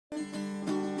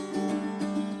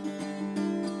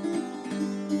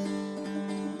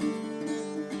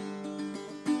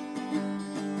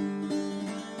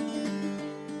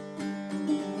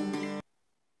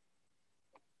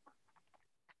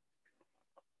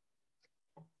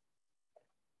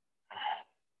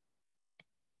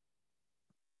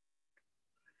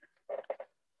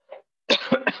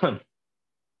Ma'am,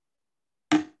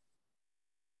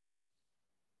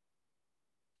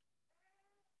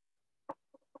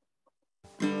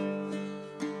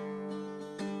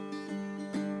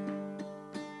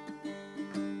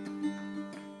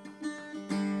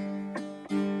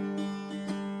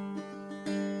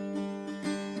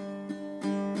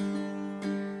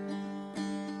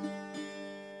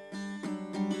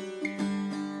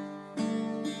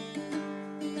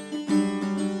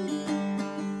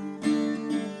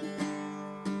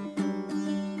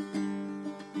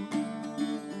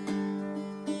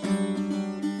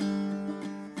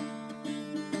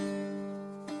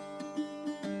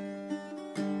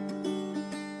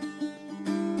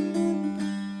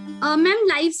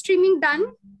 live streaming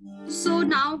done. So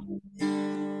now.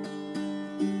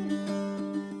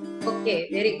 Okay,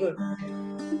 very good.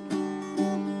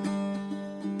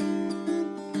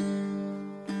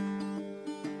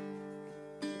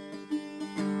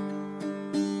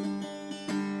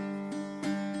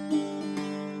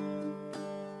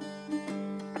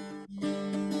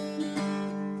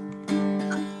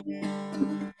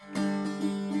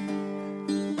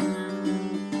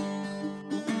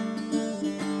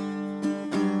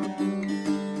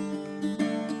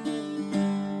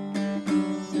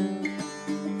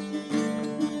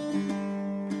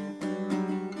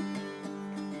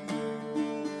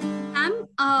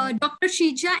 Dr.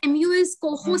 Shrija, MU is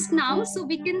co-host now, so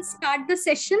we can start the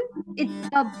session. It's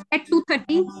at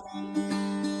 2:30.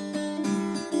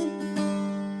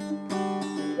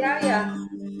 Yeah.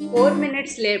 4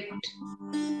 minutes left.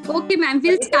 Okay, ma'am.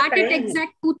 We'll start at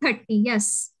exact 2:30.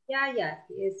 Yes. Yeah.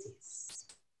 Yes.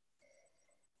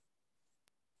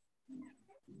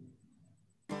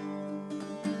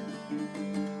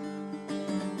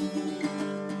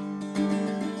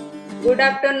 Good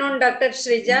afternoon, Dr.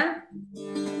 Shrija.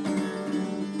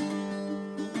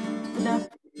 Good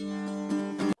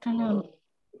afternoon.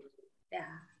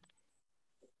 Yeah.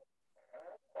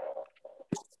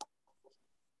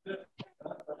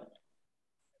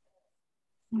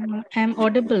 I'm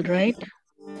audible, right?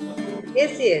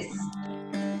 Yes.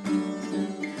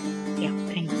 Yeah,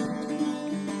 thank you.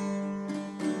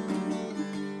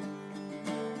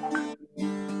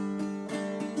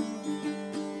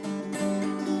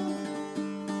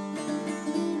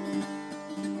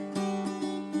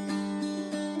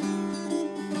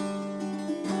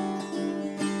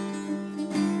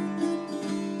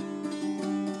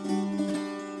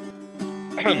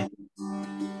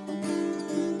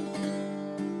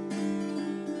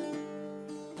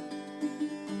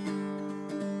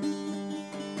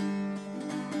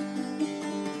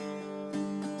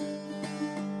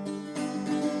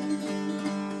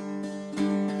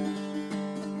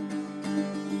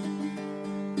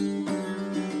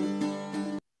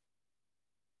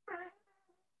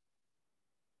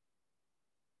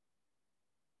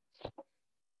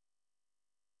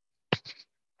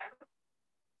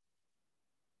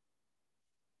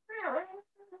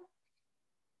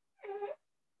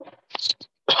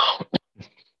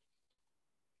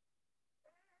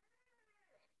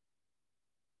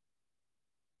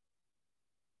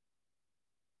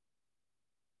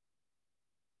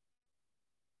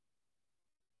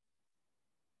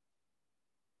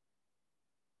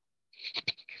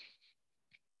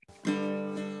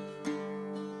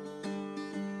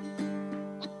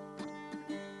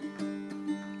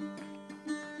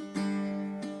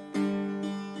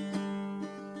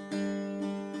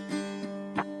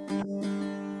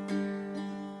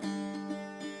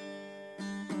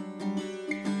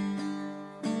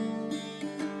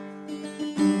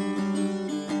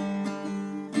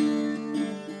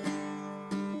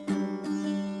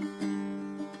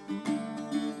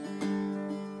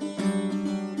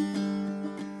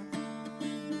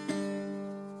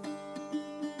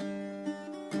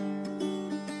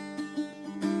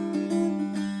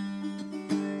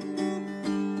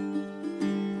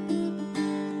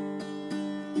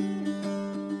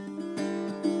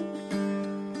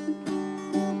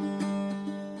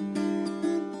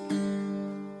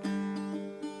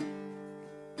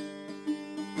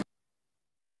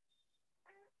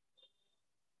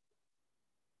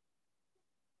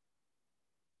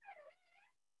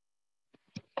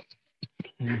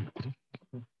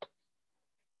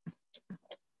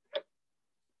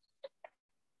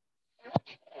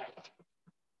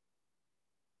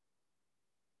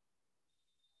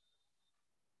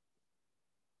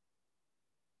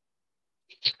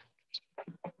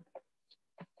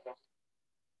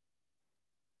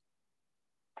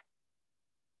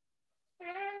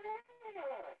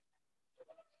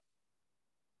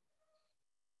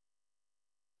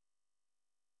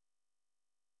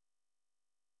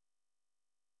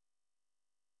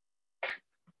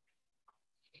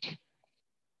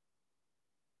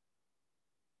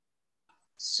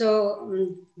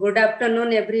 Good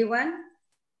afternoon, everyone.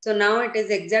 So now it is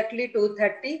exactly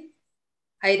 2:30.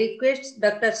 I request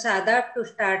Dr. Shadab to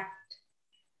start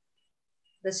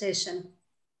the session.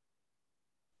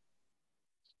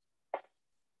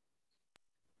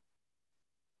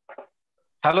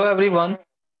 Hello everyone,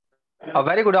 a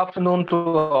very good afternoon to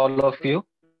all of you.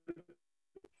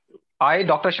 I,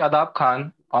 Dr. Shadab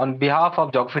Khan, on behalf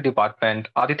of Geography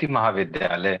Department, Aditi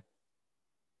Mahavidyalaya,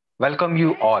 welcome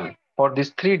you all for this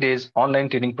 3 days online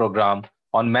training program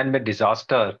on man-made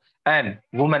disaster and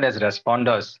women as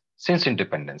responders since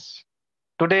independence.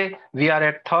 Today, we are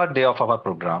at third day of our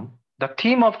program. The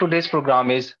theme of today's program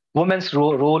is Women's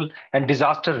Role and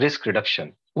Disaster Risk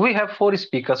Reduction. We have 4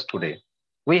 speakers today.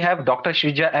 We have Dr.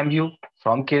 Shrija MU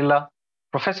from Kerala,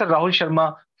 Professor Rahul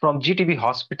Sharma from GTB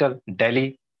Hospital,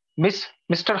 Delhi,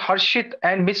 Mr. Harshit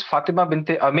and Miss Fatima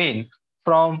Binte Amin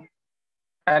from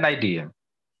NIDM.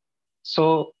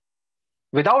 So,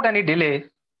 without any delay,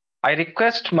 I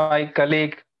request my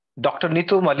colleague, Dr.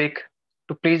 Neetu Malik,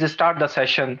 to please start the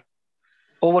session.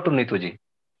 Over to Neetu ji.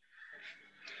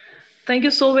 Thank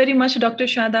you so very much, Dr.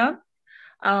 Shadab.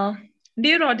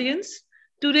 Dear audience,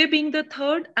 today being the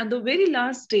third and the very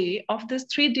last day of this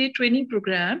 3-day training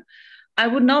program, I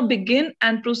would now begin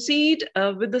and proceed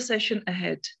with the session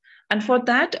ahead. And for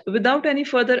that, without any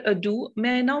further ado,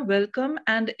 may I now welcome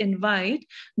and invite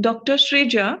Dr.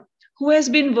 Shrija, who has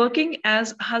been working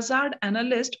as hazard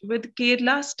analyst with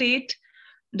Kerala State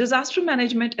Disaster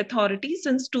Management Authority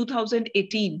since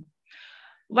 2018.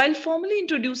 While formally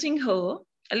introducing her,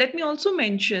 let me also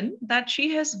mention that she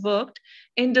has worked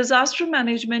in Disaster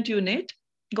Management Unit,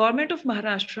 Government of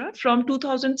Maharashtra from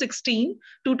 2016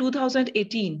 to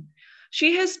 2018.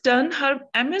 She has done her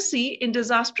MSc in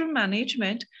Disaster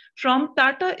Management from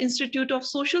Tata Institute of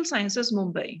Social Sciences,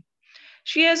 Mumbai.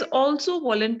 She has also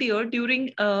volunteered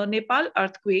during a Nepal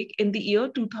earthquake in the year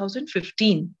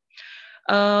 2015.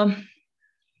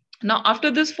 Now, after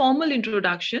this formal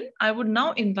introduction, I would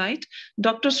now invite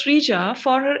Dr. Shrija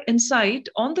for her insight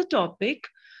on the topic,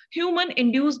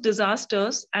 human-induced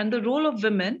disasters and the role of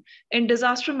women in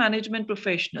disaster management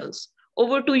professionals.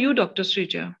 Over to you, Dr.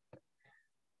 Shrija.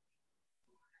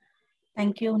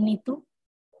 Thank you, Neetu.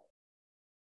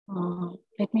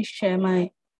 Let me share my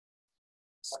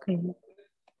screen.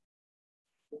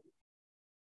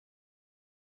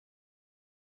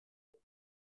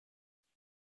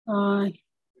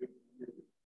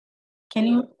 Can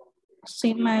you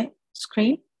see my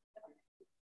screen?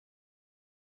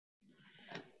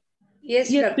 Yes,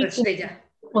 Dr. Shrija.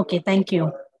 Okay, thank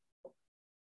you.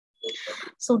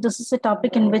 So this is a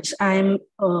topic in which I'm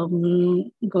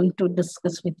going to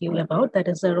discuss with you about, that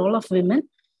is the role of women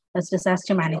as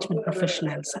disaster management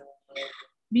professionals.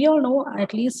 We all know,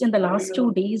 at least in the last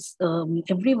 2 days,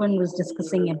 everyone was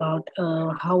discussing about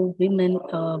how women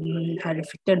are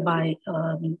affected by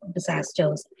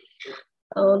disasters.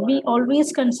 We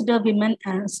always consider women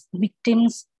as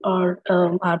victims or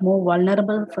are more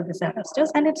vulnerable for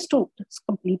disasters, and it's true. It's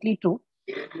completely true.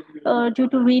 Due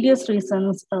to various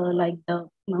reasons, the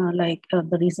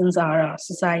reasons are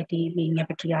society being a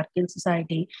patriarchal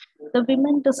society, the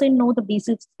women doesn't know the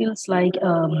basic skills like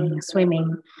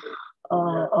swimming,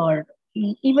 or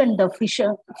even the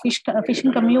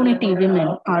fishing community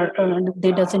women are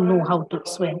they doesn't know how to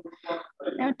swim.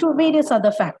 To various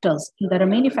other factors, there are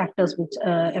many factors which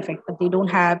affect. They don't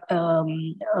have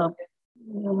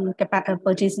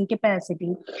purchasing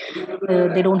capacity.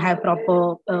 They don't have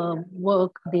proper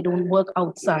work. They don't work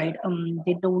outside.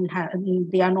 They don't have.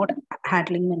 They are not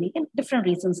handling money. And different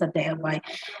reasons are there why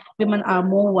women are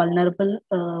more vulnerable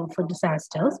for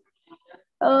disasters.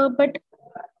 But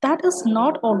that is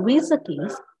not always the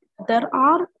case. There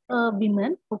are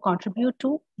women who contribute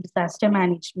to disaster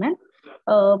management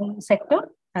sector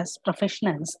as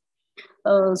professionals.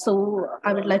 So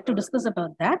I would like to discuss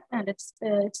about that, and it's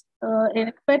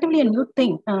relatively a new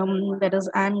thing. That is,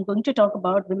 I'm going to talk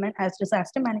about women as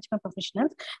disaster management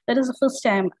professionals. That is the first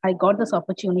time I got this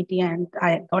opportunity, and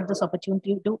I got this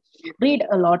opportunity to read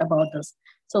a lot about this.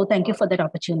 So thank you for that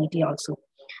opportunity also.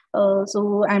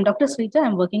 So I'm Dr. Shrija.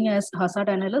 I'm working as hazard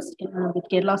analyst with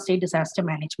Kerala State Disaster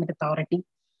Management Authority.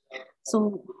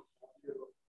 So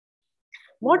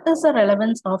what is the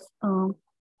relevance of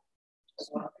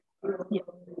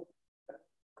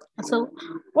So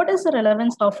what is the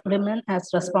relevance of women as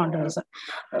responders?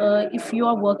 If you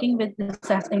are working with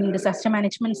in disaster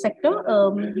management sector,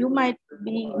 you might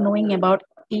be knowing about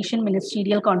Asian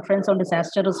Ministerial Conference on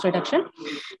Disaster Risk Reduction,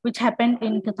 which happened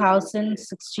in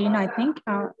 2016, I think,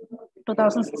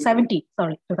 2017,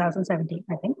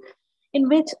 I think, in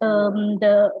which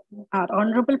our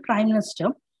Honorable Prime Minister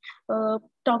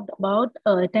talked about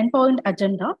a 10-point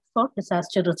agenda for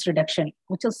disaster risk reduction,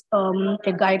 which is a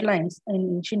guidelines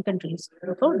in Asian countries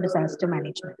for disaster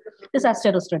management,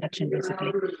 disaster risk reduction,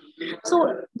 basically.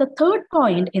 So the third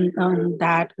point in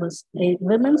that was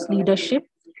women's leadership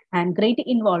and greater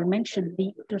involvement should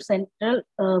be central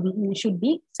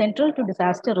to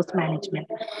disaster risk management.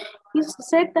 He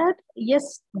said that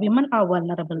yes, women are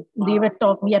vulnerable. We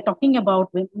are talking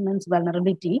about women's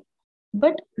vulnerability,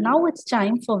 but now it's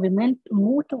time for women to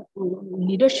move to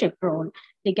leadership role,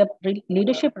 take up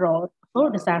leadership role for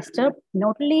disaster,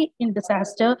 not only in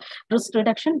disaster risk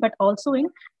reduction, but also in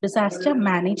disaster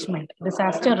management,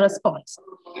 disaster response.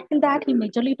 In that, he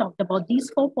majorly talked about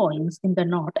these 4 points in the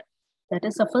note. That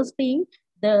is the first being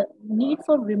the need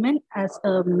for women as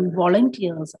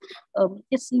volunteers.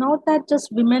 It's not that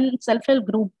just women self-help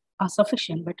group are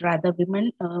sufficient, but rather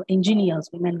women engineers,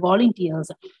 women volunteers,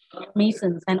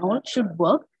 masons, and all should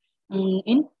work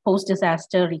in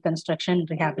post-disaster reconstruction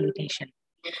rehabilitation.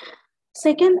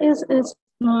 Second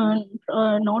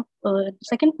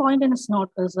second point in his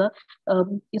note is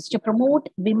to promote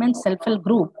women's self-help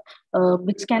group,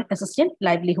 which can assist in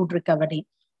livelihood recovery.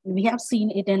 We have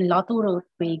seen it in Latur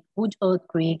earthquake, Bhuj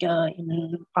earthquake,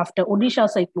 after Odisha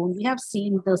cyclone. We have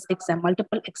seen this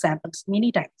multiple examples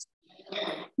many times.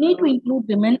 Need to include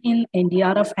women in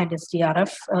NDRF and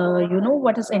SDRF. You know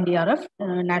what is NDRF?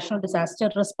 National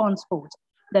Disaster Response Force.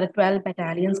 There are 12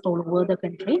 battalions all over the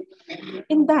country.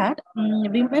 In that,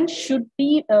 women should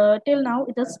be, till now,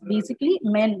 it is basically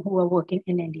men who are working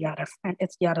in NDRF and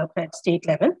SDRF at state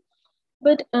level.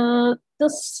 But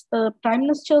this Prime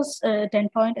Minister's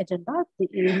 10-point agenda, he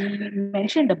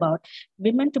mentioned about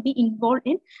women to be involved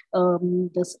in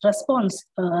this response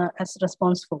as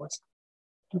response force.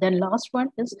 Then last one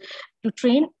is to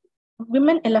train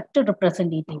women elected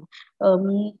representative.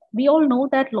 We all know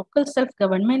that local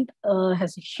self-government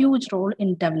has a huge role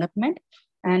in development,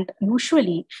 and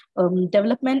usually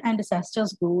development and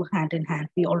disasters go hand in hand,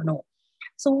 we all know.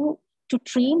 So to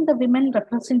train the women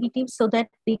representatives so that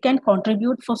they can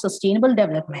contribute for sustainable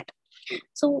development.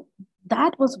 So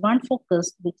that was one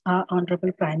focus which our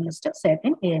Honorable Prime Minister said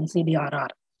in ANCDRR.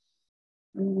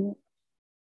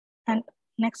 And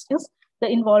next is the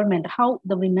involvement, how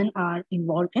the women are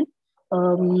involved in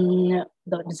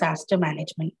the disaster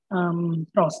management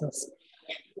process.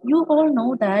 You all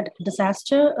know that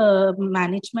Disaster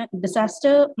Management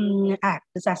Act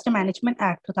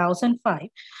 2005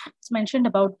 is mentioned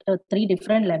about 3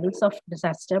 different levels of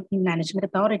disaster management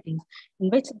authorities, in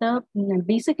which the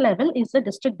basic level is the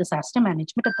District Disaster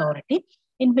Management Authority,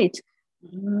 in which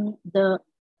the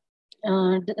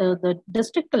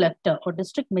district collector or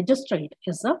district magistrate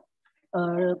is a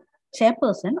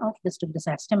chairperson of District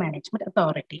Disaster Management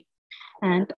Authority.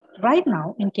 And right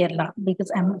now in Kerala,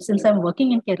 because since I'm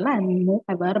working in Kerala, I'm more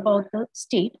aware about the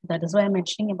state. That is why I'm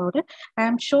mentioning about it.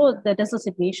 I'm sure that is a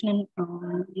situation in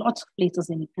lots of places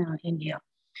in India.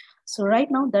 So right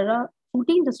now there are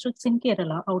 14 districts in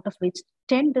Kerala, out of which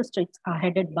 10 districts are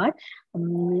headed by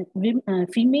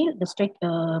female district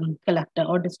collector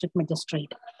or district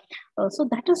magistrate. So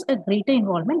that is a greater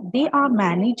involvement. They are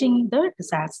managing the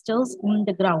disasters on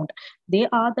the ground. They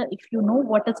are if you know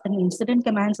what is an incident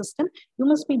command system, you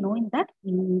must be knowing that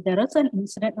there is an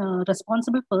incident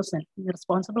responsible person,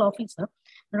 responsible officer.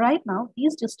 Right now,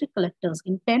 these district collectors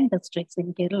in 10 districts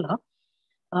in Kerala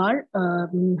are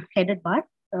headed by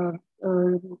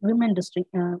women district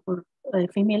or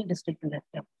female district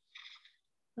collector.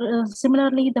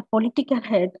 Similarly, the political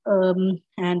head and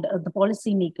the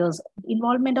policy makers,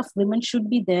 involvement of women should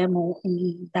be there more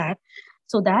in that,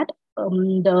 so that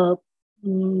the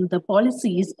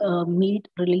policies made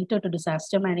related to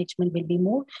disaster management will be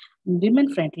more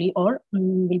women friendly or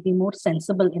will be more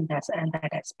sensible in that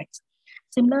aspects.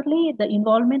 Similarly, the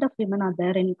involvement of women are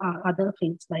there in other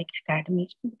fields like academy.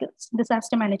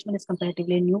 Disaster management is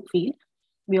comparatively a new field,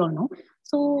 we all know.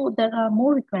 So there are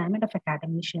more requirement of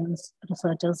academicians,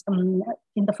 researchers.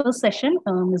 In the first session,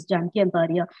 Ms. Janki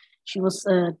Antaria, she was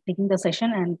taking the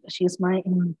session, and she is my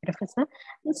professor.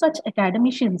 And such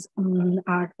academicians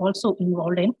are also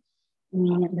involved in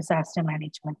disaster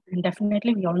management. And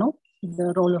definitely we all know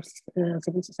the role of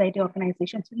civil society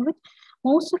organizations, in which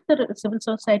most of the civil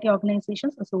society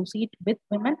organizations associate with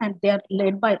women, and they are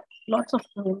led by lots of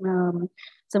civil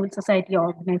society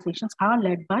organizations are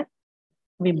led by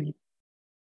women.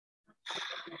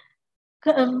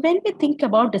 When we think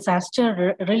about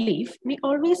disaster relief, we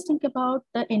always think about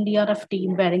the NDRF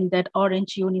team wearing that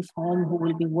orange uniform who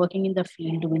will be working in the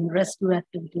field doing rescue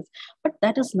activities. But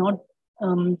that is not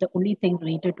the only thing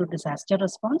related to disaster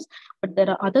response, but there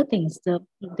are other things.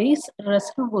 These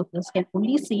rescue workers can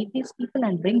only save these people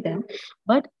and bring them,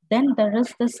 but Then there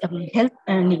is this health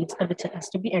needs which has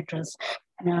to be addressed.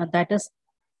 That is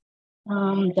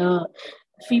the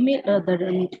female,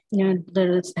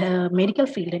 there is a medical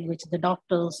field in which the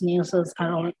doctors, nurses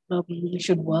are all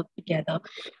should work together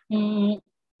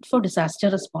for disaster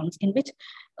response, in which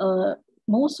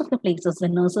most of the places, the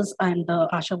nurses and the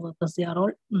ASHA workers, they are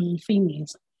all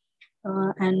females.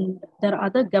 And there are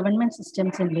other government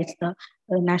systems in which the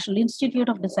National Institute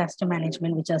of Disaster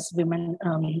Management, which has women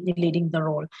leading the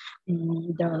role,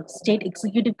 the state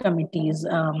executive committees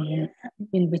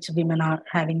in which women are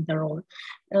having the role,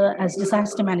 as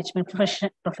disaster management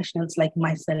professionals like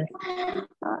myself.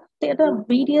 There are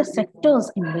various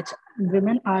sectors in which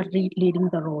women are leading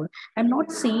the role. I'm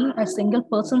not saying a single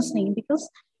person's name because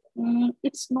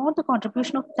it's not the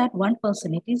contribution of that one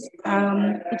person. It is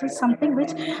something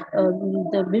which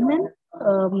the women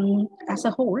as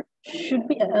a whole should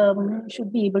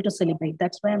be able to celebrate.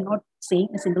 That's why I'm not saying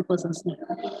a single person's name.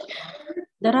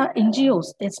 There are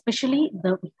NGOs, especially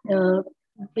the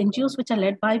NGOs which are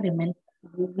led by women.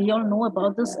 We all know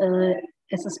about this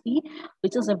SSP,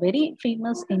 which is a very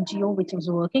famous NGO which was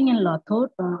working in Latur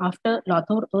after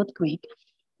Latur earthquake.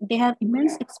 They have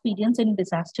immense experience in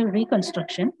disaster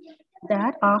reconstruction.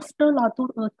 That after Latur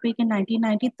earthquake in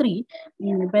 1993,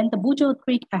 when the Bhuj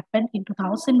earthquake happened in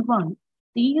 2001,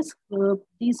 these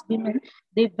women,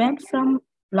 they went from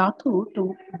Latur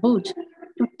to Bhuj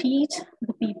to teach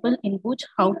the people in Bhuj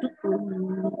how to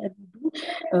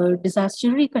do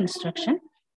disaster reconstruction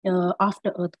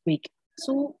after earthquake.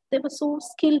 So they were so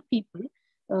skilled people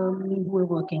who were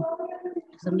working.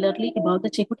 Similarly, about the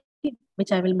Chekuti,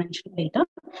 which I will mention later,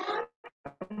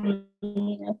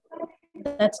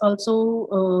 that's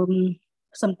also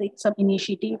some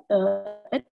initiative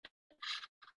at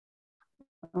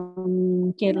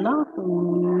Kerala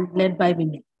led by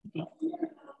women. Okay.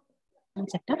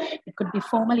 Sector. It could be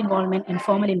formal involvement,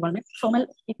 informal involvement. Formal,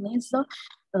 it means the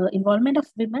involvement of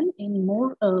women in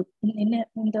more in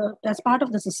the as part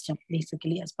of the system,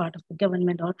 basically as part of the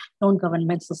government or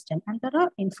non-government system. And there are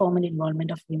informal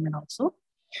involvement of women also.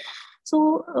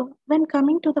 So when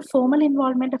coming to the formal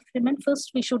involvement of women,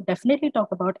 first we should definitely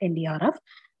talk about NDRF.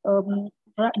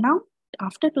 Now,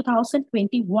 after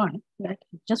 2021, like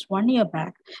just 1 year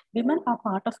back, women are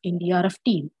part of NDRF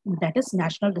team, that is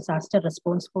National Disaster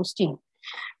Response Force team.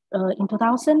 In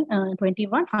 2021,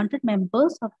 100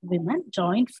 members of women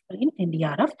joined in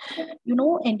NDRF. You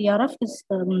know, NDRF is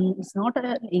not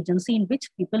an agency in which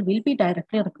people will be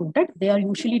directly recruited. They are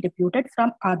usually deputed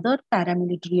from other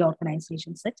paramilitary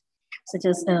organizations such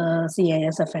as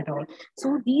CISF and all.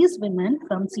 So these women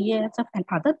from CISF and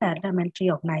other paramilitary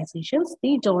organizations,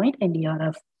 they joined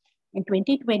NDRF. In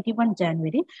 2021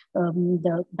 January,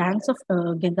 the banks of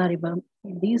Ganga River,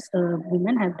 these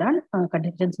women have done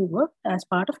contingency work as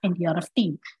part of NDRF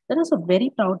team. That is a very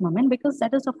proud moment because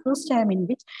that is the first time in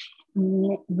which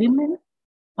women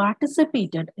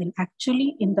participated in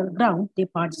actually in the ground. They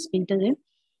participated in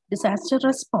disaster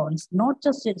response, not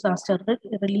just disaster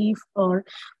relief or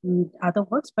other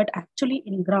works, but actually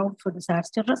in ground for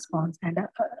disaster response and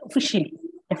officially.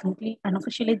 Definitely,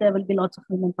 unofficially, there will be lots of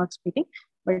women participating,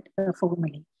 but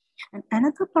formally. And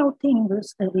another proud thing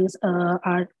is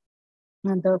our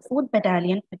the 4th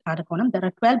Battalion at Arakonam. There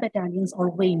are 12 battalions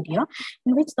all over India,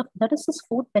 in which there is this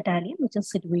 4th Battalion, which is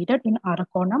situated in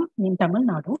Arakonam in Tamil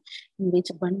Nadu, in which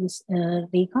one is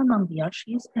Rekha Nambiar.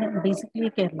 She is basically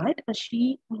a Keralite.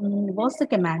 She was the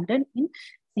commandant in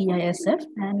CISF,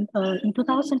 and in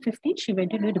 2015 she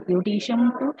went into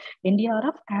deputation to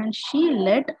NDRF, and she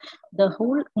led the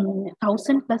whole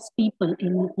 1,000+ people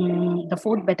in the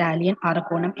 4th Battalion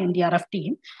Arakonam NDRF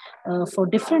team for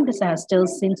different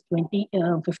disasters since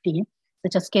 2015,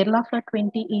 such as Kerala flood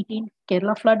 2018,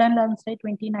 Kerala flood and landslide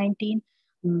 2019,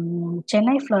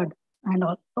 Chennai flood, and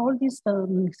all these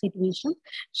situations.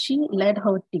 She led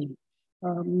her team,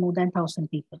 more than 1,000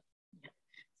 people.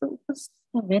 So it was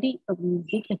a very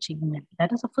big achievement.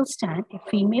 That is the first time a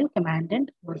female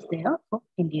commandant was there for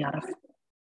NDRF.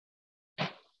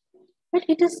 But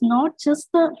it is not just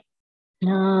the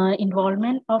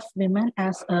involvement of women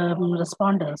as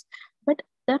responders, but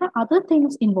there are other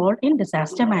things involved in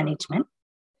disaster management.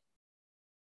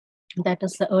 That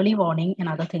is the early warning and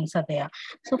other things are there.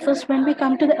 So first, when we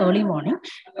come to the early warning,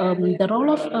 the role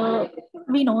of,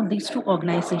 we know these two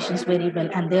organizations very well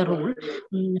and their role.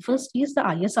 First is the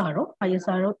ISRO.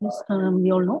 ISRO is,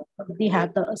 we all know, they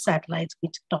have the satellites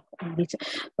which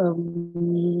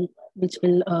which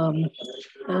will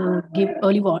give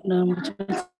early warning, which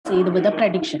will say the weather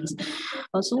predictions.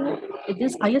 So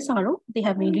this ISRO, they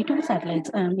have mainly two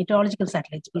satellites, meteorological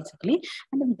satellites basically.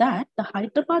 And in that, the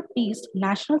Hyderabad-based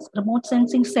National Remote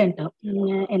Sensing Center,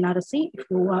 NRSC, if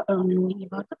you are knowing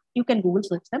about it, you can Google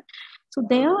search them. So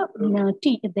their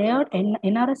NRSC,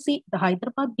 the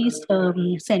Hyderabad-based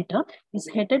center, is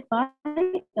headed by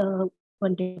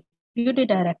one deputy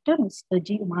director, Ms.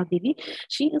 G. Umar Devi.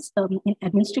 She is in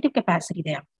administrative capacity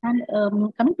there. And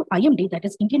coming to IMD, that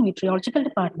is Indian Meteorological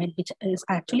Department, which is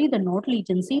actually the nodal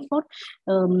agency for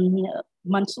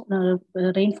monsoon,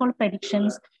 rainfall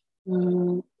predictions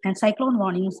and cyclone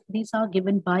warnings. These are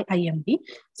given by IMD.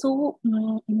 So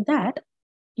in that,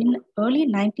 in early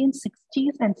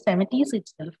 1960s and 70s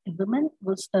itself, a woman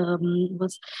was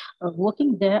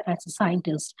working there as a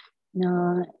scientist.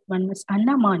 One Ms.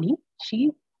 Anna Mani,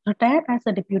 she retired as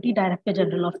the Deputy Director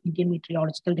General of Indian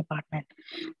Meteorological Department.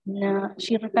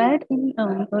 She retired in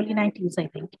early 90s, I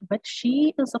think, but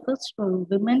she is the first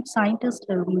women scientist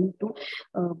to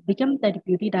become the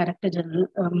Deputy Director General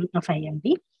of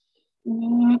IMD.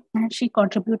 And she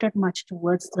contributed much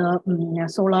towards the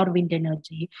solar wind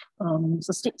energy,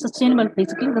 sustainable,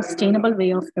 basically the sustainable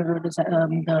way of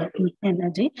the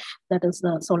energy, that is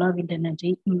the solar wind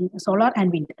energy, solar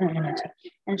and wind energy.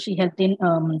 And she helped in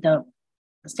the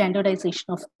standardization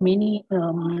of many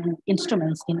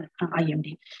instruments in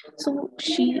IMD. So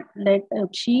she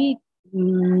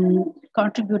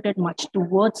contributed much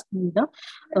towards the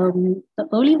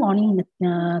early warning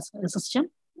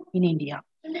system in India.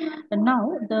 And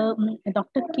now the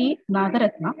Dr. K.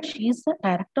 Nagaratna, she is the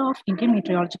Director of Indian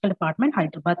Meteorological Department,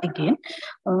 Hyderabad again.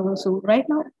 So right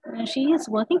now she is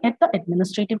working at the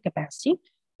administrative capacity.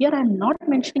 Here I'm not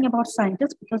mentioning about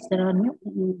scientists because there are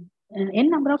n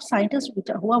number of scientists who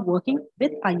are working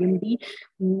with IMD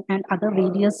and other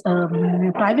various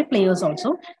private players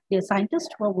also. There are scientists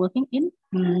who are working in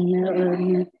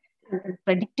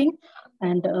predicting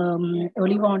and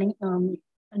early warning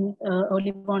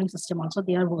early warning system also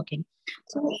they are working.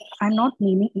 So I'm not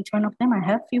naming each one of them. I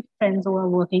have few friends who are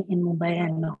working in Mumbai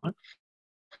and all,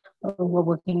 who are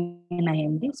working in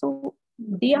IMD. So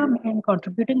they are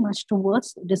contributing much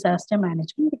towards disaster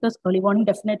management because early warning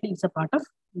definitely is a part of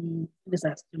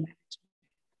disaster management.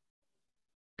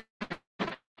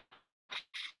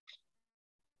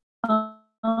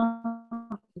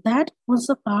 That was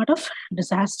a part of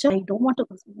disaster. I don't want to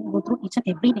go through each and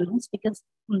every names because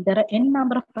there are n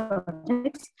number of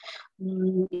projects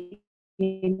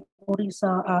in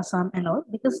Orissa, Assam and all,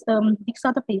 because these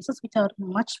are the places which are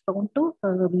much prone to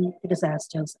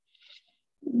disasters.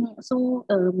 So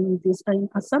this in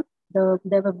Assam,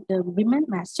 there were the women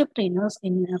master trainers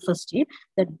in first aid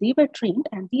that they were trained,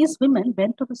 and these women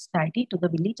went to the society, to the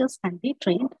villages, and they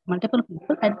trained multiple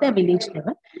people at their village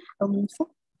level for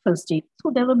first aid.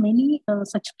 So there were many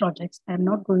such projects. I'm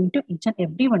not going to each and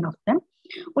every one of them.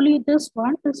 Only this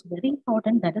one is very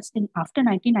important. That is in after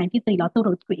 1993 Latur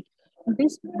earthquake.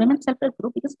 This women's self-help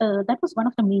group, because that was one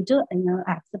of the major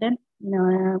accident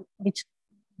which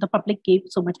the public gave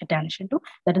so much attention to.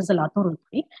 That is the Latur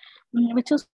earthquake,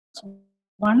 which is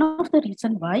one of the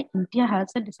reasons why India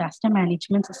has a disaster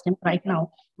management system right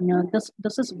now. This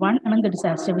is one among the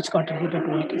disaster which contributed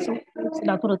to it. So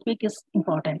Latur earthquake is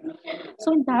important.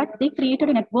 So in that, they created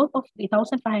a network of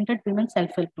 3,500 women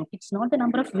self-help groups. It's not the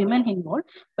number of women involved,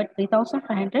 but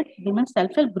 3,500 women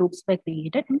self-help groups were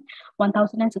created in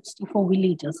 1,064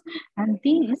 villages. And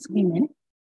these women,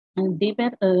 they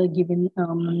were given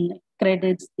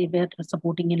credits, they were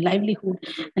supporting in livelihood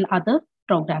and other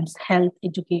programs, health,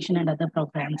 education, and other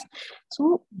programs.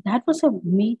 So that was a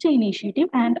major initiative,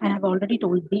 and I have already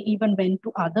told they even went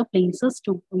to other places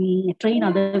to train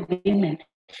other women.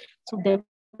 So there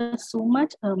was so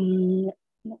much, they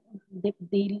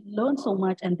learned so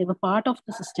much, and they were part of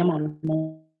the system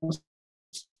almost,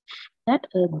 that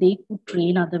they could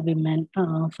train other women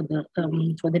for the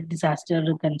disaster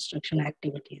reconstruction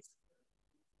activities.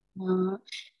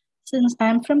 Since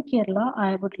I'm from Kerala,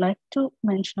 I would like to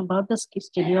mention about the case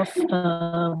study of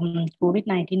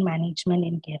COVID-19 management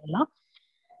in Kerala.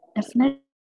 Definitely,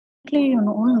 you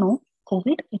all know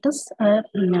COVID, it is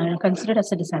considered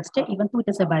as a disaster, even though it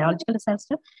is a biological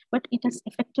disaster, but it has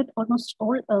affected almost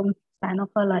all span of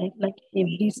our life, like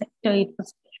every sector it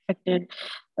was affected.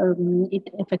 It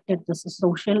affected the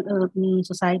social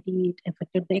society, it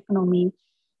affected the economy,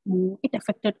 it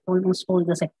affected almost all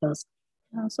the sectors.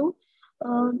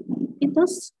 In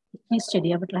this case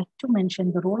study, I would like to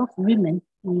mention the role of women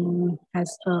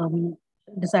as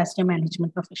disaster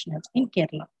management professionals in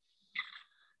Kerala.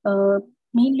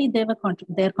 Mainly,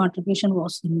 their contribution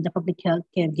was in the public health,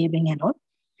 caregiving, and all.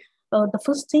 The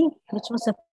first thing, which was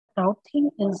a proud thing,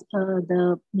 is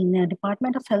the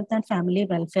Department of Health and Family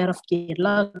Welfare of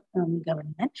Kerala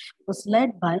government was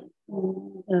led by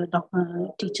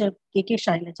teacher K.K.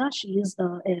 Shailaja. She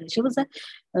was a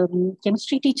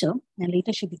chemistry teacher, and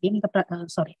later she became the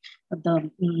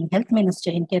health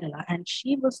minister in Kerala. And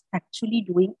she was actually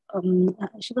leading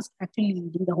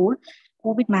the whole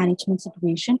COVID management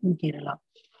situation in Kerala.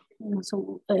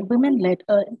 So women led.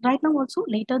 Right now also,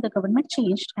 later the government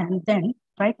changed, and then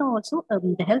right now also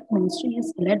the health ministry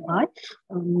is led by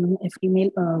a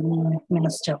female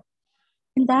minister.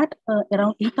 In that,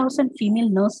 around 8,000 female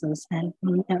nurses and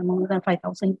more than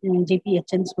 5,000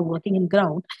 JPHNs were working in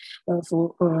ground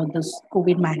for this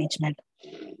COVID management.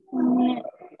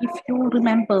 If you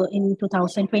remember in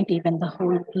 2020, when the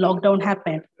whole lockdown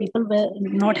happened, people were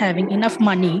not having enough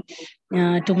money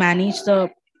to manage the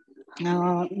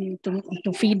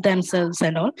to feed themselves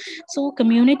and all. So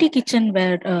community kitchen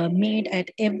were made at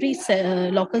every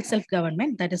local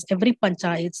self-government, that is every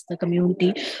panchayats, the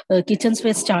community kitchens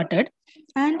were started.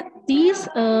 And these,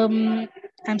 I'm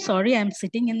sorry, I'm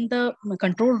sitting in the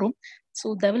control room,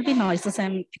 so there will be noises.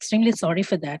 I'm extremely sorry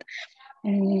for that.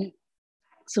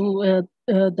 So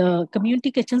the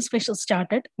community kitchens were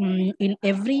started in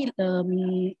every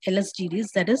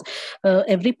LSGDs, that is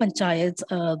every panchayats.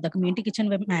 The community kitchen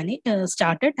were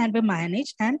started and were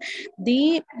managed, and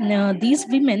they these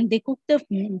women, they cooked the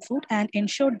food and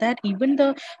ensured that even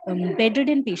the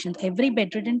bedridden patients, every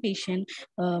bedridden patient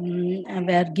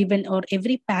were given, or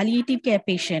every palliative care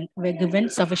patient were given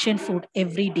sufficient food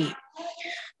every day.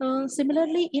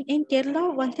 Similarly, in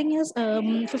Kerala, one thing is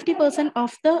 50%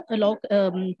 of the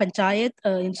panchayat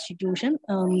institution,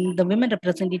 the women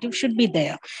representative should be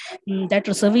there. That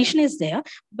reservation is there,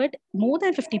 but more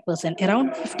than 50%,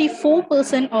 around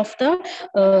 54% of the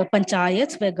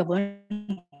panchayats were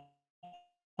governed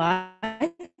by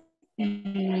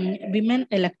women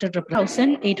elected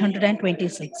representatives,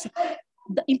 1,826.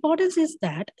 The importance is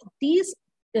that these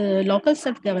local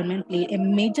self-government play a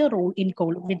major role in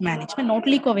COVID management, not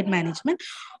only COVID management.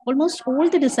 Almost all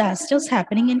the disasters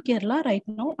happening in Kerala right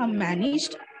now are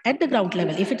managed at the ground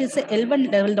level. If it is a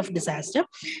L1 level of disaster,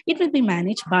 it will be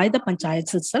managed by the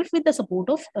panchayats itself with the support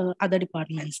of other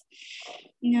departments.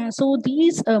 So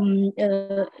these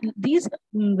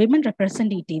women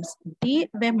representatives, they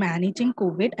were managing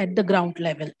COVID at the ground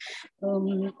level.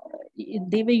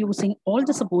 They were using all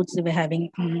the supports they were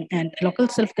having, and local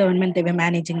self-government, they were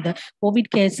managing the COVID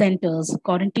care centers,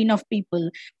 quarantine of people,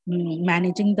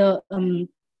 managing the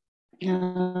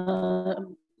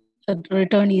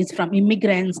returnees from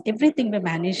immigrants, everything were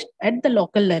managed at the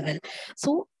local level.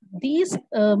 So these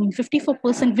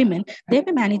 54% women, they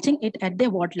were managing it at their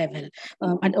ward level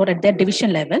or at their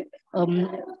division level,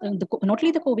 not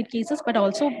only the COVID cases, but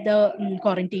also the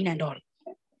quarantine and all.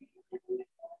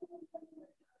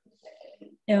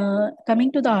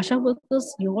 Coming to the ASHA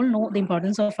workers, you all know the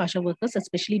importance of ASHA workers,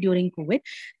 especially during COVID.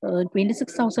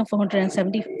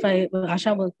 26,475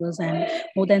 ASHA workers and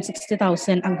more than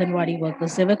 60,000 Anganwadi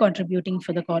workers, they were contributing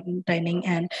for the quarantining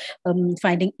and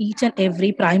finding each and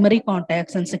every primary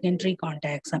contacts and secondary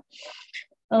contacts.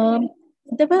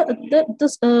 There were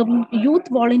this youth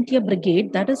volunteer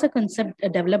brigade, that is a concept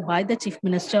developed by the Chief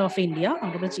Minister of India,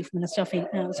 Honorable Chief Minister of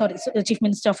Chief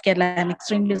Minister of Kerala. I'm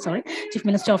extremely sorry, Chief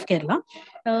Minister of Kerala.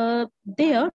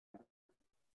 They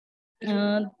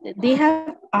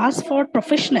have asked for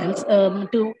professionals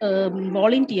to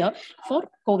volunteer for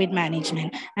COVID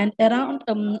management, and around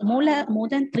more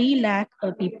than 3 lakh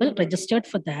people registered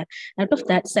for that. Out of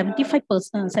that,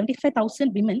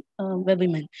 75,000 women were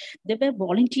women. They were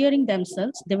volunteering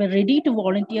themselves. They were ready to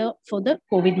volunteer for the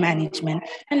COVID management,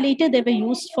 and later they were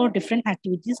used for different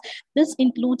activities. This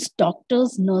includes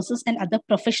doctors, nurses, and other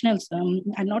professionals.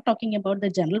 I'm not talking about the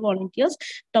general volunteers,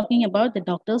 talking about the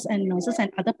doctors and nurses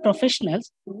and other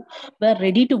professionals who were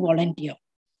ready to volunteer.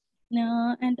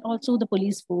 And also the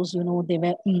police force, they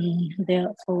were there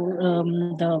for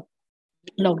the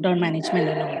lockdown management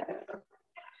and all.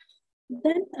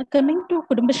 Then coming to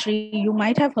Kudumbashri, you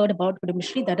might have heard about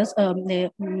Kudumbashri. That is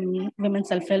the women's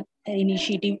self-help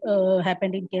initiative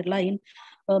happened in Kerala in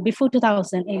before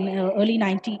 2000. In early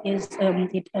 90s,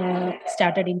 it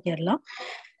started in Kerala.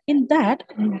 In that,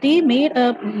 they made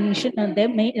a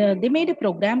they made a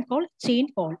program called Chain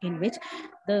Call, in which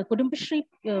the Kudumbashri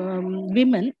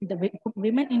women, the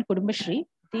women in Kudumbashri,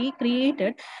 they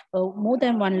created more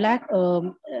than 1 lakh,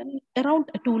 around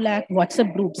 2 lakh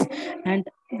WhatsApp groups, and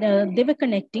they were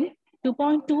connecting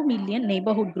 2.2 million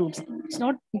neighborhood groups. It's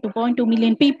not 2.2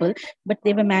 million people, but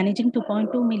they were managing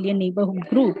 2.2 million neighborhood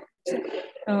groups.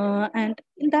 And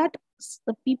in that,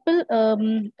 the people,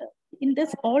 in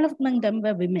this, all among them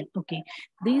were women. Okay,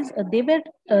 these they were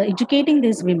educating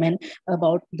these women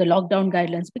about the lockdown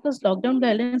guidelines, because lockdown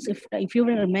guidelines, if you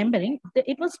were remembering,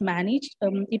 it was managed,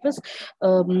 it was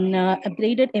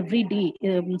upgraded every day.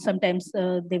 Sometimes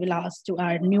they will ask to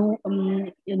add new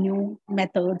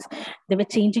methods. They were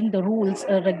changing the rules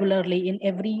regularly. In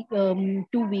every 2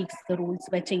 weeks, the rules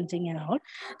were changing and all.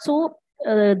 So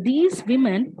these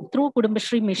women, through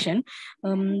Kudumbashri mission,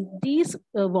 these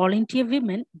volunteer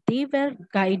women, they were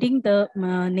guiding the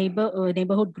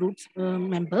neighborhood groups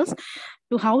members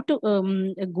to how to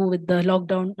go with the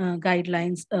lockdown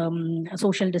guidelines,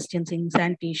 social distancing,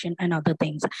 sanitation, and other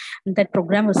things. And that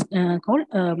program was called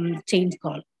Change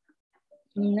Call.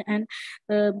 And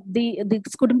the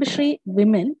Kudumbashri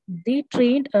women, they were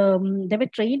trained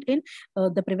in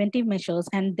the preventive measures,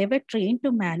 and they were trained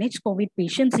to manage COVID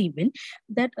patients. Even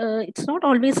that it's not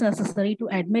always necessary to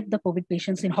admit the COVID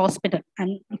patients in hospital.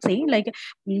 I'm saying like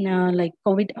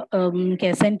COVID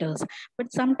care centers,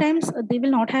 but sometimes they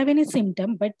will not have any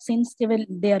symptom, but since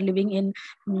they are living in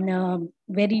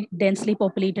very densely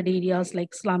populated areas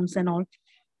like slums and all,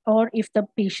 or if the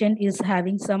patient is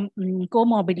having some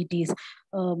comorbidities,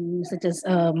 such as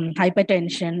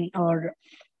hypertension or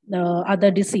other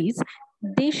disease,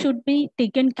 they should be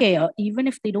taken care even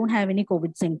if they don't have any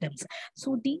COVID symptoms.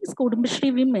 So these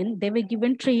Kudumbashri women, they were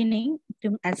given training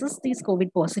to assess these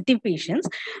COVID positive patients,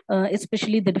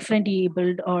 especially the differently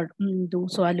abled or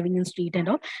those who are living in street and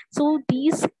all. So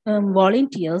these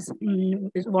volunteers,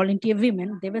 volunteer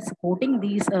women, they were supporting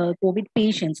these COVID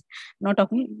patients, not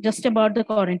talking just about the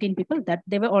quarantine people that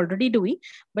they were already doing,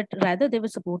 but rather they were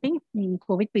supporting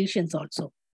COVID patients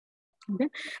also. Okay.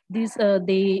 These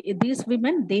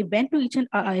women, they went to each and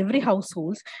every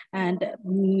households and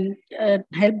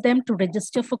helped them to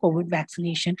register for COVID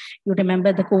vaccination. You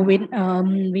remember the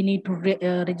COVID, we need to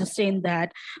register in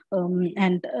that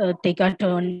and take our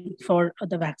turn for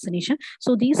the vaccination.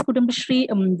 So these Kudumbashri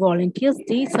volunteers,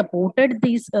 they supported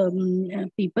these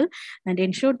people and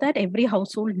ensured that every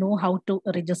household know how to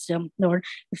register, or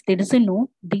if they doesn't know,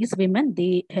 these women,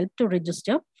 they help to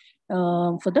register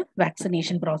for the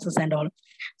vaccination process and all.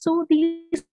 So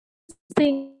these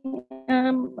things,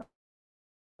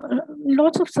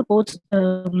 lots of supports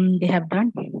they have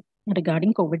done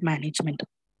regarding COVID management.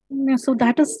 So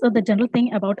that is the general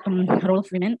thing about role of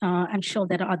women. I'm sure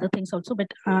there are other things also,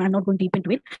 but I'm not going deep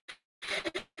into it.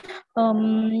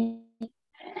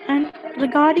 And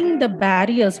regarding the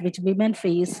barriers which women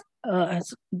face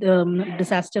as the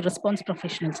disaster response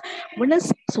professionals, one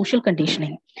is social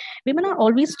conditioning. Women are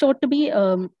always taught to be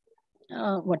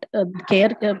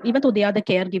care, even though they are the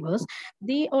caregivers,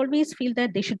 they always feel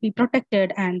that they should be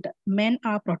protected, and men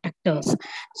are protectors.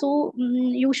 So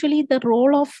usually the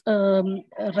role of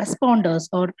responders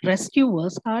or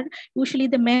rescuers are usually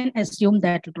the men assume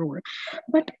that role,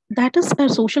 but that is a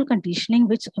social conditioning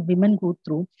which women go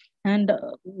through. And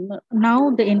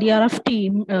now the NDRF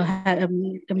team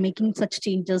making such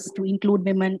changes to include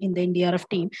women in the NDRF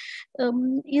team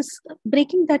is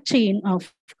breaking that chain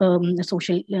of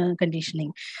social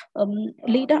conditioning.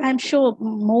 Later, I'm sure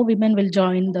more women will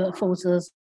join the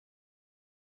forces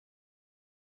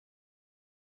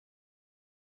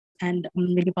and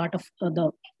will be part of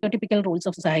the typical roles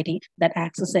of society that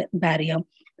acts as a barrier.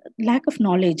 Lack of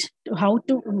knowledge to how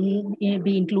to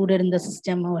be included in the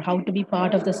system or how to be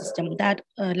part of the system, that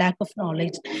lack of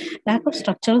knowledge, lack of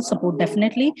structural support,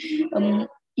 definitely.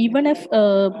 Even if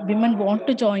women want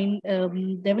to join,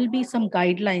 there will be some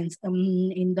guidelines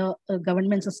in the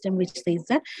government system which says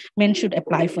that men should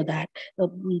apply for that.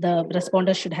 The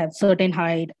responders should have certain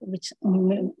height, which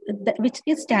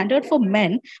is standard for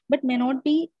men, but may not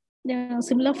be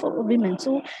similar for women.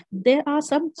 So there are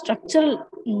some structural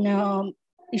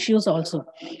issues also.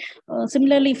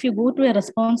 Similarly, if you go to a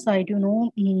response site, there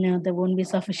won't be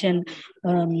sufficient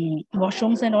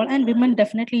washrooms and all, and women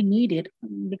definitely need it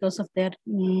because of their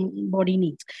body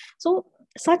needs. So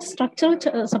such structural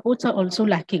supports are also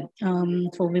lacking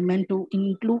for women to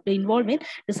involve in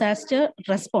disaster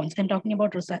response. I'm talking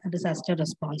about disaster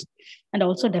response. And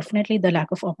also definitely the lack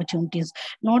of opportunities.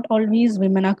 Not always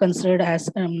women are considered as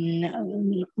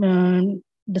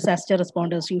disaster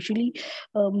responders. Usually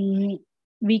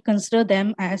we consider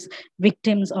them as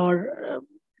victims, or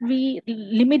we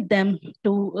limit them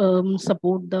to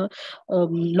support the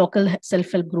local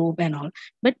self-help group and all.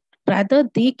 But rather,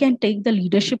 they can take the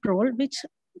leadership role, which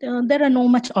there are no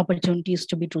much opportunities,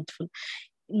 to be truthful.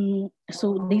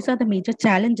 So these are the major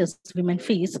challenges women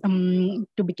face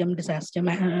to become disaster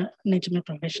management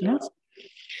professionals.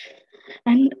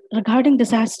 And regarding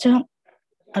disaster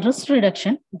risk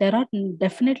reduction, there are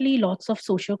definitely lots of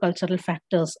socio-cultural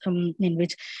factors in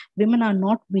which women are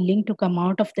not willing to come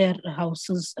out of their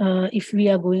houses. If we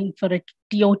are going for a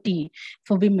TOT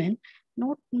for women,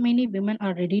 not many women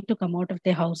are ready to come out of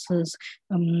their houses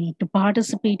to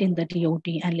participate in the TOT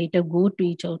and later go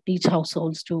to each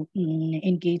households to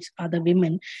engage other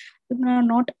women. Women are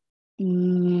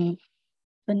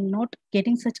not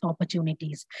getting such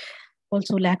opportunities.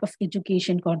 Also, lack of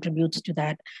education contributes to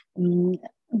that,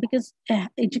 because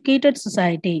educated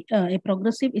society, a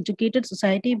progressive educated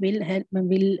society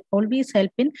will always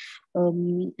help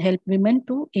women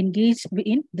to engage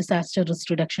in disaster risk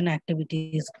reduction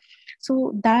activities.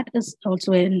 So that is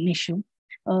also an issue.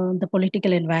 The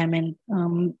political environment.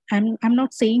 I'm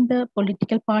not saying the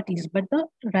political parties, but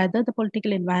rather the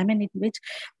political environment in which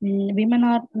women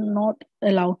are not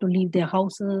allowed to leave their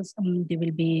houses. They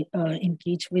will be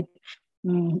engaged with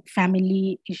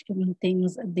family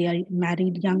things. They are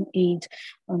married young age,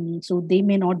 so they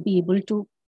may not be able to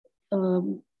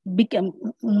become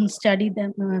study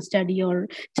or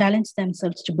challenge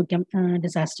themselves to become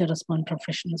disaster response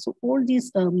professionals. So all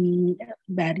these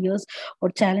barriers or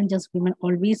challenges women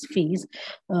always face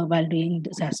while doing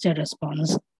disaster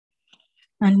response.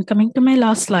 And coming to my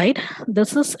last slide,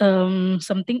 this is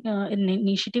something an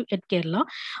initiative at Kerala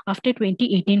after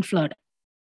 2018 flood.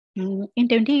 In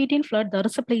 2018 flood, there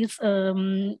is a place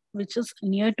which is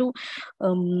near to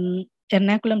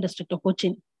Ernakulam district of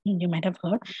Cochin. You might have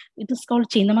heard. It is called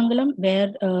Chinnamangalam,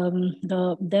 where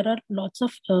there are lots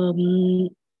of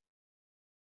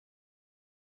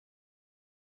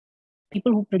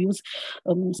people who produce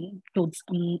clothes,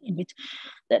 in which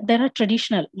there are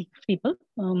traditional people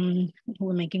who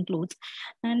are making clothes.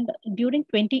 And during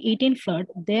 2018 flood,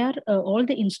 there all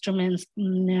the instruments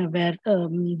were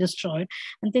destroyed,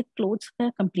 and their clothes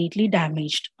were completely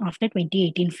damaged after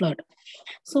 2018 flood.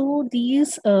 So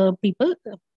these people,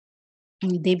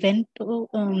 they went to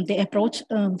they approached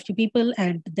a few people,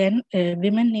 and then a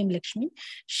woman named Lakshmi,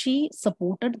 she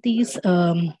supported these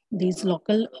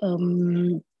local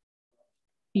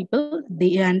people,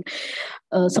 and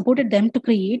supported them to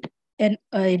create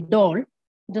a doll.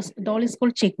 This doll is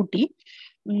called Chekuti,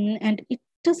 and it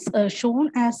is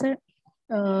shown as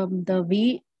the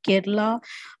way Kerala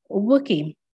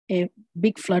overcame a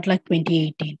big flood like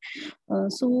 2018.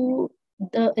 So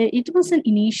it was an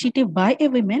initiative by a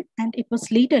woman, and it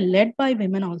was later led by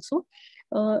women also.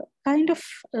 Kind of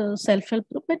self-help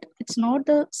group, but it's not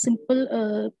the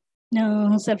simple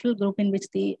self-help group in which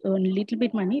they earn a little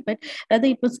bit money, but rather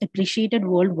it was appreciated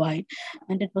worldwide,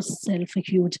 and it was sell for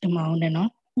huge amount,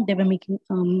 they were making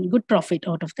good profit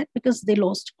out of that because they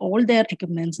lost all their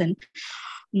equipments and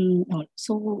all.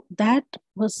 So that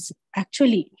was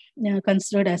actually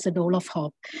considered as a doll of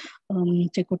hope,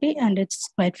 Chekuti, and it's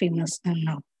quite famous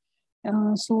now.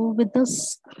 So with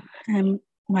this, I'm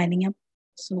winding up.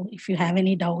 So if you have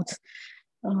any doubts,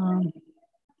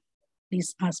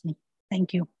 please ask me.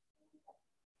 Thank you.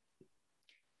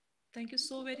 Thank you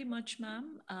so very much,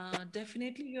 ma'am.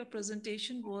 Definitely your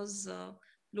presentation was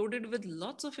loaded with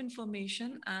lots of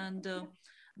information, and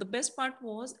the best part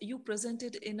was you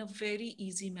presented in a very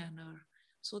easy manner.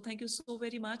 So thank you so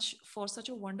very much for such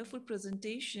a wonderful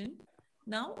presentation.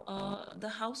 Now, the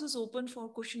house is open for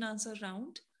question answer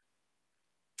round.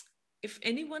 If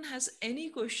anyone has any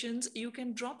questions, you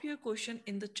can drop your question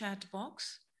in the chat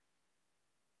box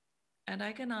and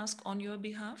I can ask on your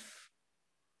behalf.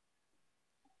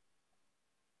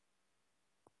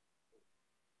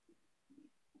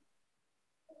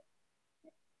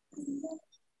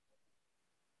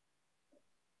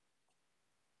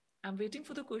 I'm waiting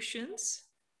for the questions.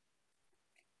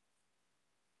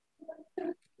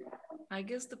 I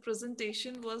guess the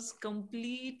presentation was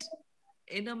complete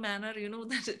in a manner,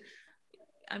 that,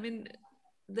 I mean,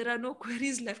 there are no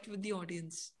queries left with the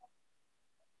audience.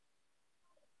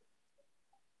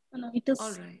 No, it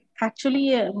is actually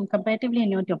comparatively a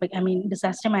new topic. I mean,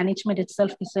 disaster management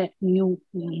itself is a new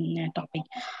topic,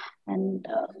 and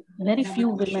very few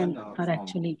women are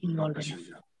actually involved in it.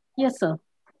 Yes, sir.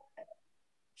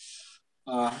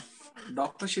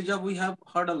 Dr. Shija, we have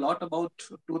heard a lot about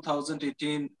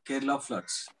 2018 Kerala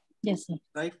floods. Yes, sir.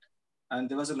 Right? And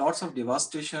there was a lots of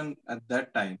devastation at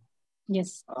that time.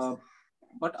 Yes.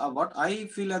 But what I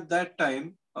feel at that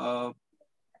time,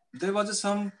 there was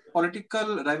some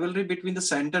political rivalry between the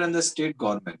center and the state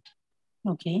government.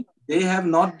 Okay. They have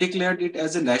not declared it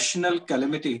as a national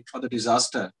calamity or the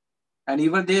disaster. And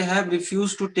even they have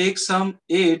refused to take some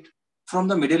aid from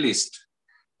the Middle East.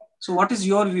 So what is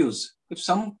your views? If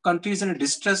some country is in a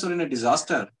distress or in a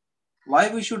disaster,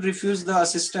 why we should refuse the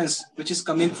assistance which is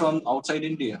coming from outside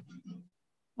India?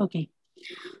 Okay.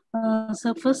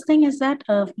 So first thing is that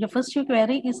your first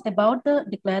query is about the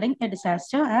declaring a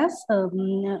disaster as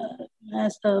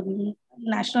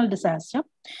national disaster.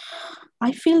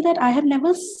 I feel that I have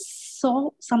never saw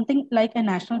something like a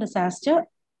national disaster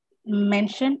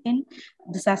mentioned in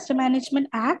Disaster Management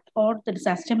Act or the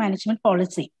Disaster Management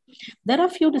Policy. There are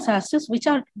few disasters which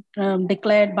are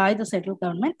declared by the central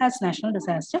government as national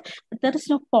disaster, but there is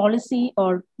no policy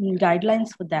or guidelines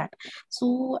for that.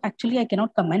 So actually, I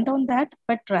cannot comment on that,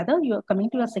 but rather you are coming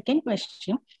to your second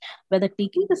question, whether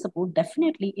taking the support,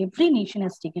 definitely every nation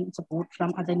has taken support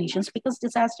from other nations because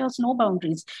disaster has no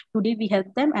boundaries. Today we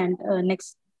help them and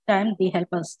next time they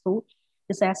help us. So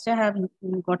disaster have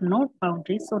got no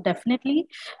boundaries. So definitely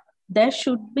there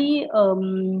should be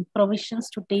provisions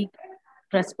to take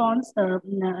response,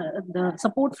 the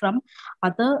support from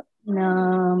other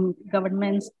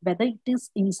governments, whether it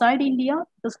is inside India,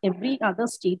 because every other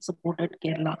state supported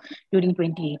Kerala during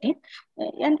 2018.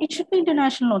 And it should be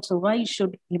international also. Why it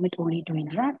should limit only to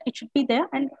India? It should be there,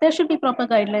 and there should be proper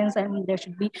guidelines, and there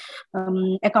should be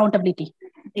accountability.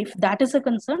 If that is a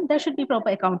concern, there should be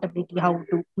proper accountability how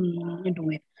to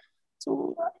do it.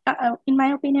 So in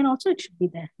my opinion also, it should be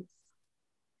there.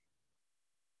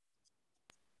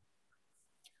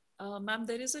 Ma'am,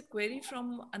 there is a query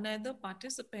from another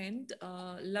participant.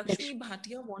 Lakshmi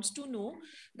Bhatia wants to know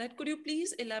that could you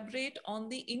please elaborate on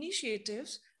the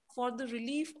initiatives for the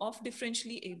relief of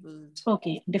differentially abled?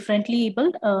 Okay, differently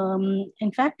abled.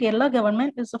 In fact, Kerala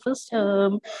government is the first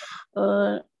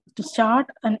to start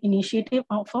an initiative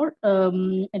for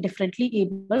differently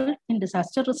abled in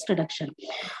disaster risk reduction.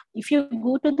 If you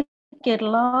go to the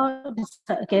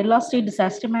Kerala State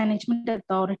Disaster Management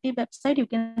Authority website, you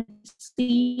can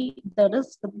see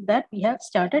that we have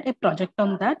started a project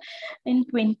on that in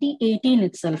 2018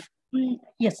 itself.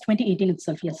 Yes, 2018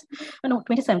 itself, yes. No,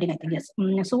 2017, I think,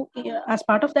 yes. So as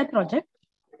part of that project,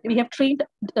 we have trained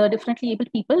differently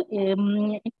abled people.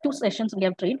 In 2 sessions we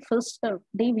have trained. First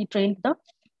day we trained the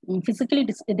physically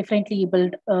differently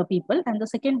abled people, and the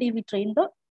second day we trained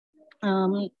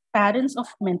the parents of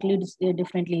mentally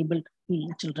differently abled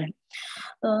children.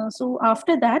 So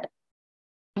after that,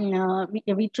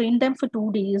 we trained them for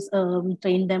 2 days,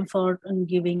 trained them for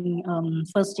giving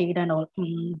first aid and all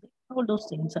those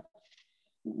things.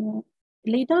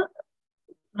 Later,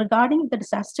 regarding the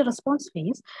disaster response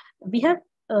phase, we have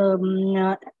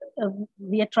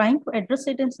we are trying to address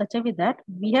it in such a way that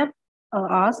we have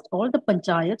asked all the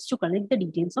panchayats to collect the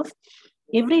details of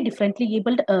every differently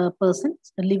abled person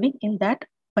living in that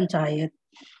panchayat,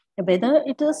 whether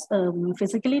it is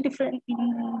physically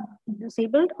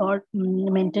disabled or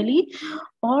mentally,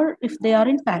 or if they are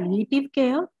in palliative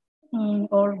care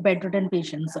or bedridden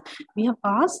patients. We have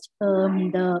asked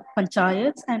the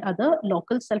panchayats and other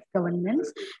local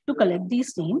self-governments to collect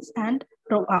these names and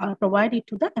provide it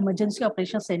to the emergency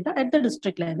operations center at the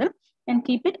district level and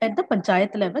keep it at the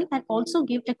panchayat level, and also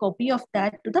give a copy of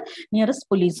that to the nearest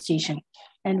police station.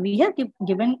 And we have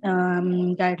given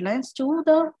guidelines to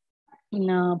the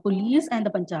police and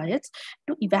the panchayats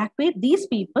to evacuate these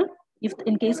people. If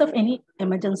in case of any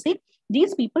emergency,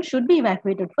 these people should be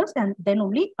evacuated first, and then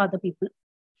only other people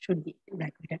should be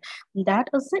evacuated. That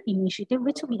is the initiative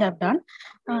which we have done.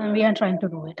 We are trying to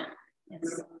do it.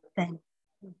 Yes, thank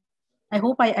you. I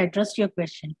hope I addressed your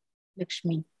question,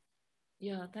 Lakshmi.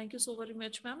 Yeah, thank you so very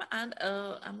much, ma'am. And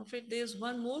I'm afraid there's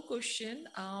one more question.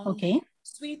 Okay.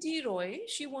 Sweetie Roy,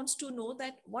 she wants to know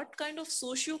that what kind of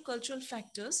socio-cultural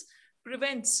factors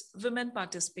prevents women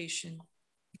participation?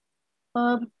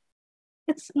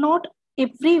 It's not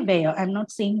everywhere. I'm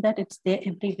not saying that it's there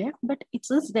everywhere, but it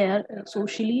is there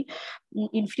socially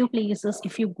in few places.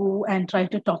 If you go and try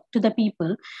to talk to the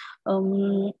people,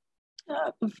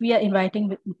 if we are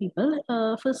inviting people,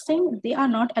 first thing, they are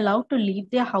not allowed to leave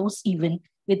their house even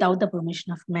without the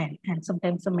permission of men. And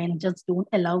sometimes the men just don't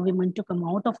allow women to come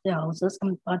out of their houses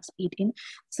and participate in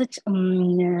such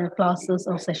classes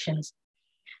or sessions.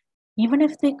 Even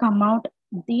if they come out,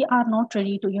 they are not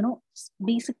ready to,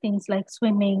 basic things like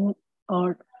swimming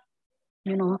or,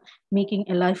 making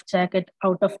a life jacket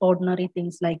out of ordinary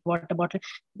things like water bottle.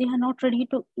 They are not ready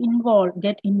to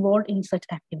get involved in such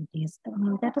activities.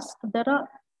 There are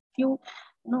few,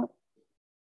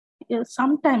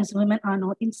 sometimes women are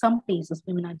not, in some places,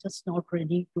 women are just not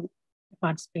ready to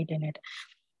participate in it.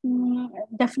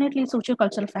 Definitely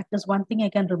socio-cultural factors. One thing I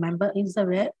can remember is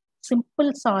the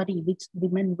simple sari which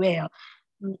women wear,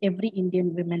 every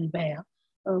Indian women wear.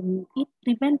 It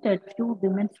prevented few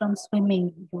women from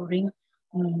swimming during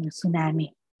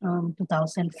tsunami,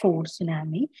 2004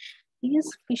 tsunami.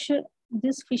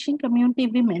 These fishing community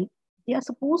women, they are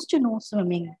supposed to know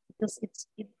swimming because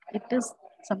it is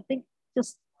something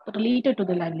just related to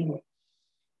the livelihood.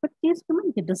 But these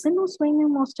women, they doesn't know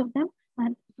swimming, most of them,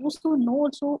 and those who know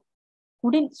also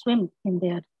couldn't swim in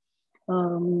their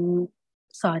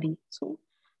sari. So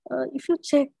if you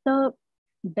check the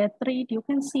death rate, you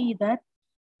can see that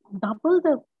double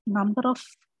the number of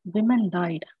women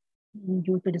died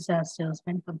due to disasters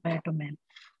when compared to men.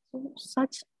 So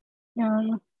such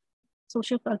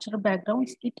socio-cultural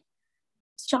backgrounds, it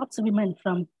stops women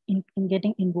from in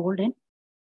getting involved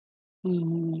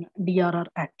in DRR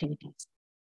activities.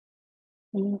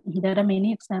 There are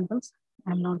many examples.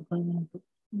 I'm not going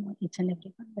into each and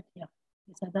every one, but yeah,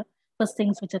 these are the first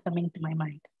things which are coming to my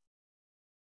mind.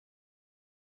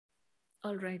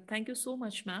 All right. Thank you so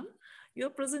much, ma'am. Your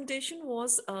presentation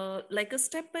was like a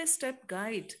step-by-step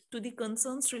guide to the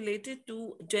concerns related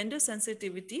to gender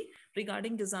sensitivity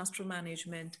regarding disaster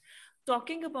management.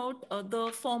 Talking about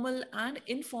the formal and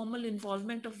informal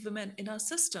involvement of women in our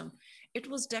system, it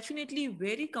was definitely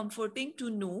very comforting to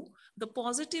know the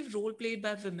positive role played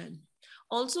by women.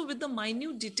 Also, with the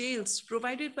minute details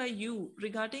provided by you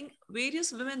regarding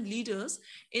various women leaders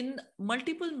in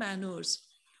multiple manners.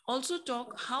 Also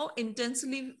talk how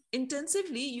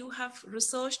intensively you have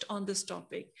researched on this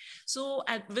topic. So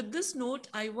with this note,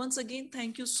 I once again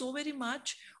thank you so very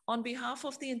much on behalf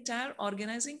of the entire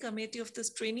organizing committee of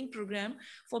this training program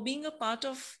for being a part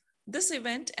of this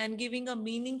event and giving a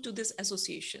meaning to this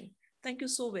association. Thank you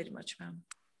so very much, ma'am.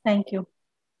 Thank you.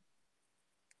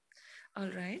 All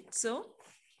right, so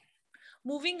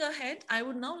moving ahead, I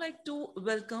would now like to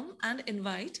welcome and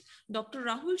invite Dr.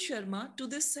 Rahul Sharma to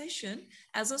this session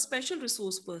as a special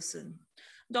resource person.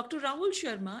 Dr. Rahul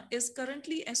Sharma is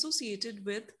currently associated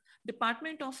with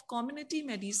Department of Community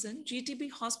Medicine, GTB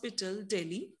Hospital,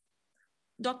 Delhi.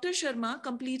 Dr. Sharma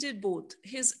completed both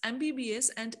his MBBS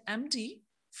and MD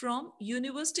from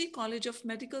University College of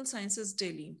Medical Sciences,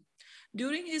 Delhi.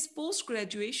 During his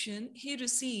post-graduation, he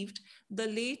received the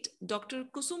late Dr.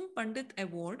 Kusum Pandit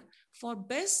Award for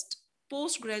Best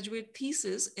Postgraduate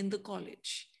Thesis in the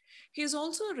college. He is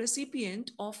also a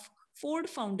recipient of Ford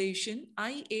Foundation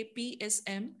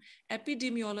IAPSM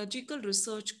Epidemiological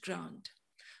Research Grant.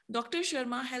 Dr.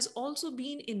 Sharma has also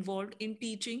been involved in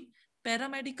teaching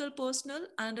paramedical personnel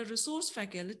and a resource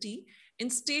faculty in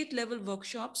state-level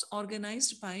workshops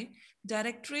organized by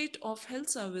Directorate of Health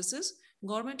Services,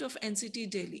 Government of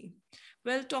NCT Delhi.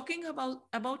 Well, talking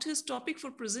about his topic for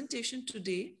presentation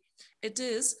today, it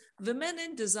is Women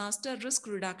in Disaster Risk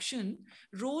Reduction,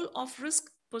 Role of Risk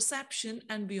Perception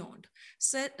and Beyond.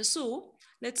 So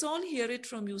let's all hear it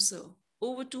from you, sir.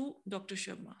 Over to Dr.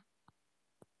 Sharma.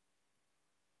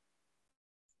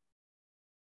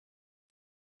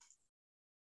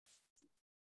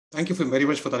 Thank you very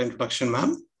much for that introduction,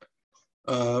 ma'am.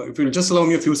 If you'll just allow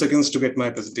me a few seconds to get my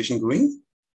presentation going.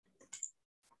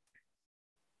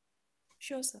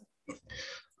 Sure, sir.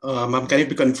 Ma'am, can it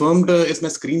be confirmed? Is my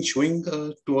screen showing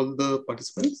to all the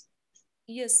participants?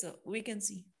 Yes, sir. We can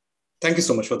see. Thank you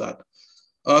so much for that.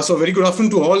 So very good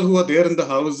afternoon to all who are there in the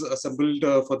house assembled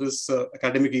for this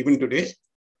academic event today.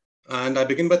 And I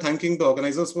begin by thanking the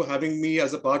organizers for having me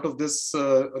as a part of this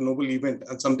noble event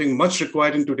and something much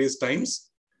required in today's times.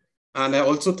 And I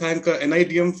also thank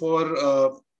NIDM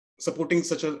for supporting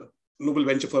such a noble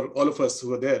venture for all of us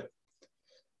who are there.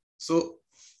 So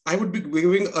I would be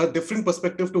giving a different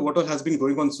perspective to what has been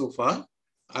going on so far.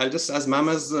 I'll just, as ma'am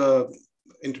has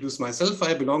introduced myself,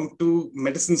 I belong to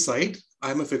medicine side.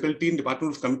 I'm a faculty in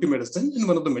Department of Community Medicine in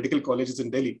one of the medical colleges in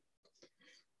Delhi.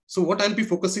 So what I'll be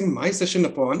focusing my session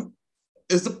upon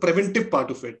is the preventive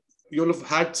part of it. You'll have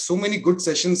had so many good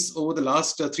sessions over the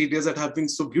last 3 days that have been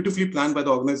so beautifully planned by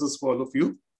the organizers for all of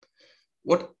you.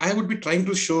 What I would be trying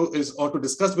to show is, or to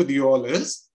discuss with you all,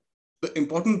 is the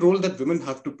important role that women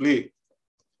have to play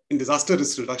in disaster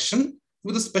risk reduction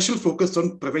with a special focus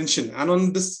on prevention and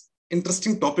on this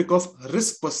interesting topic of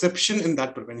risk perception in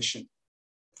that prevention.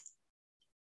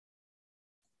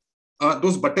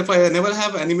 Those butterfly, I never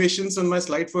have animations on my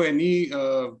slide for any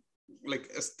like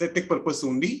aesthetic purpose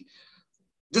only.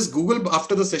 Just Google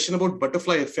after the session about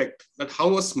butterfly effect, that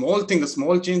how a small thing, a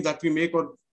small change that we make,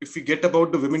 or if we get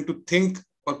about the women to think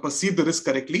or perceive the risk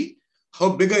correctly, how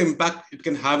big an impact it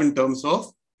can have in terms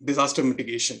of disaster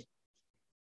mitigation.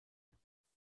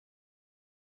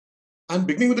 I'm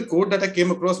beginning with a quote that I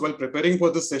came across while preparing for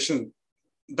this session.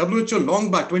 WHO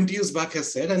long back, 20 years back,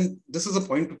 has said, and this is a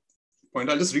point,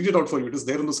 I'll just read it out for you. It is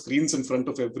there on the screens in front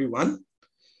of everyone.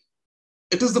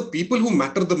 It is the people who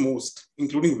matter the most,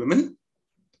 including women.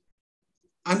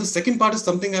 And the second part is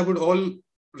something I would all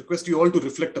request you all to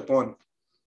reflect upon.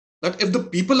 that if the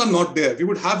people are not there, we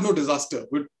would have no disaster.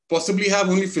 We would possibly have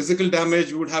only physical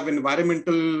damage, we would have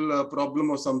environmental problem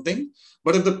or something.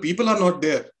 But if the people are not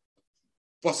there,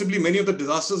 possibly many of the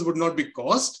disasters would not be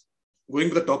caused, going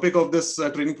to the topic of this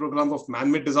training program of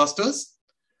man-made disasters,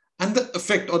 and the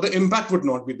effect or the impact would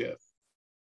not be there.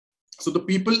 So the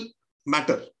people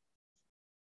matter.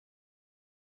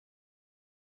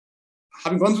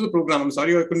 Having gone through the program, I'm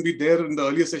sorry I couldn't be there in the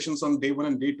earlier sessions on day 1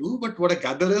 and day 2, but what I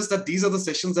gather is that these are the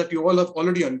sessions that you all have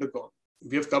already undergone.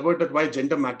 We have covered that why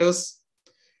gender matters,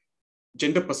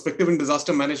 gender perspective in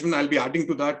disaster management. I'll be adding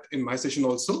to that in my session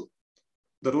also.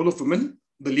 The role of women,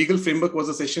 the legal framework was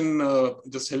a session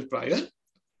just held prior.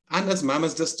 And as ma'am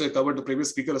has just covered, the previous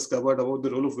speaker has covered about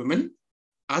the role of women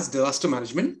as disaster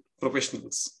management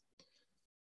professionals.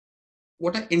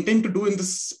 What I intend to do in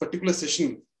this particular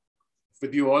session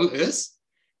with you all is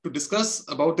to discuss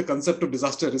about the concept of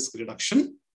disaster risk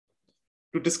reduction,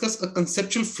 to discuss a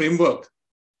conceptual framework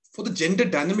for the gender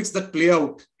dynamics that play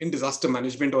out in disaster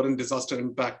management or in disaster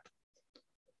impact.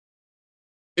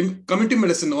 In community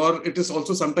medicine, or it is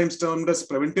also sometimes termed as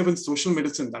preventive and social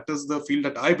medicine, that is the field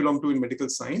that I belong to in medical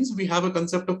science, we have a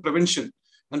concept of prevention.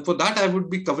 And for that, I would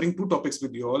be covering 2 topics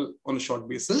with you all on a short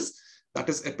basis. That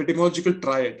is epidemiological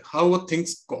triad, how are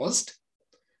things caused,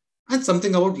 and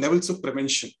something about levels of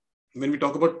prevention. When we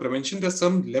talk about prevention, there's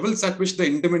some levels at which the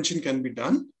intervention can be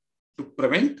done to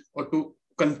prevent or to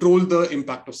control the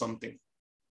impact of something.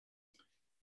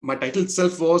 My title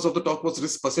itself of the talk was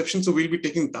risk perception. So we'll be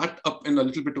taking that up in a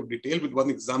little bit of detail with one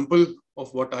example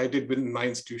of what I did within my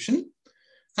institution.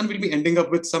 And we'll be ending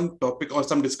up with some topic or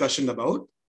some discussion about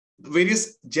the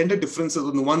various gender differences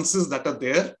or nuances that are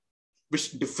there,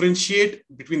 which differentiate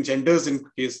between genders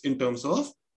in terms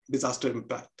of disaster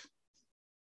impact.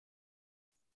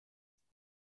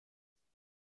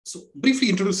 So briefly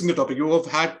introducing the topic, you have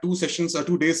had 2 sessions or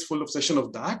 2 days full of session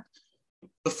of that.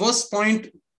 The first point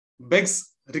begs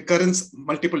recurrence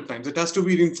multiple times. It has to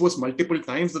be reinforced multiple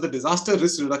times that the disaster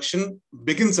risk reduction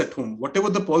begins at home. Whatever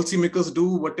the policymakers do,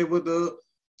 whatever the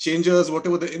changers,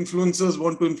 whatever the influencers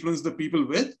want to influence the people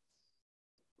with,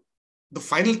 the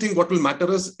final thing what will matter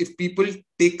is if people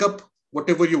take up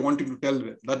whatever you want to tell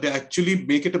them, that they actually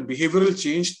make it a behavioral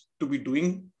change to be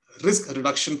doing risk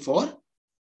reduction for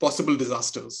possible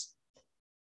disasters.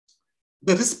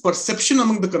 The risk perception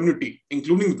among the community,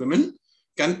 including women,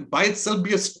 can by itself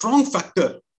be a strong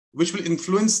factor which will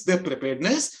influence their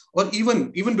preparedness, or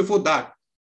even before that,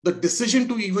 the decision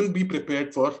to even be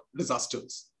prepared for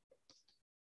disasters.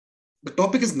 The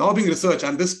topic is now being researched,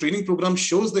 and this training program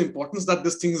shows the importance that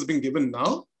this thing is being given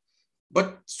now.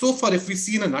 But so far, if we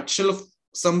see in a nutshell of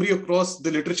summary across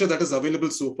the literature that is available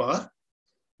so far,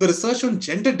 the research on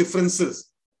gender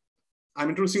differences, I'm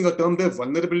introducing a term there,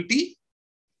 vulnerability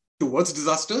towards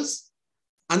disasters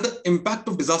and the impact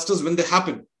of disasters when they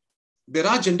happen. There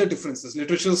are gender differences.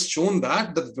 Literature has shown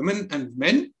that women and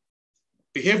men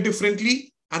behave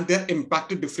differently and they're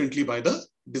impacted differently by the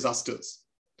disasters.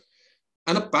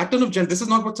 And a pattern of gender, this is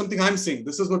not what something I'm saying.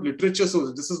 This is what literature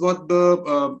shows. This is what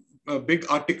the big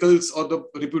articles or the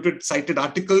reputed cited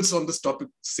articles on this topic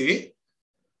say,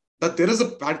 that there is a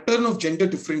pattern of gender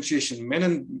differentiation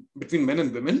between men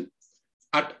and women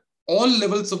at all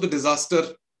levels of the disaster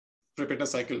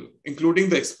preparedness cycle, including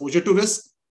the exposure to risk,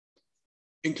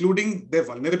 including their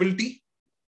vulnerability,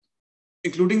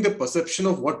 including the perception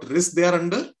of what risk they are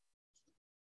under,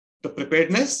 the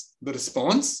preparedness, the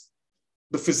response,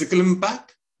 the physical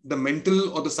impact, the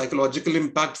mental or the psychological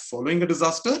impact following a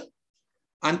disaster,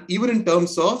 and even in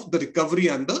terms of the recovery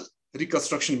and the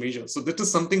reconstruction measures. So this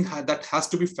is something that has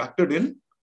to be factored in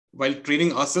while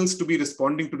training ourselves to be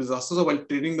responding to disasters, or while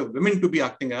training the women to be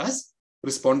acting as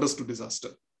responders to disaster.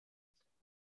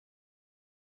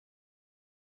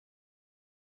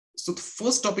 So the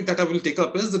first topic that I will take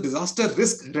up is the disaster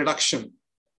risk reduction.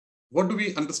 What do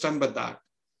we understand by that?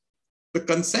 The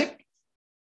concept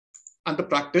and the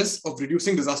practice of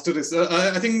reducing disaster risk.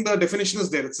 I think the definition is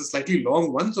there. It's a slightly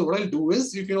long one. So what I'll do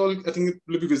is, you can all, I think it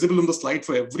will be visible on the slide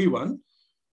for everyone.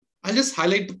 I'll just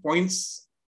highlight the points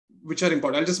which are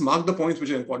important. I'll just mark the points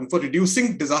which are important. For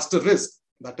reducing disaster risk,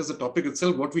 that is the topic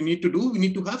itself, what we need to do, we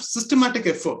need to have systematic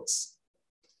efforts.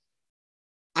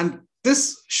 And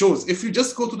this shows, if you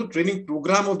just go through the training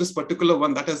program of this particular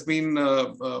one that has been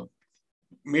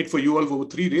made for you all over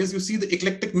 3 days, you see the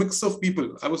eclectic mix of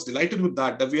people. I was delighted with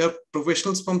that we have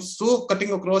professionals from so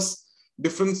cutting across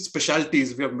different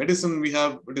specialties. We have medicine, we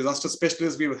have disaster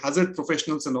specialists, we have hazard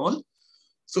professionals and all.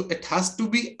 So it has to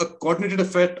be a coordinated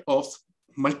effort of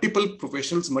multiple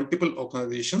professionals, multiple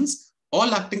organizations,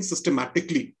 all acting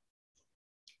systematically.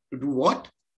 To do what?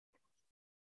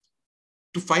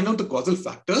 To find out the causal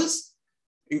factors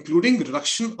including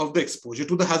reduction of the exposure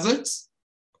to the hazards.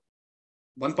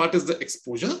 One part is the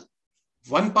exposure.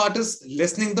 One part is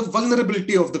lessening the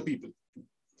vulnerability of the people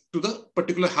to the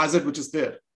particular hazard which is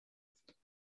there.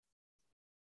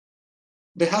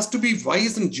 There has to be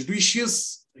wise and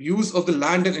judicious use of the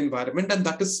land and environment, and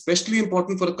that is especially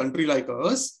important for a country like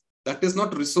ours. That is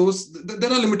not resource.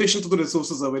 There are limitations to the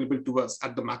resources available to us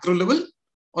at the macro level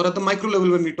or at the micro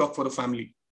level when we talk for a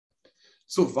family.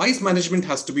 So wise management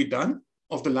has to be done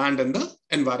of the land and the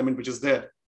environment which is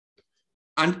there,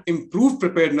 and improve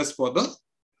preparedness for the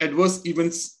adverse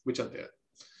events which are there.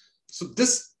 So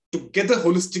this together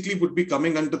holistically would be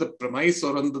coming under the premise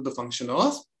or under the function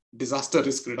of disaster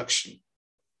risk reduction.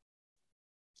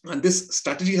 And this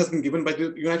strategy has been given by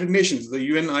the United Nations. The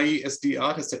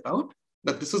UNISDR has set out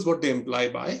that this is what they imply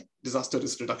by disaster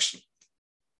risk reduction.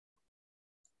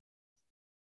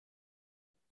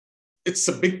 It's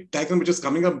a big diagram which is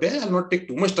coming up there. I'll not take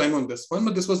too much time on this one,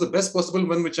 but this was the best possible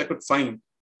one which I could find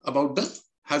about the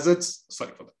hazards.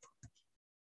 Sorry for that.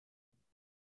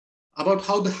 About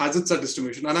how the hazards are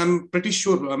distribution. And I'm probably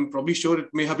sure it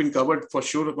may have been covered for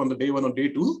sure on the day 1 or day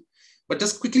 2, but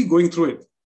just quickly going through it.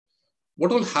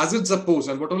 What all hazards are posed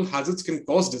and what all hazards can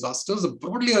cause disasters are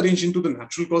broadly arranged into the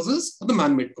natural causes and the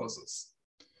man-made causes.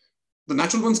 The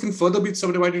natural ones can further be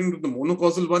subdivided into the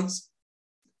monocausal ones.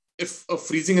 If a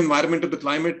freezing environment of the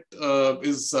climate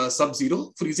is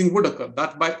sub-zero, freezing would occur.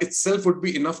 That by itself would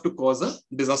be enough to cause a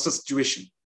disaster situation.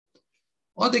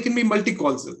 Or they can be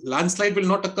multi-causal. Landslide will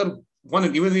not occur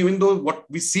even though what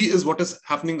we see is what is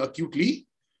happening acutely.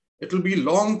 It will be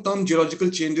long-term geological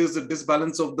changes, the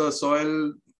disbalance of the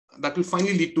soil, that will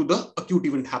finally lead to the acute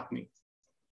event happening.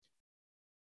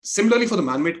 Similarly for the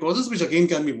man-made causes, which again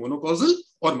can be monocausal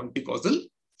or multi-causal.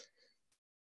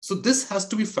 So this has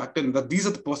to be factored in, that these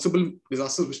are the possible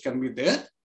disasters which can be there.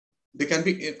 They can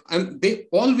be, and they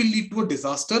all will lead to a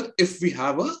disaster if we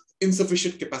have a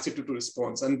insufficient capacity to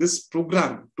respond. And this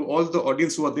program, to all the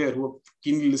audience who are there, who are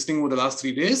keenly listening over the last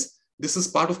 3 days, this is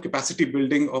part of capacity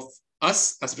building of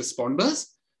us as responders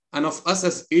and of us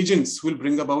as agents who will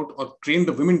bring about or train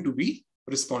the women to be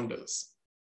responders.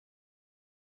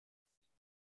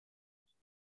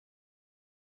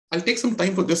 I'll take some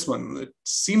time for this one. It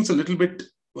seems a little bit,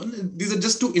 well, these are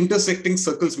just 2 intersecting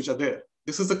circles which are there.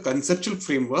 This is a conceptual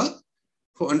framework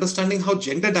for understanding how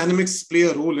gender dynamics play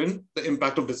a role in the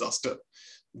impact of disaster.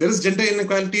 There is gender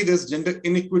inequality, there's gender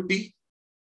inequity,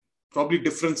 probably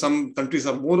different. Some countries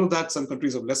have more of that, some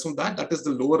countries have less of that. That is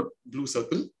the lower blue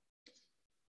circle.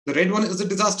 The red one is the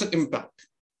disaster impact.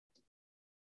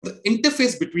 The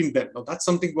interface between them, now that's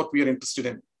something what we are interested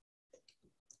in.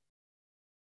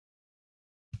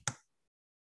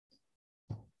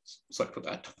 Sorry for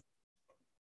that.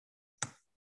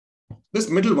 This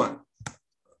middle one,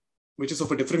 which is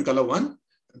of a different color one,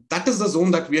 that is the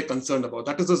zone that we are concerned about.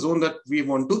 That is the zone that we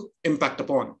want to impact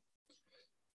upon.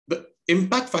 The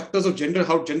impact factors of gender,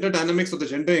 how gender dynamics or the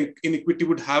gender inequity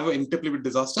would have an interplay with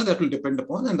disaster, that will depend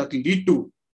upon, and that will lead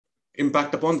to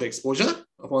impact upon the exposure,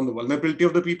 upon the vulnerability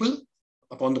of the people,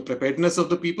 upon the preparedness of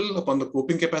the people, upon the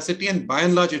coping capacity, and by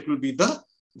and large, it will be the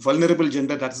vulnerable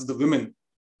gender, that is the women,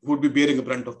 who would be bearing the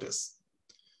brunt of this.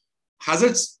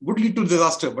 Hazards would lead to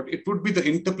disaster, but it would be the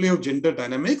interplay of gender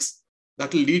dynamics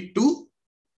that will lead to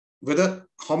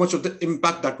how much of the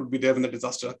impact that would be there when the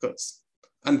disaster occurs.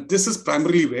 And this is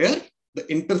primarily where the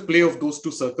interplay of those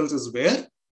 2 circles is where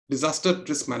disaster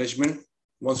risk management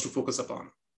wants to focus upon.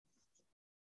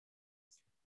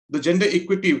 The gender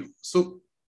equity. So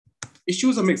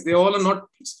issues are mixed. They all are not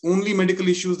only medical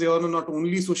issues. They all are not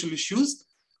only social issues.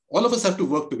 All of us have to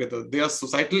work together. There are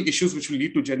societal issues which will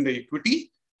lead to gender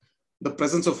equity. The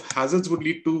presence of hazards would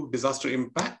lead to disaster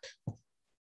impact.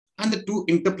 And the 2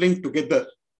 interplaying together.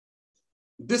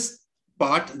 This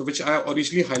part, which I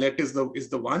originally highlighted, is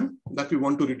the one that we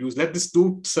want to reduce. Let these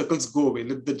 2 circles go away.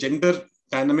 Let the gender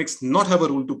dynamics not have a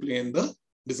role to play in the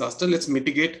disaster. Let's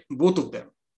mitigate both of them.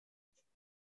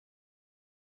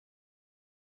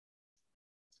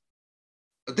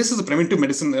 This is a preventive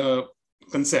medicine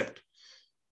concept.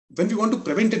 When we want to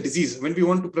prevent a disease, when we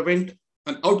want to prevent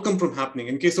an outcome from happening,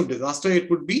 in case of disaster, it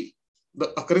would be the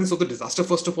occurrence of the disaster.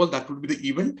 First of all, that would be the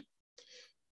event.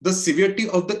 The severity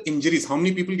of the injuries, how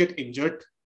many people get injured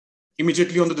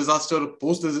immediately on the disaster or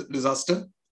post the disaster,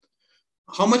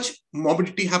 how much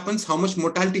morbidity happens, how much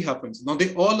mortality happens. Now,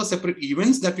 they all are separate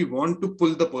events that we want to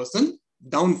pull the person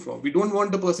down from. We don't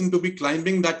want the person to be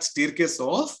climbing that staircase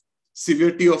of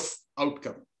severity of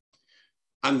outcome.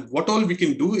 And what all we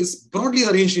can do is broadly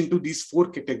arranged into these 4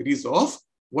 categories of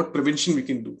what prevention we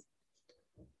can do.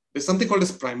 There's something called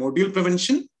as primordial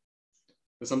prevention.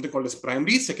 There's something called as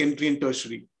primary, secondary, and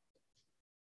tertiary.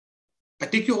 I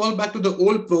take you all back to the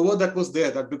old proverb that was there,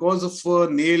 that because of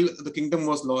a nail, the kingdom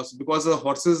was lost. Because a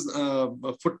horse's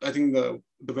foot, I think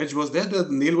the wedge was there, the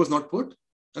nail was not put.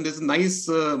 And there's a nice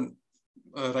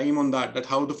rhyme on that, that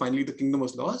how finally the kingdom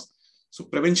was lost. So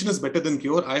prevention is better than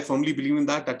cure. I firmly believe in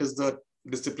that. That is the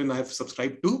discipline I have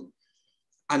subscribed to.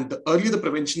 And the earlier the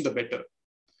prevention, the better.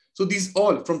 So these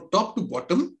all from top to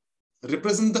bottom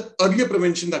represent the earlier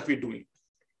prevention that we're doing.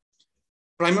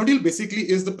 Primordial basically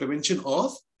is the prevention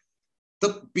of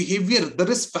the behavior, the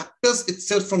risk factors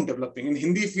itself from developing. In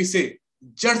Hindi, if we say,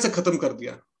 jad se khatam kar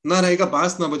diya, na rahega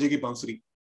baas, na bajegi bansuri.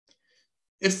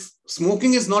 If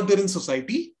smoking is not there in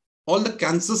society, all the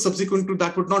cancers subsequent to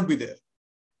that would not be there.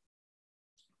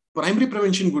 Primary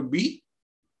prevention would be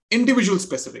individual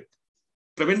specific,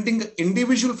 preventing the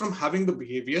individual from having the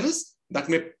behaviors that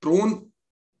may prone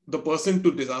the person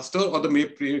to disaster or the may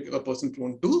make a person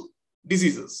prone to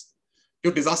diseases.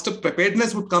 Your disaster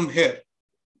preparedness would come here,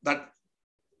 that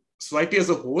society as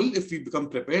a whole, if we become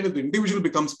prepared, if the individual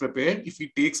becomes prepared, if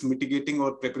he takes mitigating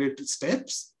or preparatory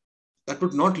steps, that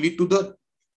would not lead to the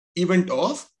event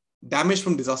of damage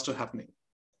from disaster happening.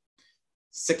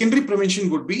 Secondary prevention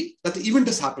would be that the event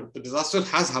has happened, the disaster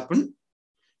has happened.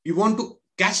 You want to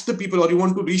catch the people or you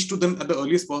want to reach to them at the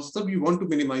earliest possible. You want to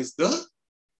minimize the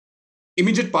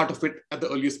immediate part of it at the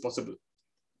earliest possible.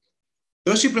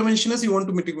 Tertiary prevention is you want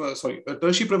to mitigate,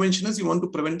 tertiary prevention is you want to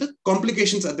prevent the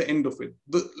complications at the end of it,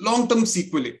 the long-term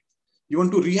sequelae. You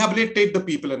want to rehabilitate the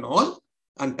people and all,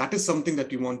 and that is something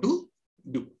that you want to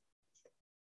do.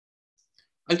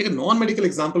 I'll take a non-medical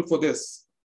example for this.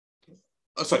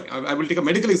 I will take a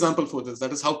medical example for this.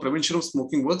 That is how prevention of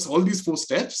smoking works. All these 4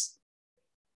 steps.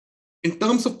 In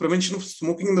terms of prevention of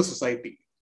smoking in the society,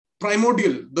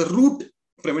 primordial, the root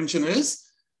prevention is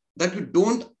that you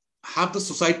don't have the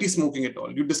society smoking at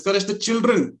all. You discourage the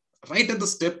children right at the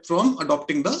step from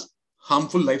adopting the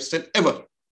harmful lifestyle ever.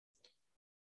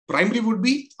 Primary would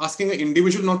be asking an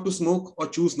individual not to smoke or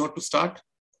choose not to start.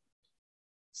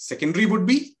 Secondary would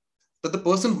be that the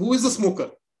person who is a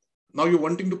smoker, now you're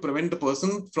wanting to prevent the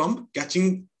person from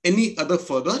catching any other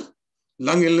further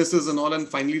lung illnesses and all, and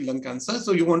finally lung cancer.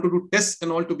 So you want to do tests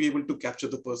and all to be able to capture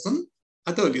the person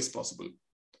at the earliest possible.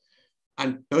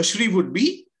 And tertiary would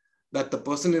be that the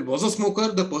person was a smoker,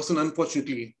 the person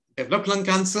unfortunately developed lung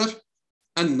cancer,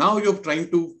 and now you're trying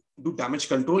to do damage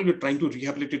control, you're trying to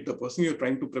rehabilitate the person, you're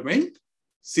trying to prevent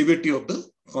severity of the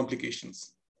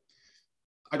complications.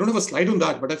 I don't have a slide on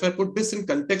that, but if I put this in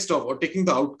context of or taking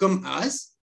the outcome as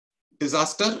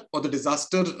disaster or the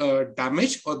disaster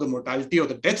damage or the mortality or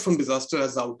the death from disaster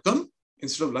as the outcome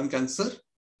instead of lung cancer,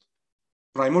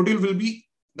 primordial will be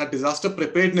that disaster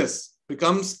preparedness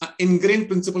becomes an ingrained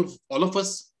principle of all of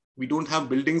us. We don't have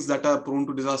buildings that are prone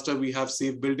to disaster. We have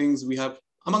safe buildings. We have,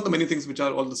 among the many things which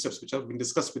are all the steps which have been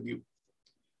discussed with you.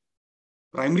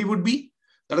 Primary would be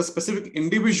that a specific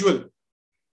individual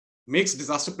makes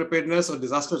disaster preparedness or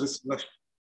disaster risk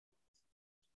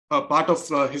a part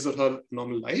of his or her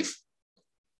normal life.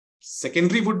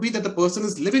 Secondary would be that the person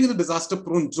is living in a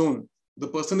disaster-prone zone. The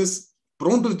person is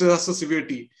prone to disaster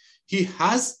severity. He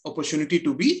has opportunity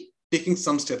to be taking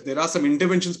some steps. There are some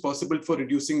interventions possible for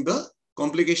reducing the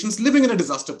complications living in a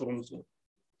disaster-prone zone.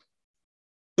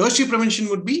 Tertiary prevention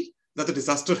would be that the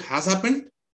disaster has happened,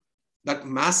 that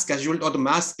mass casualty or the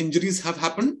mass injuries have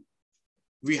happened.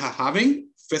 We are having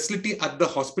facility at the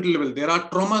hospital level. There are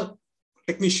trauma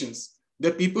technicians.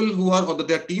 There are people who are, or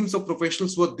there are teams of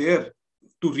professionals who are there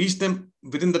to reach them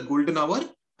within the golden hour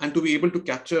and to be able to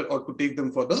capture or to take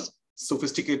them for the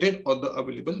sophisticated or the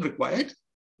available required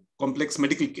complex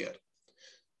medical care.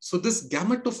 So this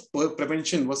gamut of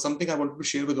prevention was something I wanted to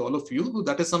share with all of you.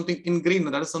 That is something ingrained,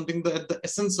 and that is something that at the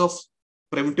essence of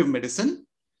preventive medicine,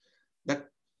 that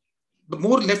the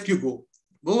more left you go,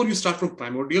 the more you start from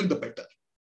primordial, the better.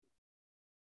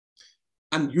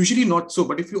 And usually not so,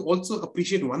 but if you also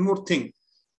appreciate one more thing,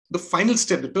 the final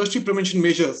step, the tertiary prevention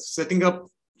measures, setting up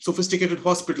sophisticated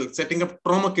hospitals, setting up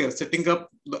trauma care, setting up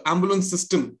the ambulance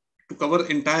system to cover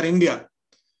entire India.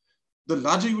 The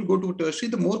larger you will go to tertiary,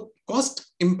 the more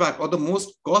cost impact or the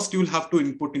most cost you will have to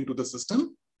input into the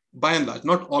system, by and large.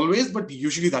 Not always, but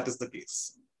usually that is the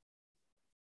case.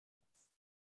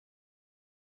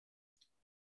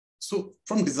 So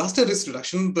from disaster risk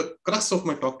reduction, the crux of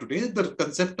my talk today is the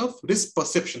concept of risk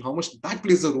perception, how much that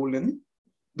plays a role in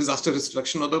disaster risk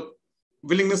reduction or the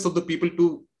willingness of the people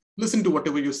to listen to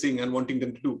whatever you're saying and wanting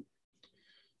them to do.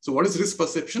 So what is risk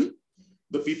perception?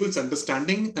 The people's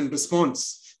understanding and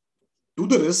response to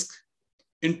the risk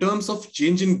in terms of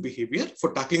change in behavior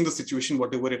for tackling the situation,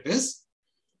 whatever it is,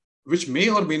 which may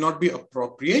or may not be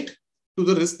appropriate to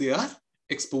the risk they are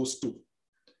exposed to.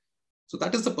 So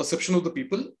that is the perception of the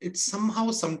people. It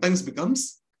somehow sometimes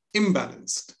becomes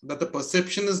imbalanced, that the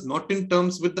perception is not in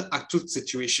terms with the actual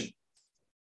situation.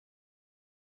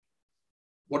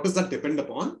 What does that depend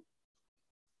upon?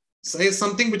 Say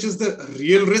something which is the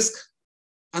real risk,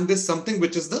 and there's something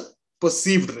which is the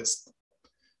perceived risk.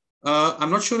 I'm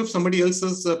not sure if somebody else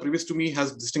previous to me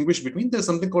has distinguished between, there's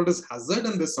something called as hazard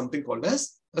and there's something called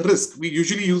as risk. We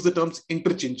usually use the terms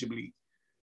interchangeably.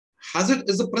 Hazard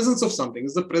is the presence of something,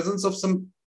 is the presence of some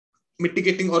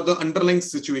mitigating or the underlying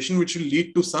situation which will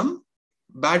lead to some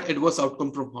bad adverse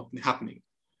outcome from happening.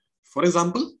 For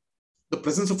example, the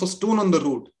presence of a stone on the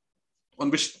road on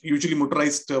which usually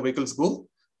motorized vehicles go,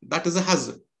 that is a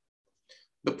hazard.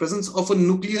 The presence of a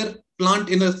nuclear plant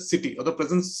in a city or the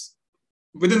presence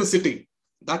within a city,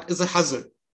 that is a hazard.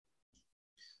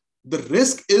 The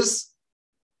risk is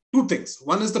two things.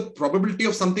 One is the probability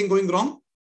of something going wrong,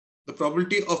 the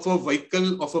probability of a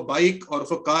vehicle, of a bike or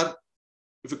of a car.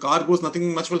 If a car goes,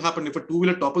 nothing much will happen. If a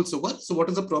two-wheeler topples over, so what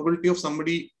is the probability of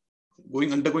somebody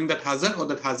undergoing that hazard or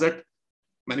that hazard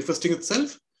manifesting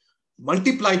itself,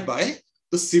 multiplied by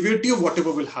the severity of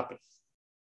whatever will happen.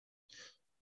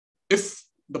 If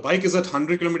the bike is at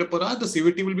 100 km/h, the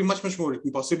severity will be much more. It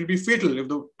can possibly be fatal if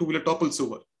the two-wheeler topples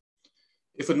over.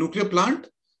 If a nuclear plant,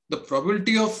 the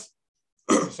probability of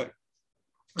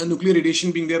a nuclear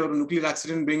radiation being there or a nuclear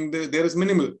accident being there is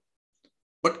minimal.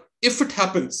 But if it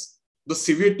happens, the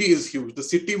severity is huge. The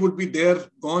city would be there,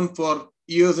 gone for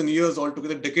years and years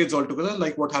altogether, decades altogether,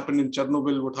 like what happened in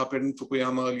Chernobyl, what happened in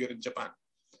Fukuyama earlier in Japan.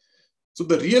 So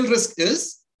the real risk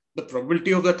is the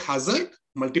probability of that hazard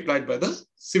multiplied by the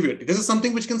severity. This is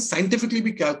something which can scientifically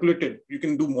be calculated. You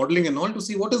can do modeling and all to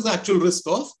see what is the actual risk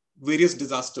of various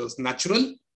disasters,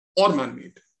 natural or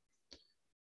man-made.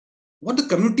 What the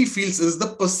community feels is the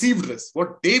perceived risk.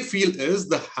 What they feel is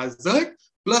the hazard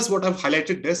plus what I've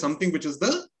highlighted there, something which is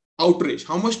the outrage.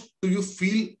 How much do you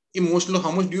feel emotional?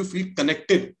 How much do you feel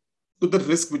connected to the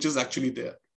risk which is actually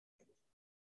there?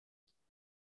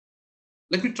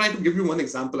 Let me try to give you one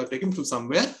example I've taken from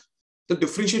somewhere. The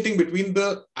differentiating between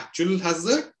the actual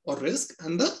hazard or risk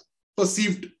and the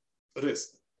perceived risk.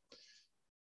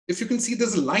 If you can see,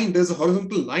 there's a line, there's a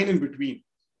horizontal line in between.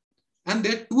 And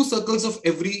there are two circles of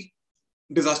every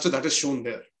disaster that is shown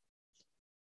there.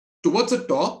 Towards the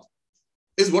top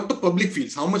is what the public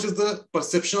feels. How much is the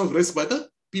perception of risk by the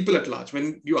people at large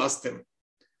when you ask them.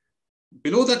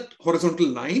 Below that horizontal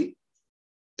line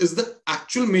is the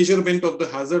actual measurement of the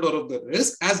hazard or of the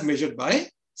risk as measured by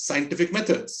scientific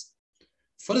methods.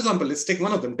 For example, let's take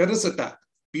one of them, terrorist attack.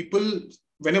 People,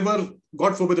 whenever,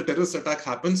 God forbid, a terrorist attack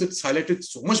happens, it's highlighted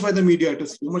so much by the media, it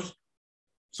is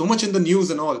so much in the news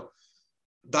and all,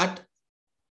 that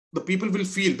the people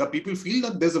feel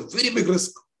that there's a very big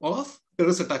risk of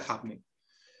terrorist attack happening.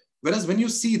 Whereas when you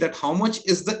see that how much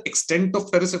is the extent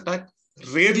of terrorist attack,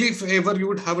 rarely if ever you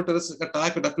would have a terrorist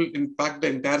attack that will impact the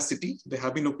entire city. There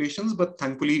have been occasions, but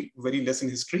thankfully very less in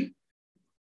history.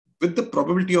 With the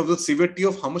probability of the severity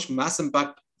of how much mass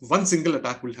impact one single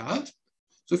attack will have.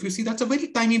 So if you see, that's a very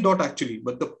tiny dot actually,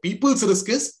 but the people's risk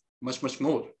is much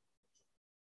more.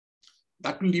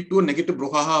 That will lead to a negative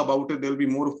brouhaha about it. There will be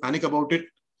more panic about it.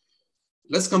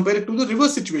 Let's compare it to the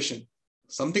reverse situation.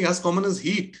 Something as common as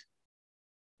heat.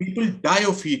 People die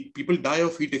of heat. People die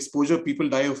of heat exposure. People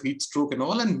die of heat stroke and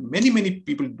all. And many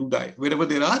people do die wherever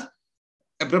there are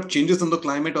abrupt changes in the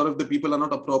climate or if the people are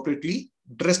not appropriately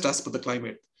dressed as per the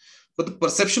climate. But the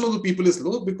perception of the people is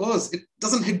low because it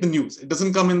doesn't hit the news. It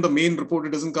doesn't come in the main report.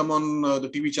 It doesn't come on the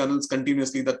TV channels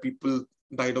continuously that people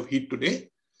died of heat today.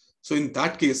 So in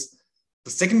that case,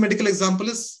 the second medical example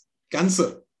is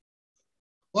cancer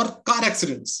or car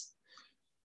accidents.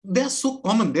 They are so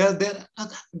common. They are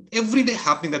every day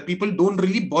happening that people don't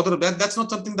really bother about. That's not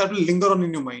something that will linger on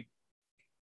in your mind.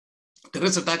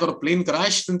 Terrorist attack or a plane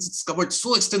crash, since it's covered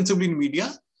so extensively in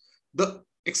media, the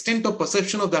extent of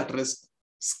perception of that risk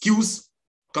skews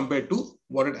compared to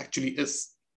what it actually is.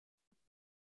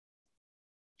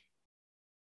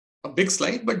 A big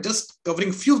slide, but just covering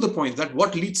a few of the points that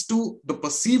what leads to the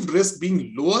perceived risk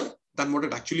being lower than what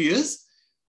it actually is.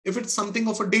 If it's something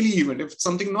of a daily event, if it's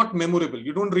something not memorable,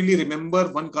 you don't really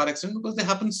remember one car accident because they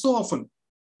happen so often.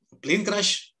 A plane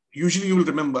crash, usually you will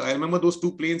remember. I remember those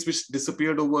two planes which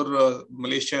disappeared over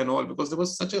Malaysia and all because there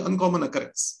was such an uncommon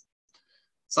occurrence.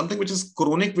 Something which is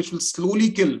chronic, which will slowly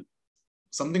kill.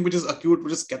 Something which is acute,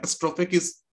 which is catastrophic,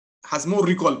 has more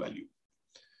recall value.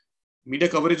 Media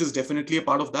coverage is definitely a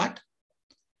part of that.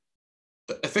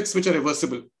 The effects which are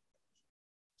reversible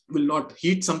will not.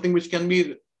 Heat, something which can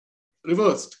be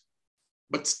reversed,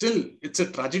 but still it's a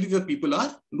tragedy that people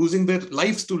are losing their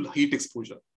lives to heat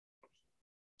exposure.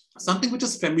 Something which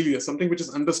is familiar, something which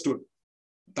is understood.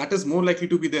 that is more likely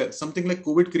to be there. Something like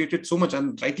COVID created so much,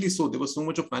 and rightly so. There was so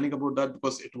much of panic about that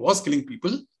because it was killing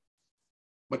people.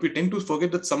 But we tend to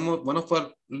forget that one of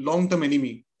our long-term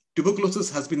enemy, tuberculosis,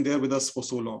 has been there with us for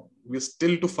so long. We're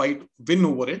still to win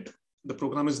over it. The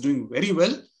program is doing very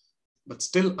well, but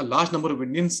still a large number of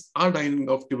Indians are dying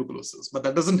of tuberculosis. But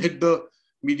that doesn't hit the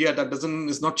media,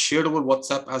 is not shared over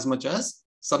WhatsApp as much as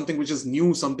something which is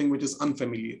new, something which is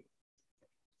unfamiliar.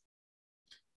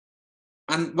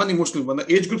 And one emotional one,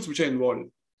 the age groups which are involved,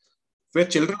 where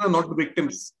children are not the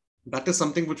victims, that is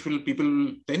something which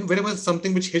people tend, wherever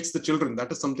something which hits the children,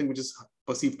 that is something which is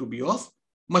perceived to be of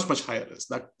much, much higher risk.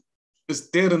 That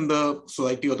is there in the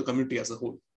society or the community as a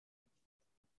whole.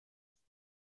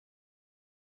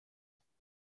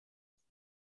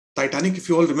 Titanic, if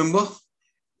you all remember,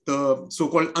 the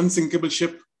so-called unsinkable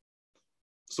ship.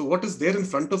 So what is there in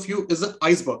front of you is an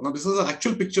iceberg. Now, this is an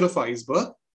actual picture of an iceberg.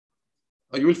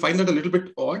 You will find that a little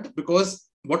bit odd because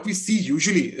what we see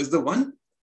usually is the one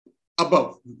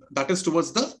above, that is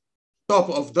towards the top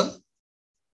of the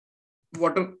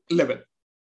water level.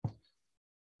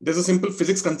 There's a simple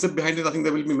physics concept behind it. I think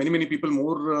there will be many, many people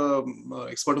more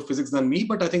expert of physics than me,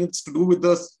 but I think it's to do with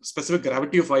the specific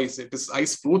gravity of ice.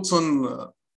 Ice floats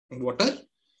on water,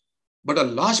 but a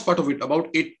large part of it,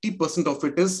 about 80% of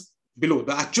it, is below.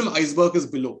 The actual iceberg is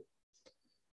below.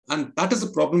 And that is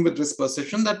a problem with risk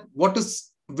perception, that what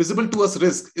is visible to us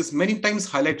risk is many times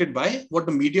highlighted by what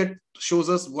the media shows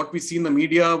us, what we see in the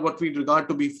media, what we regard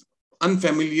to be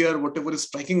unfamiliar, whatever is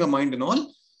striking our mind and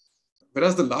all.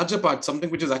 Whereas the larger part, something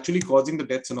which is actually causing the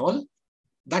deaths and all,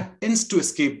 that tends to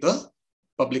escape the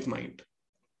public mind.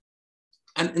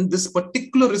 And in this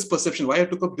particular risk perception, why I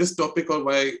took up this topic, or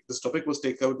why this topic was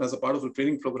taken as a part of the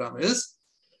training program, is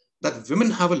that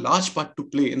women have a large part to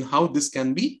play in how this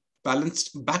can be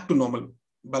balanced back to normal,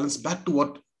 balanced back to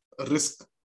what a risk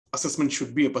assessment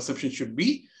should be, a perception should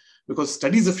be, because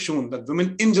studies have shown that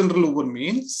women in general over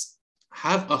males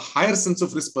have a higher sense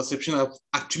of risk perception of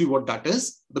actually what that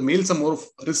is. The males are more of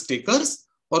risk takers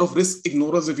or of risk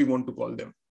ignorers, if you want to call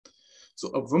them.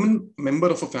 So a woman member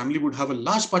of a family would have a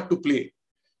large part to play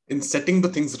in setting the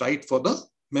things right for the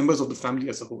members of the family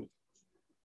as a whole.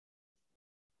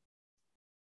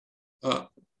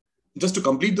 Just to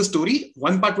complete the story,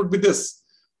 one part would be this.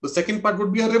 The second part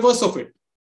would be a reverse of it.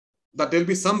 That there'll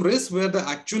be some risk where the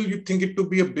actual, you think it to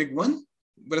be a big one,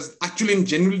 whereas actually in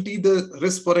generality, the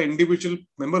risk for an individual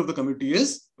member of the community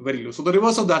is very low. So the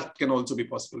reverse of that can also be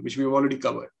possible, which we've already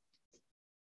covered.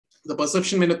 The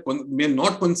perception may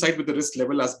not coincide with the risk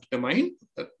level as determined.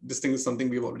 This thing is something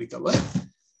we've already covered.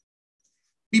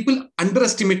 People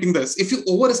underestimating the risk. If you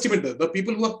overestimate the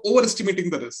people who are overestimating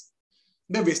the risk,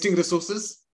 they're wasting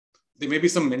resources. There may be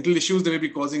some mental issues. They may be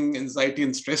causing anxiety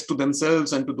and stress to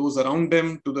themselves and to those around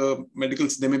them, to the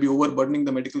medicals. They may be overburdening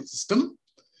the medical system.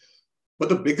 But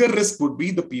the bigger risk would be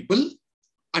the people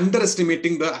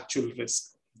underestimating the actual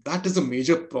risk. That is a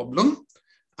major problem.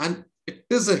 And it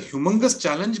is a humongous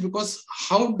challenge, because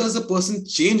how does a person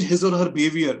change his or her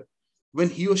behavior when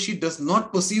he or she does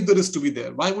not perceive the risk to be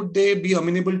there? Why would they be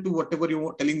amenable to whatever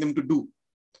you're telling them to do?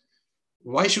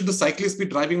 Why should the cyclist be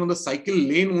driving on the cycle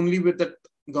lane only with that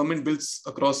government builds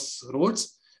across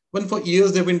roads, when for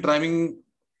years they've been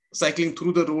cycling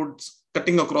through the roads,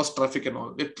 cutting across traffic and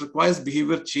all? It requires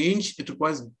behavior change. It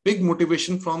requires big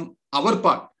motivation from our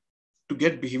part to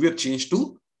get behavior change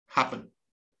to happen.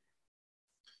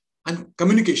 And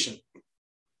communication,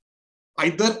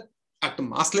 either at the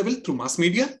mass level through mass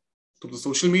media, through the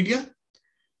social media,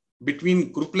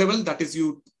 between group level, that is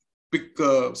you pick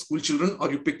school children,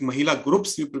 or you pick Mahila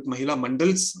groups, you pick Mahila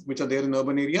mandals, which are there in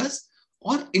urban areas,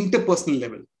 or interpersonal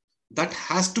level. That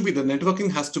has to be, the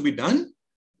networking has to be done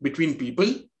between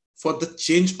people for the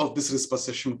change of this risk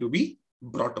perception to be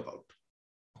brought about.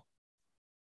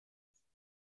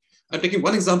 I'm taking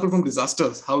one example from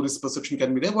disasters, how risk perception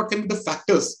can be there. What can be the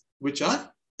factors which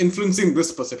are influencing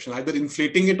risk perception, either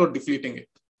inflating it or deflating it?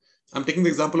 I'm taking the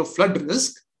example of flood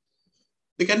risk.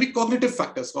 There can be cognitive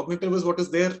factors. Cognitive is what is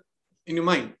there in your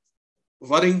mind.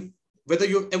 Worrying, whether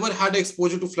you've ever had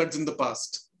exposure to floods in the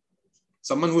past.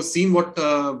 Someone who's seen what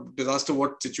disaster,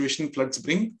 what situation floods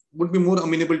bring, would be more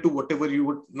amenable to whatever you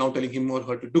would now telling him or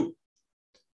her to do.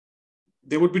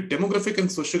 There would be demographic and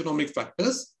socioeconomic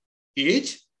factors.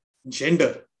 Age,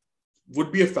 gender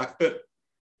would be a factor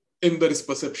in the risk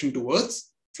perception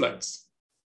towards floods.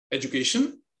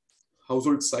 Education,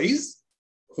 household size,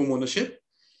 home ownership.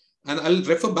 And I'll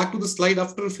refer back to the slide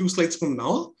after a few slides from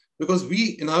now, because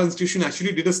we in our institution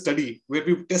actually did a study where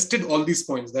we tested all these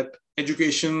points, that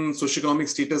education, socioeconomic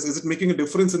status, is it making a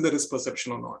difference in the risk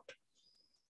perception or not?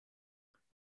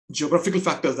 Geographical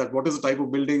factors, that what is the type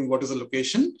of building, what is the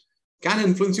location, can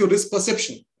influence your risk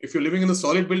perception. If you're living in a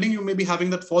solid building, you may be having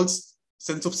that false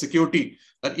sense of security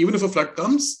that even if a flood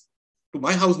comes to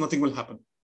my house, nothing will happen.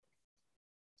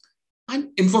 And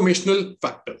informational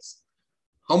factors.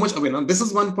 How much aware? Now, this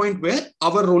is one point where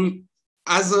our role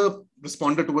as a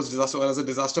responder towards disaster or as a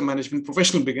disaster management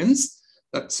professional begins,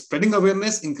 that spreading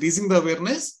awareness, increasing the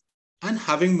awareness, and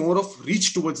having more of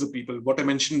reach towards the people. What I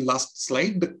mentioned last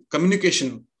slide, the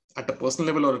communication at a personal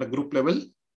level or at a group level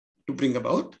to bring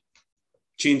about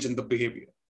change in the behavior.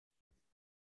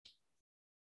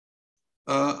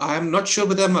 I am not sure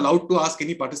whether I'm allowed to ask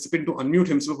any participant to unmute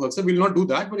himself also. We'll not do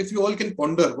that. But if you all can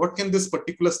ponder, what can this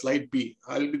particular slide be?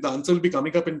 The answer will be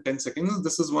coming up in 10 seconds.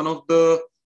 This is one of the,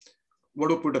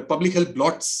 public health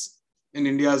blots in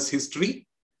India's history.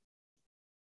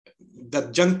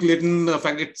 That junk-laden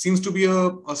fact, it seems to be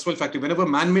a swell factor. Whenever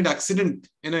man-made accident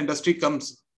in an industry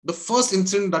comes, the first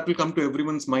incident that will come to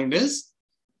everyone's mind is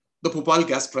the Bhopal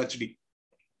gas tragedy.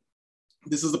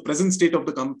 This is the present state of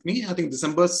the company. I think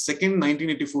December 2nd,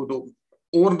 1984, though.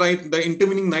 Overnight, the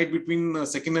intervening night between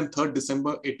 2nd and 3rd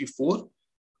December 84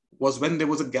 was when there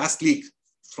was a gas leak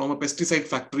from a pesticide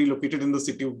factory located in the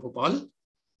city of Bhopal.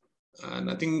 And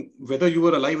I think whether you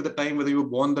were alive at the time, whether you were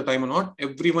born at the time or not,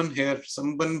 everyone here,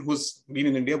 someone who's been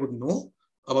in India would know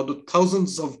about the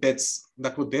thousands of deaths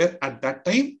that were there at that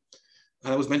time.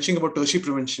 And I was mentioning about tertiary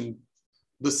prevention.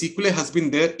 The sequelae has been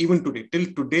there even today. Till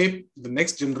today, the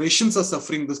next generations are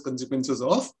suffering the consequences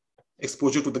of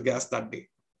exposure to the gas that day.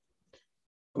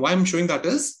 Why I'm showing that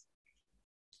is,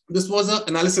 this was an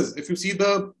analysis. If you see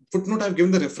the footnote, I've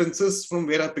given the references from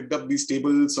where I picked up these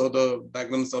tables or the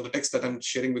diagrams or the text that I'm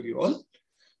sharing with you all.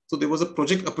 So there was a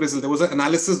project appraisal. There was an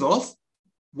analysis of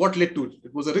what led to it.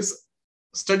 It was a risk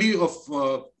study of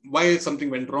why something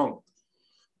went wrong.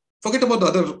 Forget about the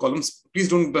other columns. Please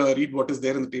don't read what is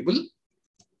there in the table.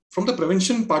 From the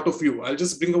prevention part of view, I'll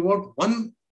just bring about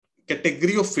one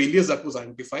category of failures that was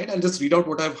identified. I'll just read out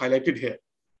what I've highlighted here.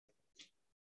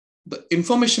 The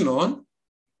information on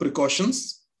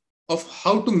precautions of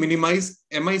how to minimize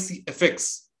MIC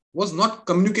effects was not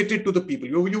communicated to the people.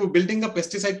 You were building a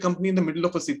pesticide company in the middle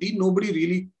of a city. Nobody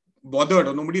really bothered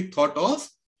or nobody thought of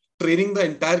training the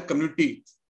entire community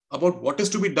about what is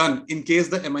to be done in case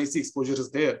the MIC exposure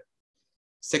is there.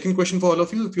 Second question for all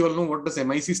of you, if you all know what does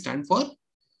MIC stand for?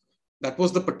 That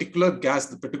was the particular gas,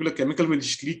 the particular chemical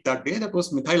which leaked that day, that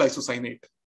was methyl isocyanate.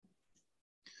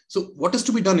 So what is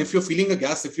to be done if you're feeling a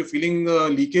gas, if you're feeling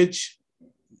leakage?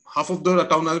 Half of the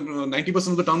town, 90%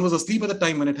 of the town was asleep at the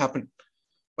time when it happened.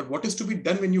 But what is to be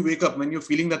done when you wake up, when you're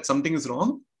feeling that something is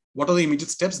wrong? What are the immediate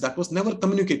steps? That was never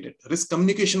communicated. Risk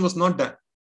communication was not done.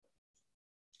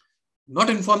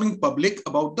 Not informing public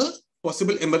about the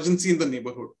possible emergency in the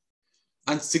neighborhood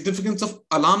and significance of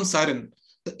alarm siren.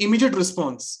 The immediate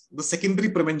response, the secondary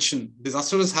prevention,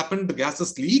 disaster has happened, the gas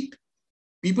has leaked.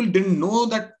 People didn't know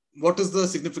that what is the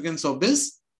significance of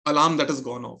this alarm that has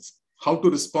gone off, how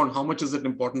to respond, how much is it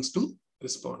importance to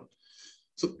respond.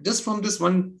 So just from this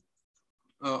one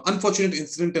unfortunate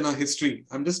incident in our history,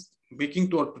 I'm just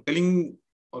making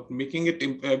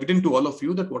it evident to all of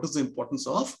you that what is the importance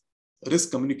of risk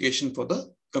communication for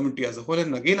the community as a whole.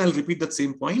 And again, I'll repeat that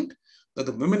same point, that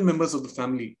the women members of the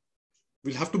family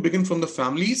will have to begin from the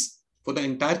families for the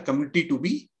entire community to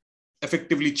be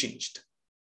effectively changed.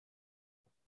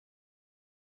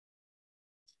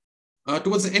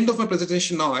 Towards the end of my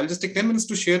presentation now, I'll just take 10 minutes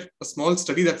to share a small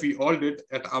study that we all did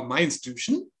at my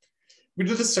institution. We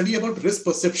did a study about risk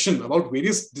perception, about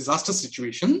various disaster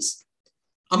situations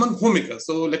among homemakers.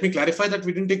 So let me clarify that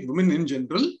we didn't take women in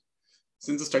general.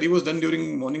 Since the study was done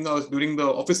during morning hours, during the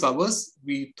office hours,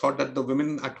 we thought that the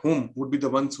women at home would be the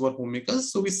ones who are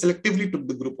homemakers. So we selectively took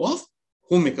the group of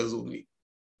homemakers only.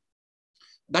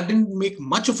 That didn't make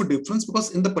much of a difference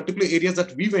because in the particular areas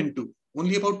that we went to,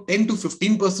 only about 10 to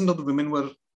 15% of the women were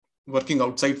working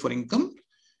outside for income.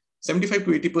 75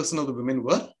 to 80% of the women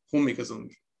were homemakers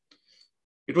only.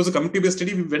 It was a community-based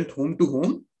study. We went home to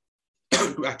home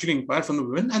to actually inquire from the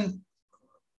women,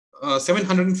 and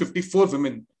 754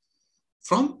 women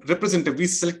from representative. We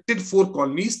selected 4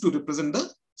 colonies to represent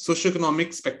the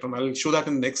socioeconomic spectrum. I'll show that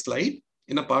in the next slide,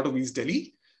 in a part of East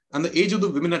Delhi. And the age of the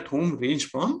women at home ranged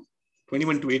from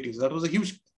 21 to 80. So that was a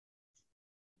huge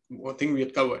thing we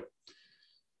had covered.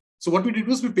 So what we did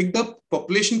was we picked up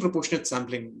population proportionate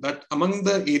sampling, that among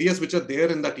the areas which are there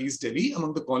in that East Delhi,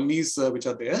 among the colonies which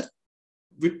are there,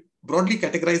 we broadly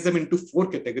categorized them into 4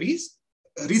 categories.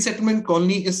 A resettlement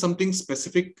colony is something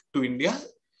specific to India.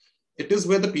 It is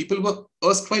where the people were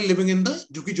erstwhile living in the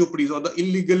jhuggi jhopadis or the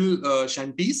illegal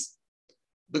shanties.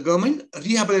 The government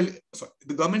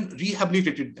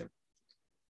rehabilitated them.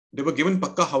 They were given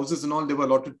pakka houses and all. They were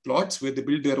allotted plots where they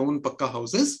built their own pakka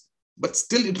houses, but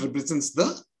still it represents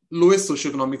the lowest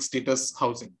socioeconomic status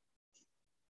housing.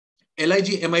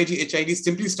 LIG, MIG, HIG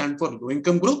simply stand for low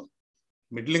income group,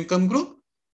 middle income group,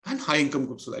 and high income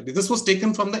group society. This was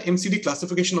taken from the MCD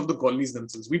classification of the colonies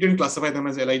themselves. We didn't classify them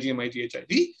as LIG, MIG,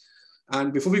 HIG.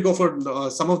 And before we go for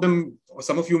some of them, or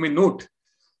some of you may note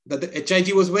that the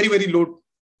HIG was very, very low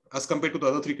as compared to the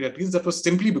other three categories. That was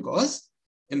simply because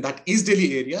in that East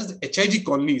Delhi areas, the HIG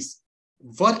colonies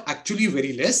were actually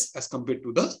very less as compared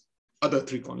to the other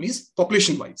three colonies,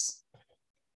 population-wise.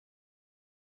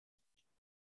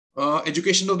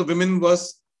 Education of the women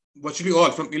was virtually all,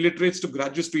 from illiterates to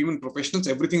graduates to even professionals,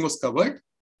 everything was covered.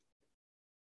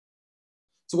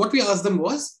 So what we asked them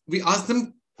was, we asked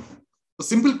them a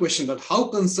simple question that how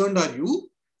concerned are you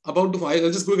about the,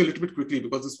 I'll just go a little bit quickly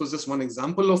because this was just one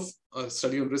example of a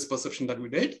study on risk perception that we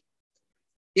did.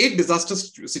 8 disaster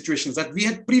situations that we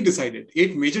had pre-decided,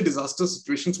 8 major disaster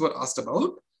situations were asked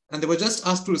about, and they were just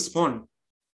asked to respond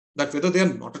that whether they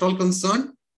are not at all concerned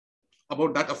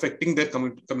about that affecting their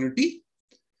community.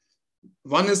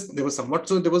 One is, there was somewhat,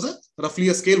 so there was a roughly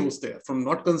a scale was there from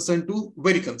not concerned to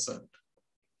very concerned.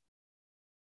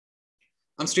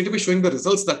 I'm straight away showing the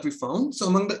results that we found. So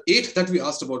among the 8 that we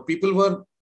asked about, people were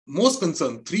most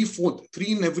concerned. 3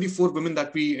 in every 4 women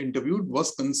that we interviewed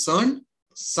was concerned,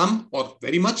 some or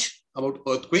very much, about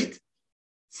earthquake,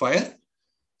 fire.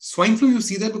 Swine flu, you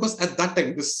see that because at that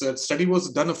time, this study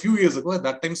was done a few years ago. At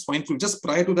that time, swine flu, just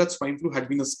prior to that, swine flu had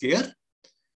been a scare.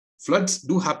 Floods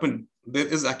do happen. There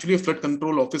is actually a flood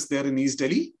control office there in East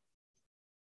Delhi.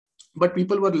 But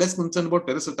people were less concerned about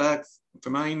terrorist attacks,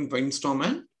 famine, windstorm,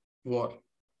 and war.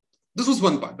 This was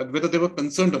one part, that whether they were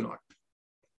concerned or not.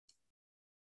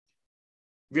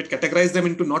 We had categorized them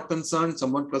into not concerned,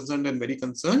 somewhat concerned, and very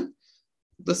concerned.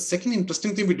 The second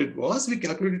interesting thing we did was we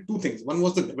calculated 2 things. One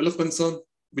was the level of concern,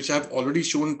 which I have already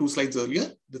shown 2 slides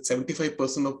earlier, that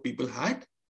 75% of people had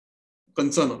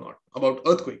concern or not about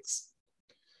earthquakes.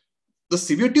 The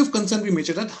severity of concern we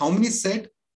measured at how many said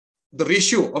the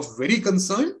ratio of very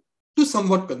concerned to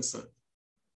somewhat concerned.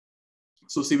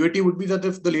 So severity would be that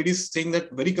if the lady is saying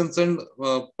that very concerned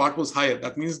part was higher,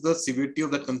 that means the severity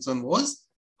of that concern was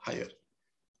higher.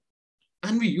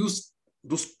 And we used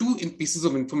those 2 pieces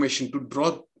of information to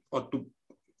draw or to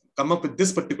come up with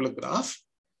this particular graph,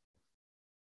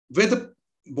 where the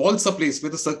balls are placed,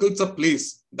 where the circles are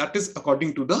placed. That is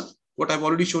according to the what I've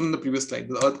already shown in the previous slide.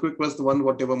 The earthquake was the one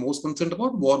what they were most concerned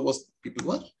about. War was people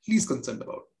were least concerned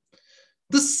about.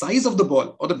 The size of the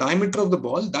ball or the diameter of the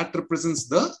ball, that represents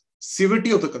the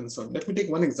severity of the concern. Let me take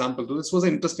one example. So this was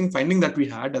an interesting finding that we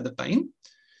had at the time,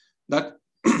 that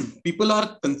people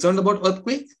are concerned about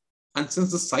earthquake. And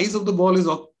since the size of the ball is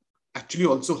actually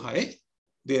also high,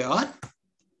 they are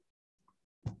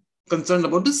concerned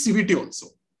about the severity also.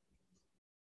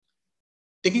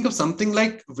 Taking up something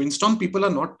like windstorm, people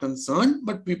are not concerned,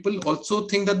 but people also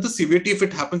think that the severity, if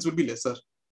it happens, will be lesser.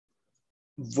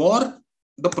 War,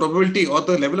 the probability or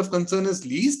the level of concern is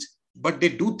least, but they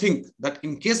do think that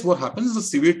in case war happens, the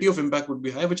severity of impact would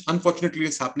be high, which unfortunately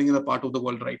is happening in a part of the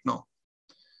world right now.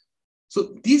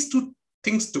 So these 2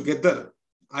 things together,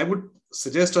 I would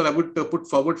suggest, or I would put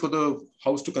forward for the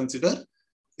House to consider,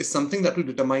 is something that will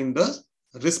determine the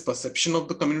risk perception of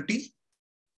the community.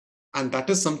 And that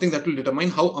is something that will determine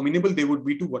how amenable they would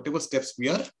be to whatever steps we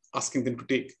are asking them to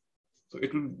take. So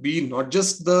it will be not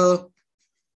just the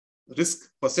risk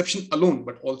perception alone,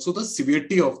 but also the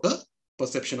severity of the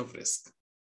perception of risk.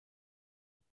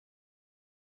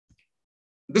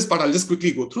 This part I'll just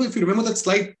quickly go through. If you remember that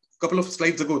slide, a couple of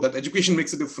slides ago, that education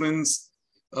makes a difference,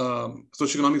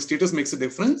 socioeconomic status makes a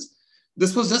difference.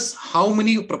 This was just how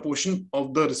many proportion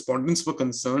of the respondents were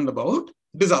concerned about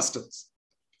disasters.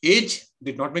 Age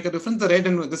did not make a difference. The red,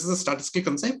 and this is a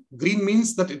statistical concept. Green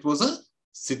means that it was a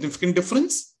significant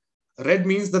difference. Red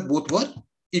means that both were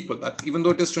equal. That even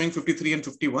though it is showing 53 and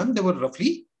 51, they were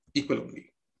roughly equal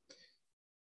only.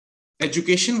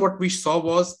 Education, what we saw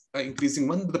was an increasing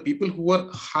one. The people who were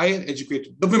higher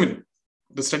educated, the women.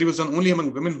 The study was done only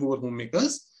among women who were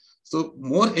homemakers. So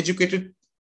more educated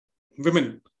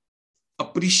women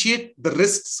appreciate the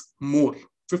risks more.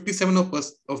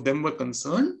 57% of them were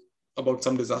concerned about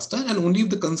some disaster, and only if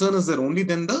the concern is there, only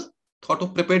then the thought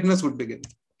of preparedness would begin.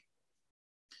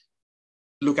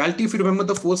 Locality, if you remember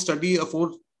the 4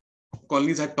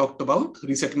 colonies I talked about,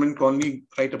 resettlement colony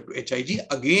right up to HIG,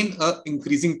 again an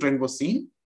increasing trend was seen.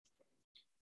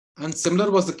 And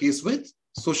similar was the case with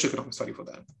socioeconomic, sorry for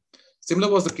that. Similar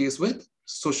was the case with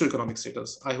socioeconomic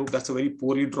status. I hope that's a very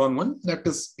poorly drawn one. That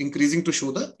is increasing to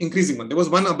show the increasing one. There was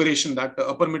one aberration that the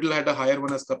upper middle had a higher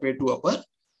one as compared to upper.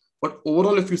 But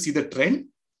overall, if you see the trend,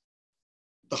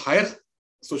 the higher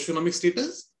socioeconomic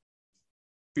status,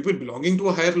 people belonging to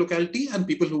a higher locality, and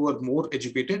people who were more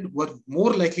educated were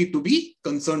more likely to be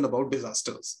concerned about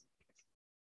disasters.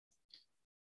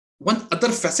 One other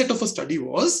facet of a study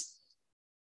was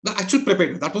the actual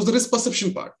preparedness. That was the risk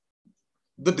perception part.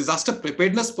 The disaster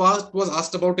preparedness part was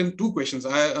asked about in 2 questions.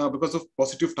 Because of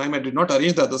paucity of time, I did not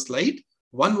arrange the other slide.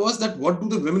 One was that what do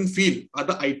the women feel are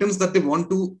the items that they want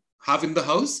to have in the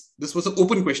house? This was an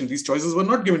open question. These choices were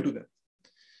not given to them.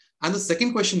 And the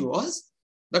second question was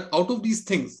that out of these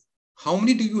things, how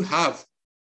many do you have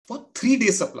for 3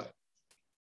 days supply?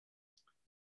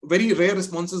 Very rare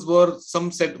responses were,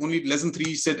 some said only less than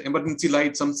 3, said emergency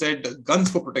lights, some said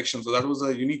guns for protection. So that was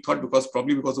a unique thought,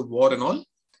 probably because of war and all.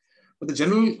 But the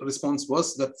general response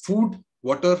was that food,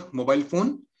 water, mobile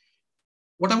phone.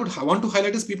 What I would want to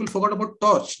highlight is people forgot about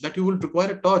torch, that you will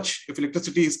require a torch if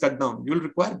electricity is cut down. You will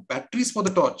require batteries for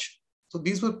the torch. So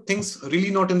these were things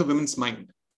really not in the women's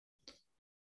mind.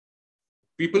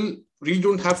 People really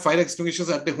don't have fire extinguishers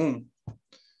at their home.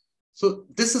 So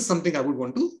this is something I would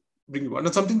want to bring you on.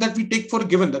 And something that we take for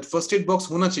given, that first aid box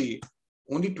hona chahiye.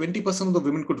 Only 20% of the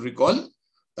women could recall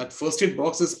that first aid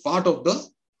box is part of the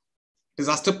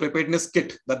disaster preparedness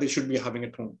kit that they should be having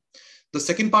at home. The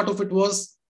second part of it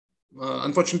was,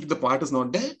 unfortunately, the part is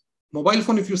not there. Mobile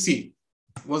phone, if you see,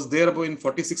 was there about in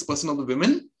 46% of the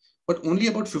women, but only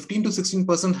about 15 to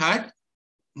 16% had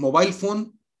mobile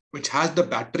phone, which has the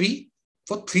battery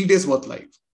for 3 days worth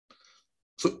life.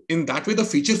 So in that way, the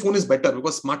feature phone is better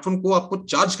because smartphone ko aapko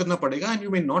charge karna padega and you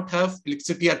may not have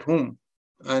electricity at home.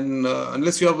 And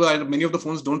unless you have, many of the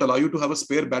phones don't allow you to have a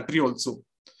spare battery also.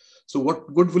 So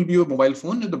what good will be your mobile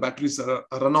phone if the batteries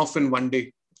run off in 1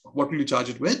 day? What will you charge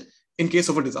it with in case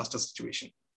of a disaster situation?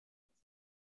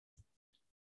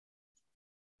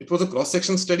 It was a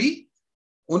cross-section study.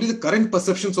 Only the current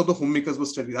perceptions of the homemakers were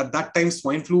studied. At that time,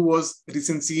 swine flu was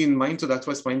recency in mind. So that's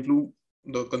why swine flu,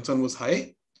 the concern was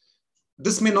high.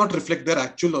 This may not reflect their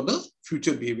actual or the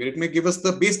future behavior. It may give us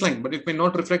the baseline, but it may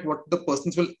not reflect what the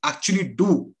persons will actually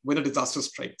do when a disaster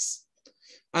strikes.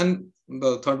 And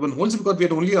the third one holds because we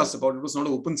had only asked about, it was not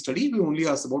an open study, we only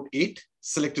asked about 8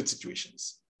 selected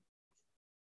situations.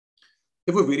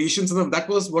 There were variations in them. That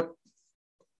was what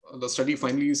the study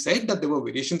finally said, that there were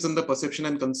variations in the perception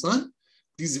and concern.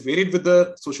 These varied with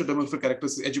the socio-demographic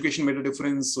characteristics. Education made a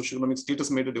difference, socioeconomic status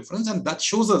made a difference, and that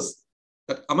shows us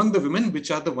that among the women,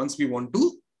 which are the ones we want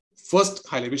to first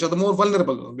highlight, which are the more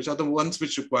vulnerable, which are the ones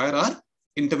which require our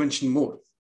intervention more.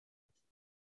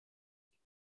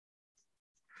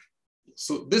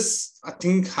 So this, I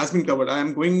think, has been covered. I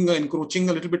am going encroaching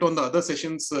a little bit on the other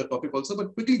sessions topic also,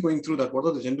 but quickly going through that. What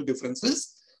are the gender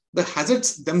differences? The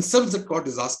hazards themselves that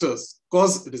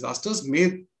cause disasters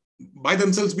may by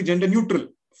themselves be gender neutral.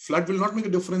 Flood will not make a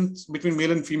difference between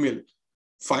male and female.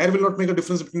 Fire will not make a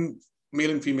difference between male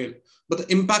and female, but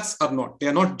the impacts are not. They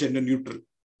are not gender neutral.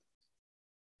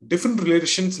 Different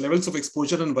relations, levels of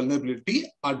exposure and vulnerability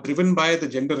are driven by the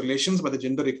gender relations, by the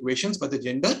gender equations, by the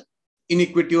gender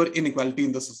inequity or inequality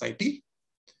in the society.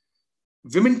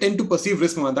 Women tend to perceive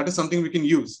risk more, and that is something we can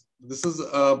use. This is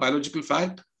a biological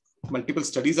fact. Multiple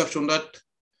studies have shown that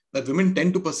women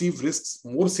tend to perceive risks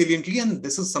more saliently, and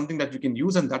this is something that we can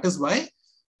use. And that is why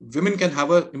women can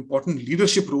have an important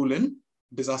leadership role in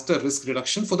disaster risk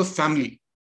reduction for the family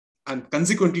and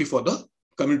consequently for the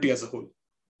community as a whole.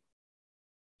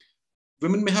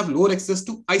 Women may have lower access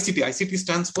to ICT. ICT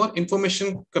stands for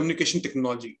information communication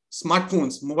technology.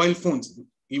 Smartphones, mobile phones,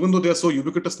 even though they are so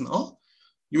ubiquitous now,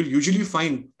 you will usually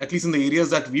find, at least in the areas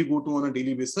that we go to on a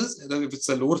daily basis, that if it's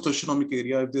a lower socioeconomic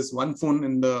area, if there's one phone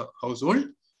in the household,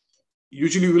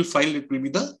 usually you will find it will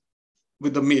be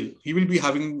with the male. He will be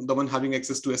the one having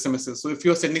access to SMSs. So if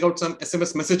you're sending out some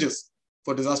SMS messages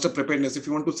for disaster preparedness, if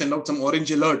you want to send out some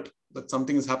orange alert that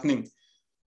something is happening,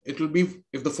 it will be,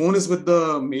 if the phone is with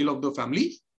the male of the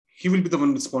family, he will be the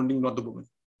one responding, not the woman.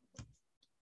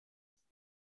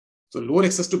 So lower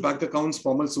access to bank accounts,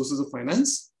 formal sources of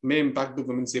finance may impact the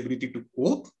women's ability to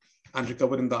cope and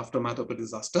recover in the aftermath of a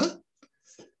disaster.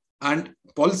 And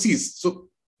policies. So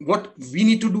what we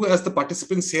need to do as the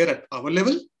participants here at our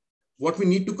level, what we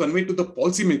need to convey to the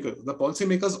policymakers. The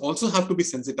policymakers also have to be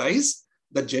sensitized.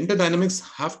 The gender dynamics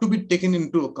have to be taken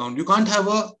into account. You can't have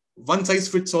a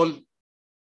one-size-fits-all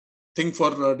thing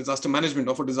for disaster management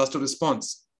or for disaster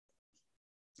response.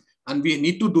 And we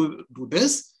need to do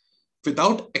this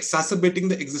without exacerbating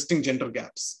the existing gender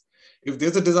gaps. If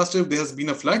there's a disaster, if there has been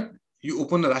a flood, you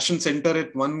open a ration center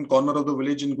at one corner of the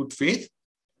village in good faith.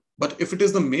 But if it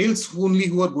is the males who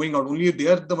are going out, only they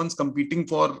are the ones competing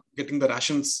for getting the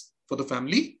rations for the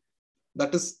family,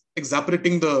 that is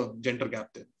exacerbating the gender gap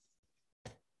there.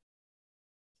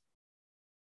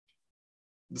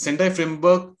 The Sendai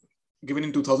framework given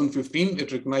in 2015,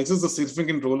 it recognizes the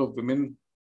significant role of women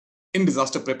in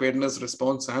disaster preparedness,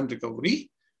 response, and recovery.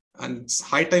 And it's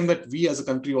high time that we as a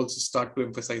country also start to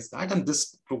emphasize that. And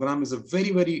this program is a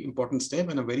very, very important step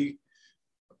and a very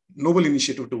noble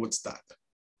initiative towards that.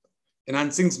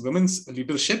 Enhancing women's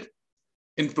leadership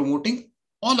in promoting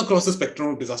all across the spectrum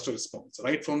of disaster response,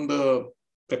 right from the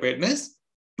preparedness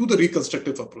to the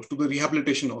reconstructive approach, to the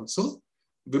rehabilitation also.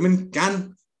 Women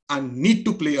can and need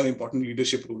to play an important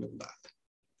leadership role in that.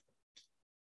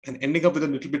 And ending up with a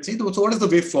little bit saying, so what is the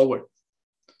way forward?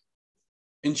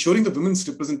 Ensuring the women's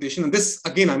representation, and this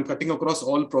again, I'm cutting across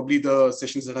all probably the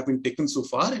sessions that have been taken so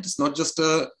far. It is not just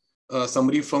a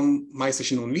summary from my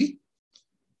session only.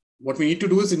 What we need to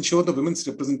do is ensure the women's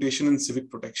representation in civic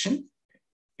protection,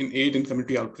 in aid and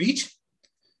community outreach.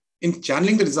 In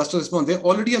channeling the disaster response, there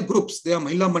already are groups. There are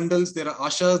Mahila Mandals, there are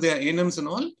Ashas, there are ANMs and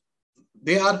all.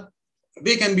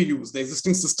 They can be used. The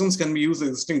existing systems can be used. The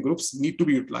existing groups need to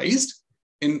be utilized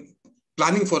in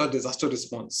planning for a disaster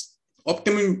response.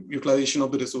 Optimum utilization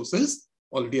of the resources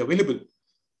already available.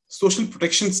 Social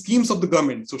protection schemes of the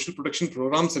government, social protection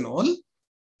programs and all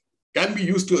can be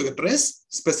used to address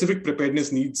specific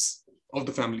preparedness needs of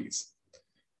the families.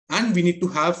 And we need to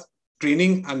have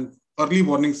training and early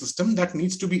warning system that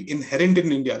needs to be inherent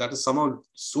in India. That is somehow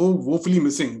so woefully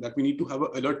missing that we need to have an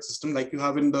alert system like you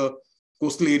have in the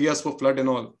coastal areas for flood and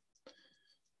all.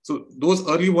 So those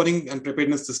early warning and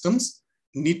preparedness systems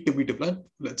need to be developed.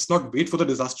 Let's not wait for the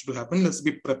disaster to happen. Let's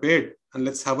be prepared and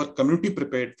let's have our community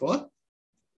prepared for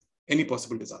any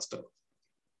possible disaster.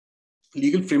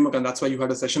 Legal framework, and that's why you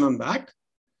had a session on that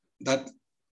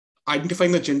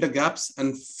identifying the gender gaps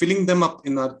and filling them up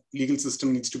in our legal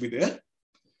system needs to be there.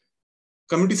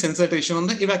 Community sensitization on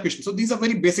the evacuation. So these are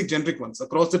very basic generic ones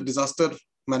across the disaster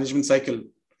management cycle.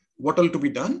 What all to be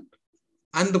done?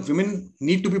 And the women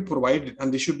need to be provided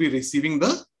and they should be receiving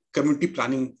the community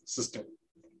planning system.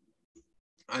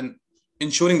 And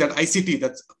ensuring that ICT,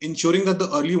 that's ensuring that the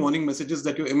early warning messages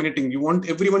that you're emanating, you want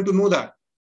everyone to know that.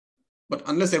 But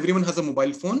unless everyone has a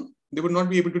mobile phone, they would not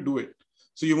be able to do it.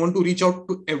 So you want to reach out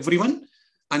to everyone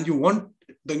and you want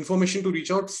the information to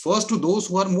reach out first to those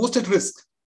who are most at risk,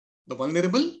 the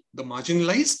vulnerable, the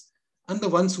marginalized, and the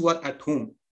ones who are at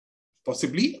home,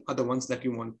 possibly are the ones that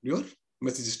you want your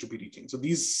messages to be reaching. So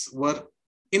these were,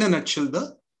 in a nutshell,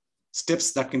 the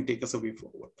steps that can take us a way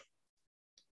forward.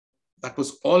 That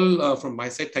was all from my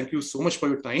side. Thank you so much for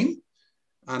your time.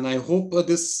 And I hope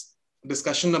this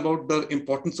discussion about the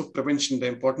importance of prevention, the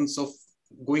importance of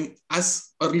going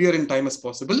as earlier in time as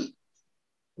possible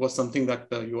was something that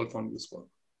you all found useful.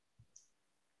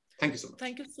 Thank you so much.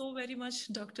 Thank you so very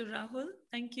much, Dr. Rahul.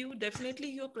 Thank you.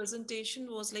 Definitely your presentation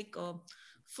was like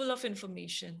full of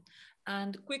information.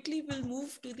 And quickly we'll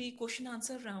move to the question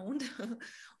answer round.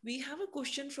 We have a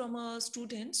question from a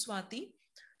student, Swati.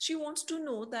 She wants to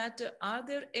know that are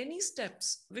there any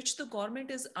steps which the government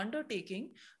is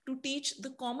undertaking to teach the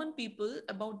common people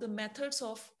about the methods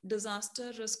of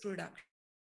disaster risk reduction?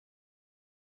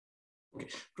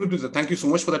 Okay. Thank you so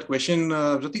much for that question,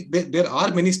 Rati. There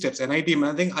are many steps. NIDM,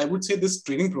 I think I would say this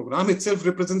training program itself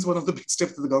represents one of the big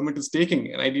steps that the government is taking.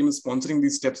 NIDM is sponsoring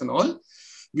these steps and all.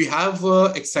 We have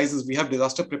exercises, we have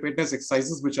disaster preparedness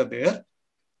exercises which are there.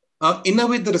 In a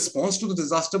way, the response to the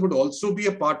disaster would also be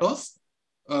a part of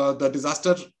the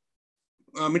disaster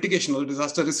mitigation or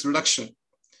disaster risk reduction.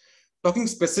 Talking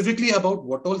specifically about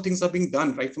what all things are being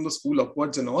done right from the school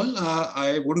upwards and all,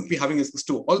 I wouldn't be having access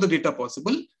to all the data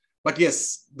possible. But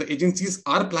yes, the agencies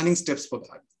are planning steps for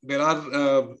that. There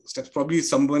are steps, probably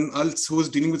someone else who is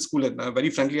dealing with school. And very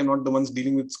frankly, I'm not the ones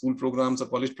dealing with school programs or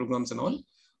college programs and all.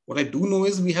 What I do know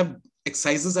is we have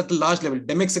exercises at a large level.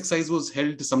 DEMEX exercise was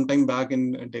held some time back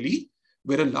in Delhi,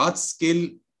 where a large scale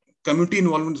community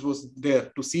involvement was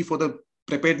there to see for the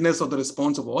preparedness or the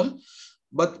response of all.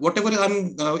 But whatever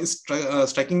is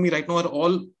striking me right now are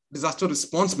all disaster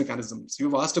response mechanisms.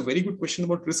 You've asked a very good question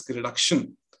about risk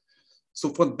reduction. So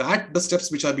for that, the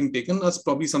steps which are being taken is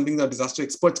probably something that disaster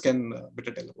experts can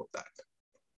better tell about that.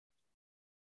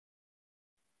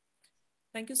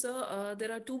 Thank you, sir.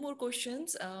 There are two more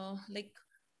questions. Like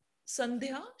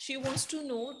Sandhya, she wants to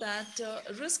know that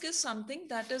risk is something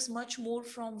that is much more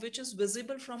from which is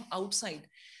visible from outside.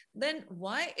 Then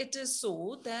why it is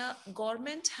so that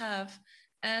government have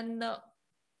an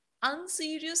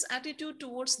unserious attitude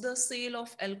towards the sale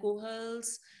of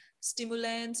alcohols,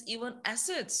 stimulants, even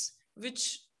acids,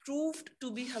 which proved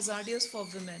to be hazardous for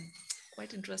women?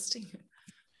 Quite interesting.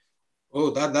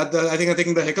 Oh, I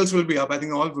think the heckles will be up. I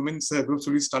think all women's groups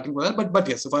will be starting with that. But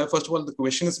yes, first of all, the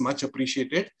question is much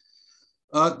appreciated.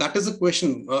 That is a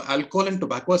question. Alcohol and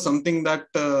tobacco are something that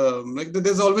like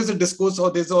there's always a discourse,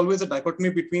 or there's always a dichotomy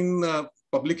between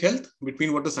public health,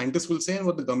 between what the scientists will say and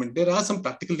what the government. There are some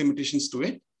practical limitations to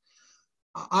it.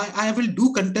 I will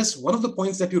do contest one of the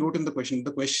points that you wrote in the question.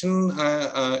 The question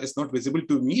is not visible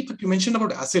to me, but you mentioned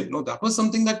about acid. No, that was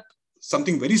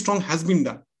something very strong has been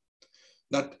done.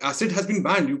 That acid has been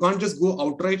banned. You can't just go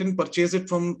outright and purchase it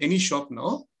from any shop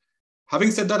now.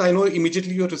 Having said that, I know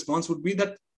immediately your response would be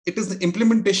that it is the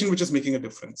implementation which is making a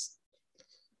difference.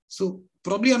 So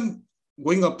probably I'm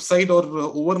going upside or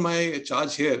over my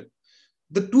charge here.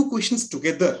 The two questions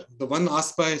together, the one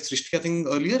asked by Srishti, I think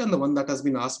earlier, and the one that has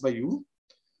been asked by you,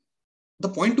 the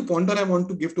point to ponder I want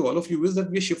to give to all of you is that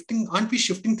aren't we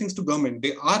shifting things to government?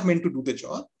 They are meant to do the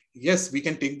job. Yes, we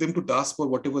can take them to task for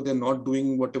whatever they're not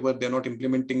doing, whatever they're not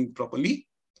implementing properly.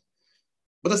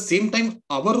 But at the same time,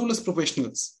 our role as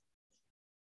professionals,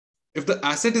 if the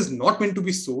asset is not meant to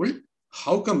be sold,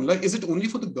 how come? Like, is it only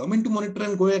for the government to monitor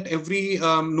and go at every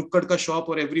nukkad ka shop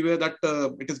or everywhere that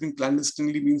it has been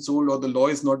clandestinely being sold or the law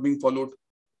is not being followed?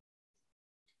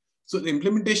 So the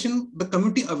implementation, the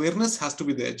community awareness has to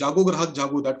be there. Jago grahak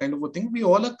jago, that kind of a thing. We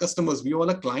all are customers. We all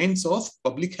are clients of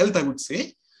public health, I would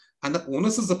say. And the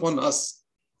onus is upon us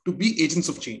to be agents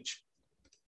of change.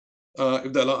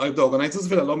 If the organizers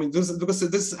will allow me this, because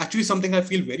this is actually something I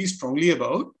feel very strongly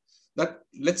about, that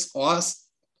let's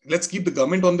keep the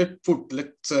government on their foot.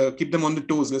 Let's keep them on the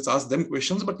toes. Let's ask them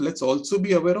questions, but let's also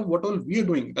be aware of what all we are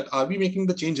doing. That are we making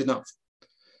the change enough?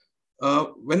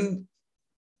 When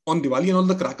on Diwali and all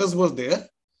the crackers was there,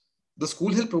 the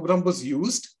school health program was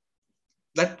used.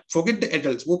 That forget the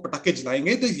adults, wo patake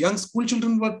jalaenge, the young school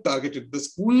children were targeted.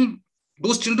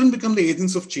 Those children become the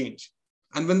agents of change.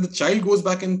 And when the child goes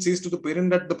back and says to the parent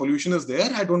that the pollution is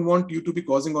there, I don't want you to be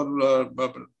causing, or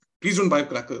please don't buy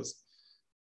crackers.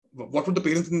 What would the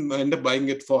parents end up buying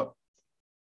it for?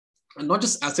 And not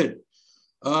just acid.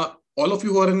 All of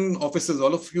you who are in offices,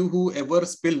 all of you who ever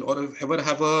spill or ever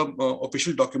have a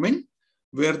official document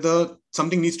where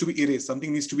something needs to be erased,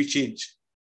 something needs to be changed.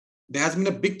 There has been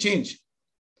a big change.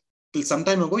 Till some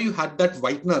time ago, you had that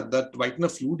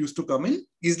whitener fluid used to come in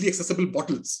easily accessible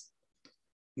bottles.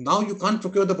 Now you can't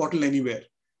procure the bottle anywhere.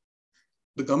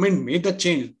 The government made that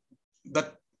change.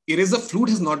 That eraser fluid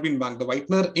has not been banned. The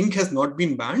whitener ink has not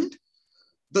been banned.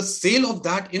 The sale of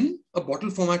that in a bottle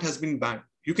format has been banned.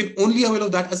 You can only avail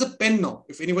of that as a pen now.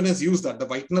 If anyone has used that, the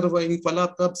whitener ink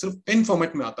wala ab sirf pen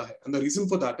format mein aata hai. And the reason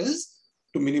for that is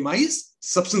to minimize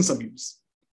substance abuse.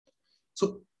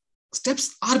 So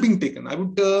steps are being taken. I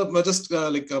would just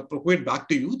propagate back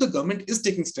to you. The government is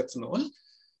taking steps and all.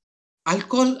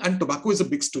 Alcohol and tobacco is a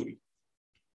big story.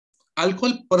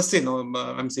 Alcohol per se, now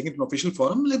I'm saying it in official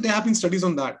forum, like there have been studies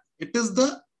on that. It is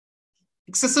the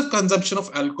excessive consumption of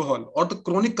alcohol or the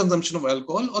chronic consumption of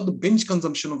alcohol or the binge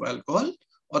consumption of alcohol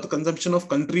or the consumption of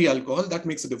country alcohol that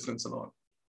makes a difference and all.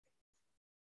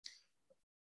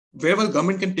 Wherever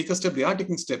government can take a step, they are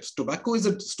taking steps. Tobacco is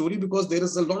a story because there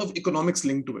is a lot of economics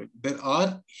linked to it. There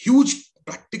are huge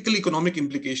practical economic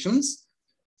implications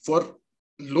for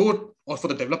low or for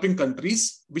the developing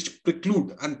countries which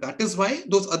preclude, and that is why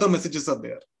those other messages are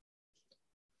there.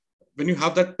 When you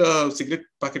have that cigarette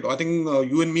packet, I think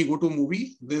you and me go to a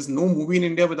movie, there's no movie in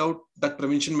India without that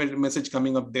prevention message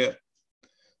coming up there.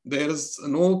 There is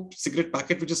no cigarette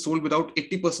packet which is sold without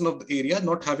 80% of the area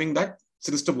not having that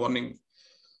sinister warning.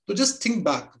 So just think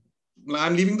back.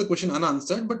 I'm leaving the question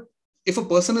unanswered, but if a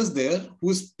person is there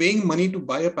who is paying money to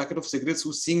buy a packet of cigarettes,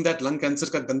 who's seeing that lung cancer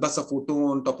ka ganda sa photo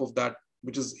on top of that,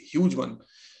 which is a huge one,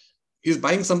 he's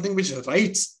buying something which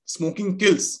writes smoking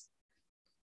kills.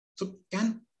 So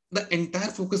can the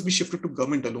entire focus be shifted to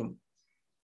government alone?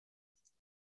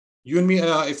 You and me,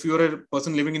 if you're a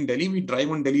person living in Delhi, we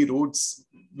drive on Delhi roads,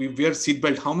 we wear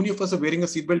seatbelt. How many of us are wearing a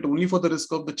seatbelt only for the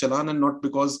risk of the challan and not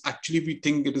because actually we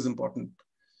think it is important?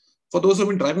 For those who have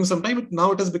been driving some time,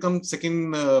 now it has become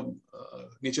second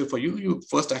nature for you. You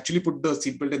first actually put the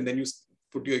seatbelt and then you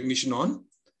put your ignition on.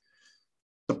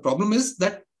 The problem is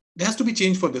that there has to be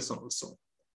change for this also.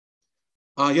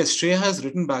 Yes, Shreya has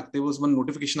written back. There was one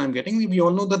notification I'm getting. We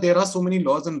all know that there are so many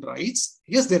laws and rights.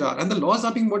 Yes, there are. And the laws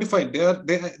are being modified. There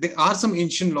are some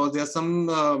ancient laws. There are some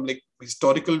like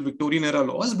historical Victorian era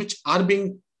laws which are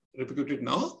being replicated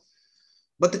now.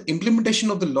 But the implementation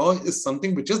of the law is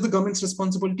something which is the government's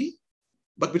responsibility,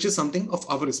 but which is something of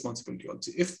our responsibility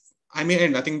also. If I may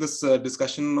end, I think this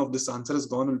discussion of this answer has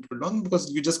gone a little long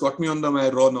because you just got me on my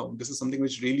raw now. This is something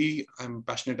which really I'm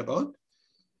passionate about.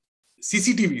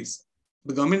 CCTVs.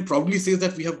 The government proudly says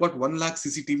that we have got 1 lakh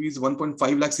CCTVs,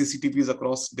 1.5 lakh CCTVs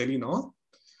across Delhi now.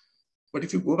 But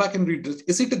if you go back and read it,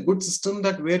 is it a good system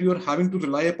that where you're having to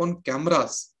rely upon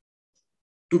cameras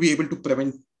to be able to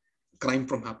prevent crime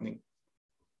from happening.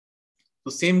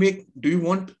 So same way, do you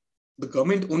want the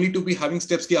government only to be having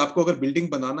steps कि आपको अगर building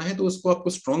बनाना है तो उसको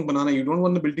आपको strong बनाना है. You don't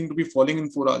want the building to be falling in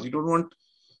 4 hours. You don't want.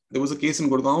 There was a case in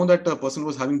Gurgaon that a person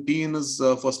was having tea in his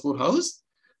first floor house,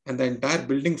 and the entire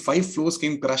building, 5 floors,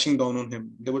 came crashing down on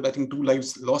him. There were, I think, 2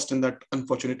 lives lost in that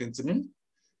unfortunate incident.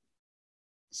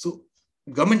 So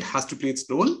government has to play its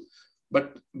role,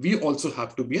 but we also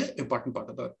have to be an important part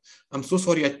of that. I'm so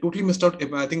sorry, I totally missed out.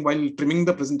 I think while trimming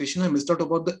the presentation, I missed out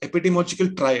about the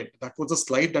epidemiological triad. That was a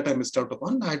slide that I missed out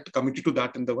upon. I had committed to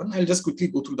that in the one. I'll just quickly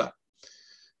go through that.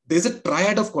 There's a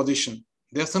triad of causation.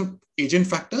 There are some agent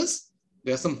factors,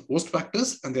 there are some host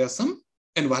factors, and there are some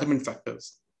environment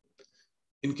factors.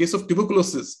 In case of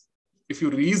tuberculosis, if you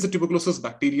release the tuberculosis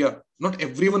bacteria, not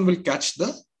everyone will catch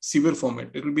the severe format.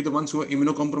 It will be the ones who are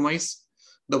immunocompromised,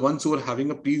 the ones who are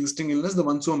having a pre-existing illness, the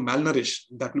ones who are malnourished.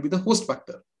 That will be the host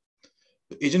factor.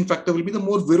 The agent factor will be the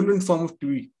more virulent form of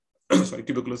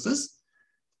tuberculosis.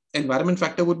 Environment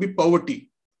factor would be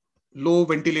poverty, low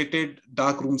ventilated,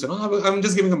 dark rooms and all. I'm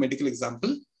just giving a medical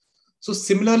example. So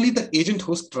similarly, the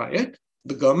agent-host triad,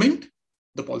 the government,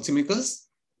 the policymakers,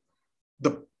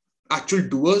 the actual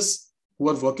doers who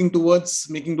are working towards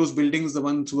making those buildings, the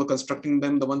ones who are constructing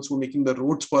them, the ones who are making the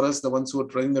roads for us, the ones who are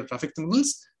running the traffic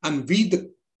signals, and we,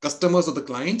 the customers or the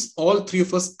clients, all 3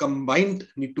 of us combined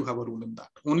need to have a role in that.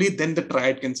 Only then the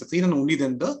triad can succeed, and only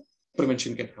then the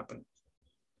prevention can happen.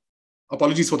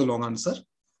 Apologies for the long answer.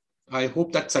 I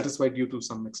hope that satisfied you to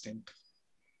some extent.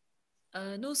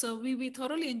 No, sir, we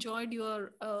thoroughly enjoyed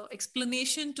your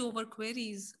explanation to our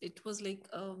queries. It was like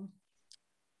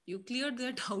you cleared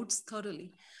their doubts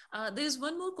thoroughly. There is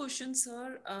one more question,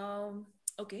 sir.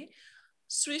 Okay.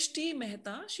 Srishti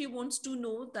Mehta, she wants to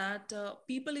know that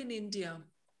people in India,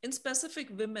 in specific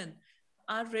women,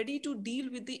 are ready to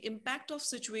deal with the impact of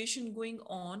situation going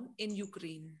on in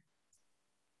Ukraine.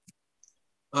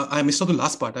 I missed out the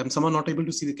last part. I'm somehow not able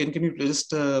to see. Can you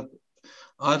just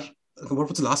what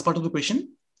was the last part of the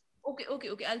question? Okay.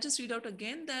 I'll just read out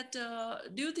again that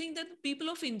do you think that people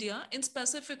of India, in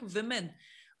specific women,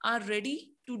 are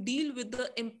ready to deal with the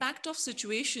impact of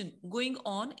situation going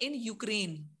on in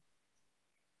Ukraine?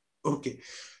 Okay.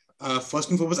 First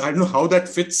and foremost, I don't know how that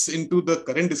fits into the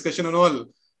current discussion and all.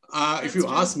 If you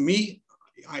ask me,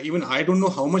 I don't know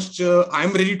how much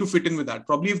I'm ready to fit in with that.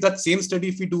 Probably if that same study,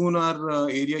 if we do in our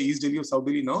area, East Delhi or South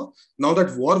Delhi now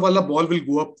that war wala ball will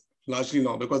go up largely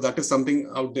now, because that is something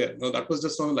out there. No, that was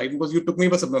just on a line because you took me,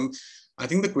 but I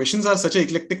think the questions are such an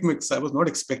eclectic mix. I was not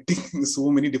expecting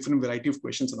so many different variety of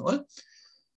questions and all.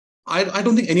 I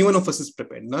don't think any one of us is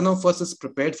prepared. None of us is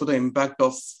prepared for the impact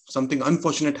of something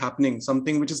unfortunate happening,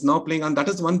 something which is now playing, and that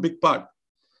is one big part.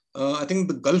 I think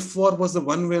the Gulf War was the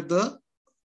one where the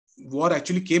war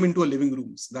actually came into our living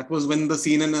rooms. That was when the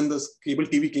CNN and the cable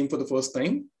TV came for the first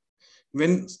time.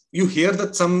 When you hear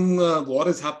that some war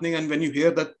is happening and when you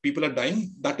hear that people are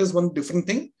dying, that is one different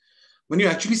thing. When you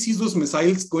actually see those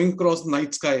missiles going across the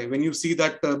night sky, when you see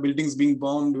that buildings being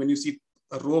bombed, when you see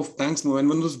a row of tanks move, and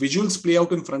when those visuals play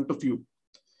out in front of you,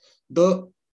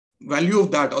 the value of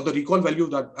that or the recall value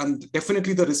of that, and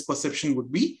definitely the risk perception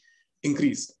would be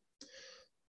increased.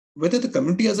 Whether the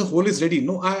community as a whole is ready,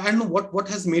 no, I don't know what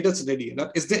has made us ready.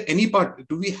 Is there any part,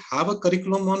 do we have a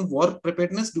curriculum on war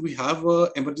preparedness? Do we have an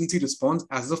emergency response?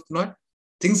 As of now,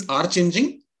 things are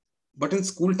changing, but in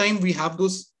school time, we have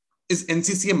those. Is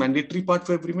NCC a mandatory part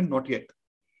for everyone? Not yet.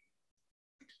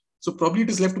 So probably it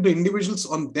is left to the individuals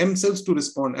on themselves to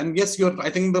respond. And yes, I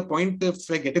think the point,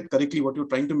 if I get it correctly, what you're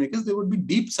trying to make is there would be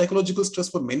deep psychological stress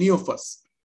for many of us.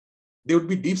 There would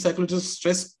be deep psychological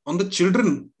stress on the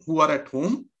children who are at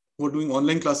home, who are doing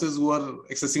online classes, who are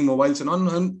accessing mobiles and on,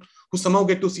 and who somehow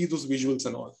get to see those visuals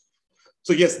and all.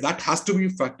 So yes, that has to be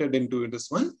factored into this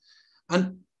one.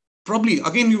 And probably,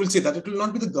 again, you will say that it will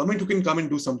not be the government who can come and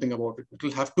do something about it. It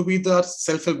will have to be the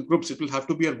self-help groups. It will have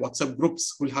to be our WhatsApp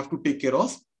groups who will have to take care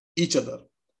of each other.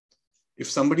 If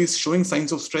somebody is showing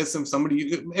signs of stress,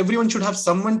 everyone should have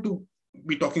someone to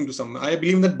be talking to someone. I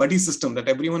believe in that buddy system, that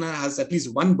everyone has at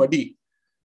least one buddy,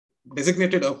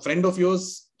 designated a friend of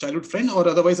yours, childhood friend, or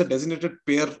otherwise a designated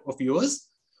pair of yours,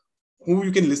 who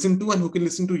you can listen to and who can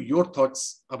listen to your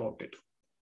thoughts about it.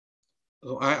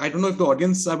 So I don't know if the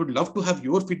audience, I would love to have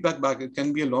your feedback back. It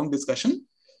can be a long discussion,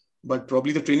 but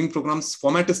probably the training program's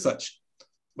format is such.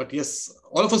 But yes,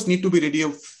 all of us need to be ready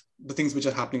of the things which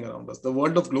are happening around us. The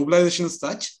world of globalization is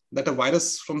such that a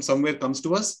virus from somewhere comes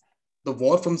to us, the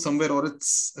war from somewhere or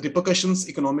its repercussions,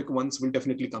 economic ones, will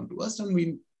definitely come to us. And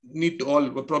we need to all,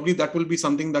 probably that will be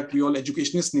something that we all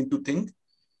educationists need to think,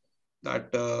 that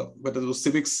whether those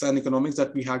civics and economics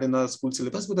that we had in our school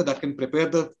syllabus, whether that can prepare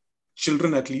the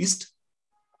children at least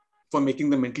for making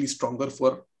them mentally stronger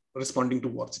for responding to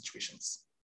war situations.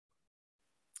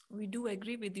 We do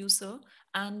agree with you, sir.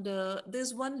 And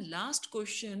there's one last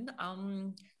question.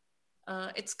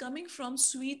 It's coming from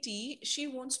Sweetie. She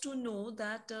wants to know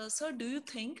that, sir, do you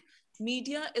think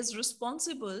media is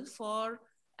responsible for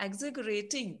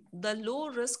exaggerating the low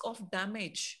risk of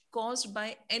damage caused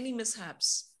by any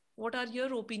mishaps? What are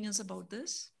your opinions about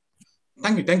this?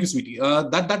 Thank you, sweetie.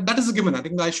 That is a given. I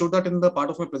think I showed that in the part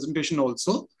of my presentation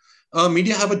also.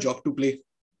 Media have a job to play.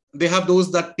 They have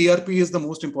those that TRP is the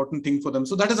most important thing for them.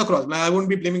 So that is across. I won't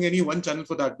be blaming any one channel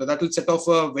for that. That will set off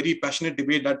a very passionate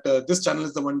debate that this channel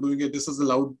is the one doing it. This is the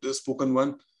loud spoken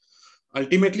one.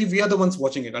 Ultimately, we are the ones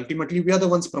watching it. Ultimately, we are the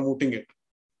ones promoting it.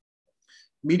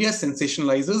 Media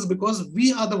sensationalizes because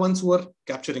we are the ones who are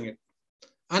capturing it.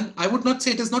 And I would not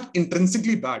say it is not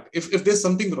intrinsically bad. If there's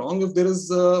something wrong, if there is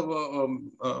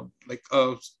like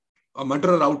a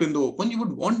murderer out in the open, you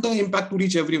would want the impact to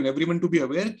reach everyone to be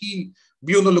aware,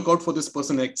 be on the lookout for this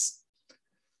person X.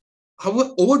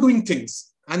 However, overdoing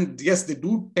things, and yes, they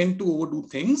do tend to overdo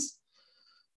things,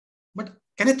 but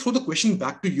can I throw the question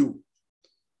back to you?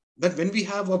 That when we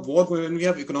have a war, when we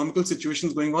have economical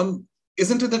situations going on,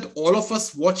 isn't it that all of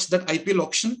us watch that IPL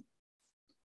auction?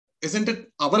 Isn't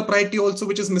it our priority also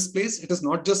which is misplaced? It is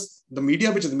not just the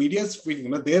media, which is media's feeling.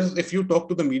 There, if you talk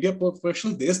to the media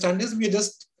professionals, their stand is we are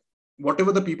just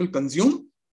whatever the people consume,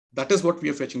 that is what we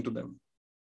are fetching to them.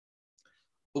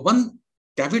 One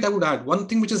caveat I would add, one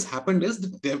thing which has happened is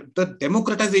the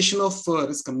democratization of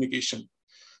risk communication.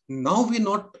 Now we're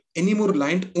not anymore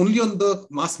reliant only on the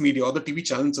mass media or the TV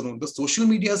channels alone. The social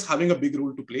media is having a big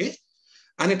role to play,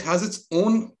 and it has its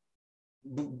own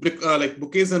like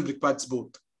bouquets and brickbats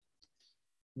both.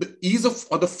 The ease of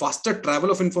or the faster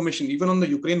travel of information, even on the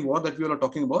Ukraine war that we all are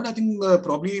talking about, I think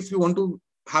probably if you want to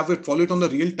have it, follow it on the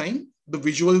real time, the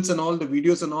visuals and all, the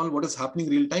videos and all, what is happening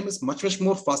real time is much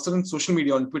more faster in social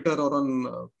media, on Twitter or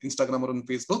on Instagram or on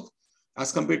Facebook,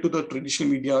 as compared to the traditional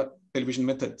media television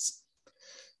methods.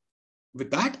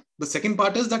 With that, the second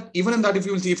part is that even in that, if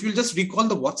you'll just recall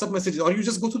the WhatsApp messages, or you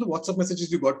just go through the WhatsApp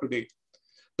messages you got today,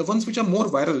 the ones which are more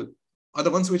viral are the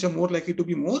ones which are more likely to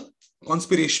be more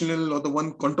conspirational, or the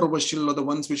one controversial, or the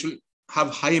ones which will have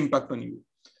high impact on you.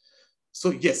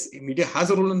 So yes, media has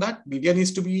a role in that. Media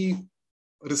needs to be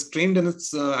restrained in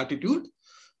its attitude,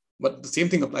 but the same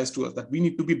thing applies to us, that we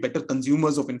need to be better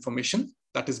consumers of information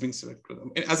that is being selected to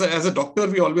them. As a doctor,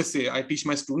 we always say, I teach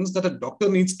my students that a doctor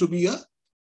needs to be a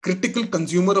critical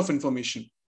consumer of information.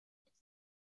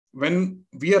 When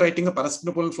we are writing a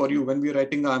paracetamol for you, when we are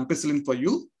writing an ampicillin for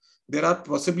you, there are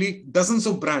possibly dozens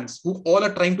of brands who all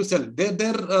are trying to sell. Their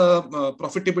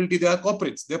profitability, they are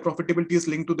corporates. Their profitability is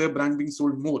linked to their brand being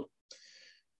sold more.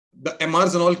 The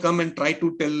MRs and all come and try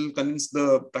to convince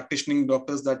the practicing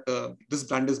doctors that this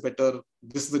brand is better.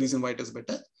 This is the reason why it is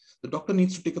better. The doctor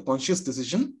needs to take a conscious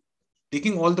decision,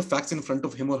 taking all the facts in front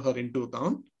of him or her into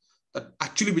account, that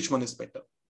actually which one is better.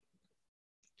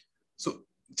 So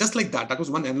just like that was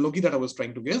one analogy that I was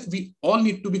trying to give. We all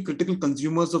need to be critical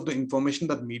consumers of the information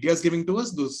that media is giving to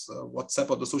us, those WhatsApp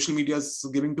or the social media is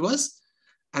giving to us,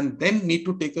 and then need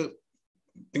to take a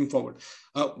thing forward.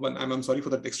 I'm sorry for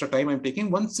that extra time I'm taking.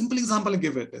 One simple example I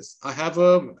give it is, I have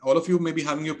all of you may be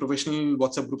having your professional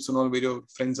WhatsApp groups and all where your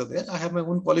friends are there. I have my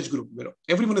own college group where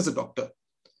everyone is a doctor.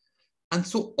 And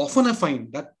so often I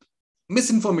find that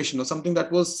misinformation or something that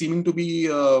was seeming to be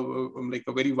like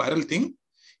a very viral thing,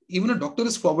 even a doctor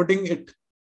is forwarding it.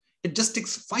 It just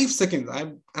takes 5 seconds.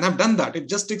 I've done that. It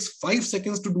just takes 5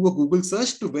 seconds to do a Google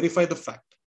search to verify the fact.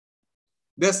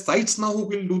 There are sites now who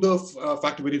will do the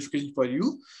fact verification for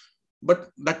you.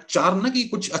 But that char na ki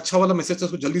kuch acha wala message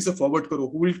usko jaldi se forward karo,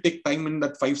 who will take time in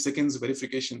that 5 seconds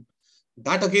verification.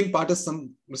 That again part is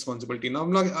some responsibility. Now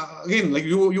again, like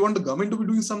you want the government to be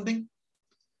doing something,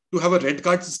 to have a red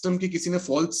card system कि किसी ने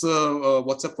false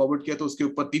WhatsApp forward किया तो उसके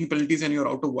ऊपर 3 penalties and you're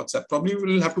out of WhatsApp. Probably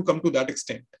we will have to come to that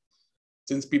extent,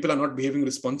 since people are not behaving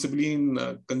responsibly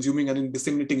in consuming and in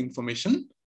disseminating information.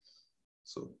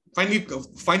 So finally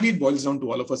it boils down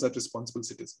to all of us as responsible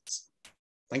citizens.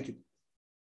 Thank you.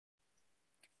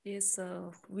 Yes,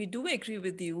 we do agree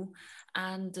with you.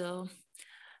 And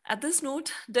at this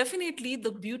note, definitely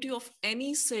the beauty of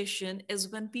any session is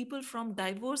when people from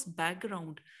diverse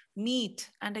background meet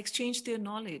and exchange their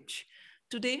knowledge.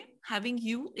 Today, having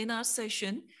you in our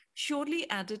session surely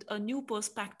added a new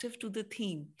perspective to the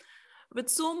theme. With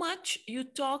so much you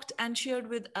talked and shared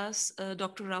with us,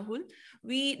 Dr. Rahul,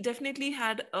 we definitely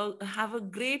have a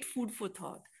great food for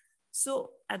thought.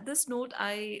 So at this note,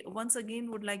 I once again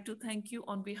would like to thank you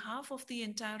on behalf of the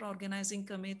entire organizing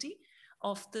committee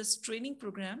of this training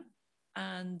program.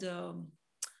 And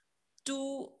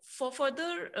For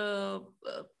further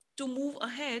to move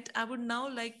ahead, I would now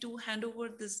like to hand over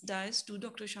this dais to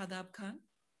Dr. Shadab Khan.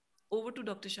 Over to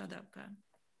Dr. Shadab Khan.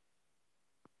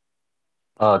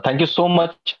 Thank you so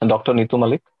much, Dr. Neetu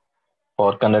Malik,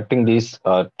 for conducting these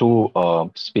two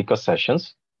speaker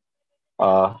sessions.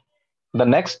 The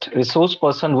next resource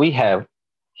person we have,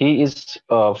 he is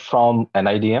from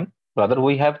NIDM. Rather,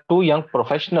 we have two young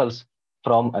professionals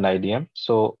from NIDM.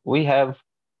 So we have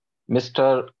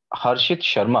Mr. Harshit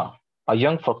Sharma, a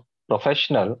young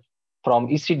professional from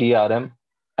ECDRM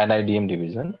NIDM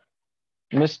division.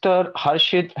 Mr.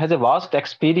 Harshit has a vast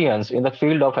experience in the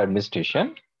field of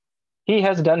administration. He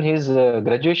has done his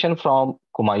graduation from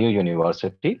Kumayu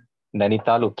University,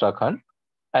 Nainital, Uttarakhand,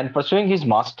 and pursuing his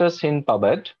master's in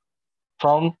PubEd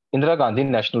from Indira Gandhi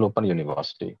National Open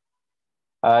University.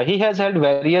 He has held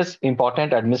various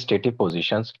important administrative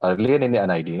positions earlier in the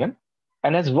NIDM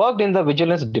and has worked in the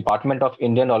Vigilance Department of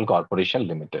Indian Oil Corporation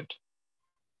Limited.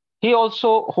 He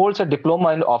also holds a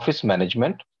diploma in office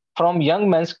management from Young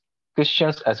Men's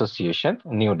Christians Association,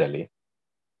 New Delhi.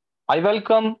 I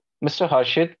welcome Mr.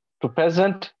 Harshit to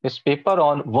present his paper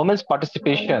on women's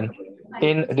participation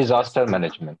in disaster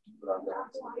management.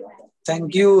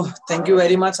 Thank you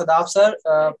very much, Sadaf sir,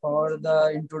 for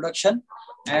the introduction.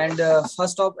 And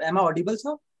first off, am I audible,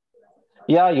 sir?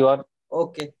 Yeah, you are.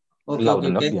 Okay. Loud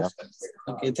enough, yeah.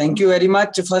 Okay, thank you very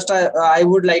much. First, I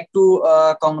would like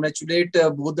to congratulate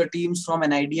both the teams from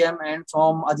NIDM and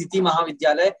from Aditi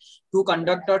Mahavidyalaya to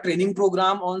conduct a training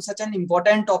program on such an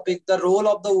important topic, the role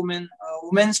of the women,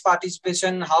 women's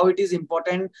participation, how it is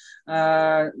important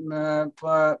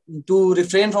to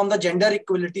refrain from the gender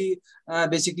equality,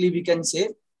 basically we can say.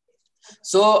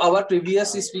 So our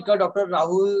previous speaker, Dr.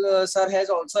 Rahul sir, has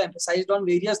also emphasized on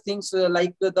various things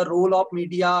like the role of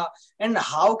media and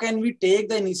how can we take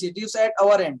the initiatives at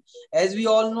our end. As we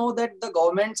all know that the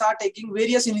governments are taking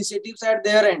various initiatives at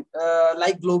their end,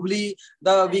 like globally,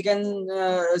 we can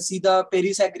see the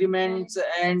Paris agreements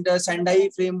and Sendai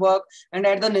framework, and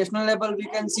at the national level, we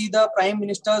can see the Prime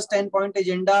Minister's 10-point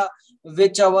agenda,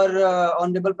 which our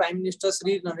Honorable Prime Minister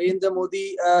Sri Narendra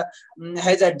Modi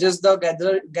has addressed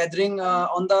the gathering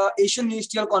on the Asian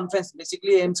Ministerial Conference,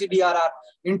 basically AMCDRR,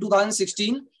 in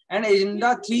 2016. And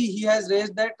Agenda 3, he has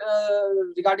raised that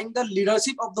regarding the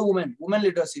leadership of the women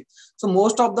leadership. So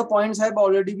most of the points have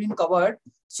already been covered.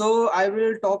 So I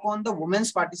will talk on the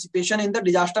women's participation in the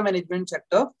disaster management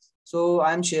sector. So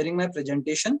I am sharing my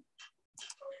presentation.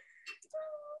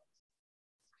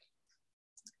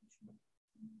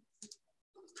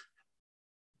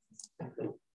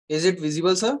 Is it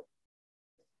visible, sir?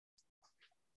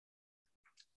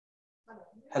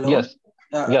 Hello? Yes.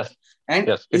 Yes. And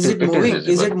yes, is it moving?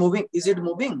 Is it moving? Is it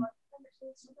moving?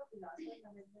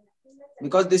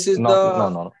 Because this is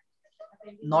No.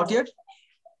 Not yet?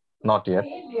 Not yet.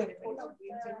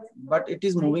 But it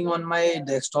is moving on my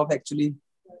desktop actually.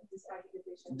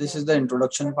 This is the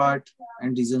introduction part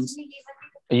and reasons.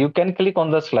 You can click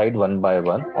on the slide one by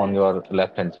one on your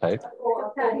left hand side.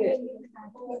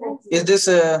 Is this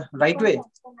right way?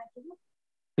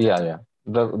 Yeah.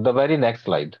 The very next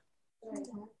slide.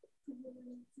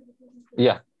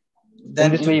 Yeah.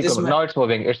 Then in this way now it's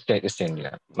moving. It's changing.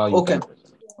 Yeah. Now you okay.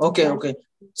 Can Okay.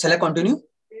 Shall I continue?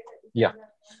 Yeah.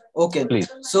 Okay. Please.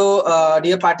 So,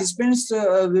 dear participants,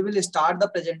 we will start the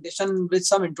presentation with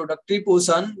some introductory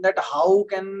portion that how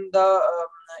can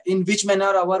in which manner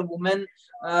our women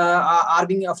are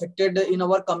being affected in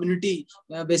our community,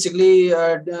 basically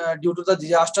due to the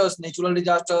disasters, natural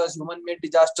disasters, human-made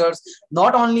disasters,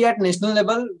 not only at national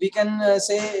level, we can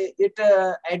say it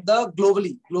at the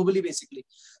globally basically.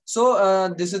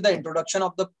 So this is the introduction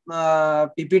of the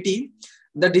PPT.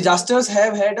 The disasters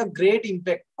have had a great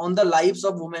impact on the lives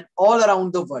of women all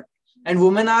around the world, and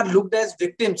women are looked as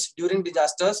victims during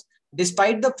disasters,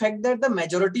 despite the fact that the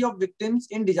majority of victims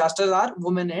in disasters are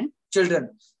women and children.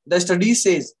 The study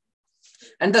says,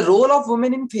 and the role of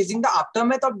women in facing the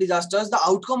aftermath of disasters, the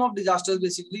outcome of disasters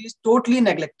basically is totally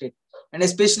neglected, and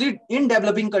especially in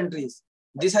developing countries.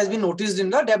 This has been noticed in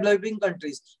the developing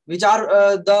countries, which are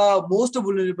the most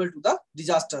vulnerable to the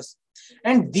disasters.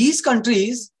 And these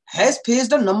countries has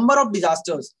faced a number of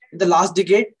disasters in the last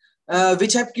decade,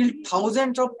 which have killed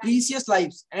thousands of precious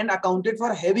lives and accounted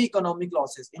for heavy economic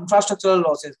losses, infrastructural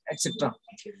losses, etc.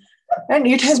 And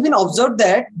it has been observed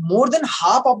that more than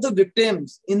half of the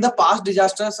victims in the past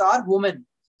disasters are women.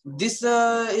 This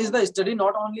is the study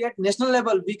not only at national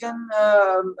level, we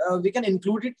can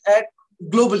include it at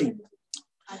globally.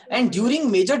 And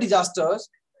during major disasters,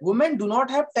 women do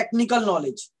not have technical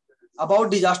knowledge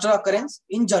about disaster occurrence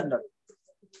in general.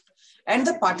 And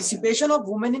the participation of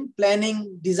women in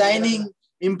planning, designing,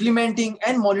 implementing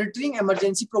and monitoring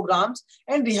emergency programs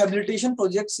and rehabilitation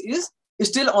projects is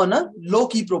still on a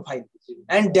low-key profile.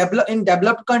 And in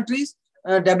developed countries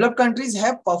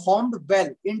have performed well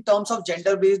in terms of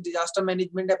gender-based disaster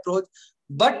management approach,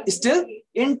 but still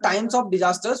in times of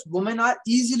disasters, women are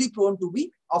easily prone to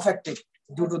be affected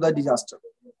due to the disaster.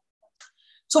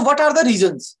 So what are the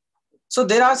reasons? So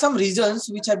there are some reasons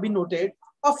which have been noted.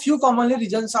 A few commonly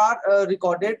reasons are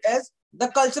recorded as the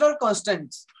cultural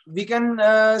constants. We can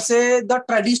say the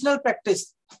traditional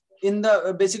practice in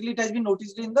the, basically it has been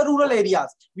noticed in the rural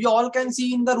areas. We all can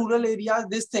see in the rural areas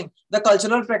this thing, the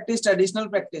cultural practice, traditional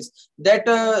practice, that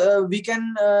we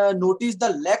can notice the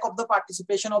lack of the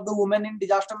participation of the women in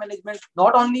disaster management,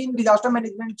 not only in disaster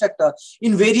management sector,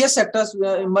 in various sectors,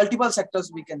 in multiple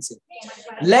sectors we can say.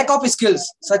 Lack of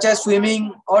skills such as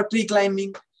swimming or tree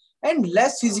climbing, and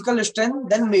less physical strength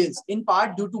than males, in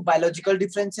part due to biological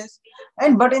differences,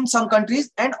 but in some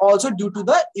countries, and also due to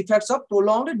the effects of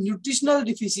prolonged nutritional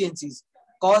deficiencies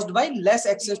caused by less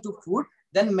access to food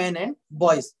than men and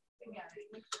boys.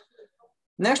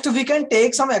 Next, we can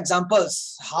take some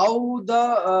examples how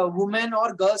the women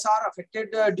or girls are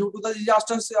affected due to the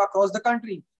disasters across the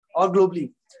country or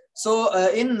globally. So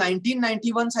in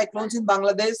 1991 cyclones in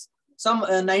Bangladesh, some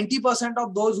 90%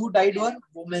 of those who died were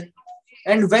women.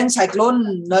 And when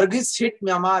cyclone Nargis hit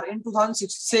Myanmar in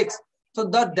 2006, so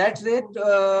the death rate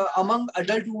among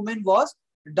adult women was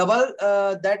double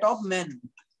that of men.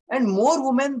 And more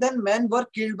women than men were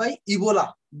killed by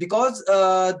Ebola because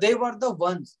they were the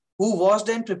ones who washed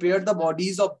and prepared the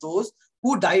bodies of those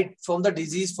who died from the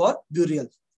disease for burial,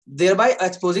 thereby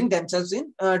exposing themselves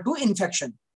to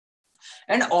infection.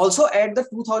 And also at the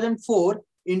 2004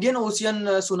 Indian Ocean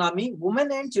tsunami,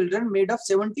 women and children made up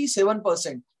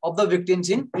 77% of the victims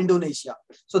in Indonesia.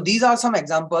 So these are some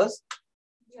examples.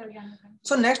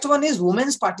 So next one is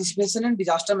women's participation in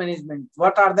disaster management.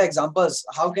 What are the examples?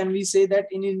 How can we say that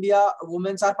in India,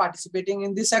 women are participating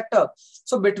in this sector?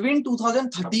 So between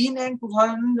 2013 and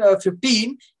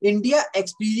 2015, India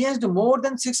experienced more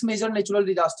than 6 major natural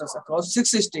disasters across 6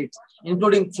 states,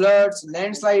 including floods,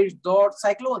 landslides, droughts,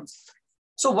 cyclones.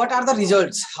 So what are the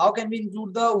results? How can we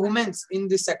include the women in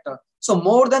this sector? So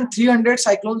more than 300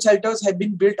 cyclone shelters have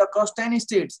been built across 10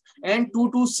 states, and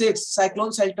 2 to 6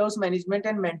 cyclone shelters management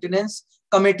and maintenance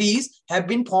committees have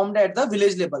been formed at the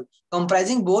village level,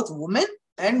 comprising both women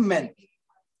and men.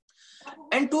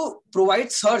 And to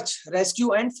provide search,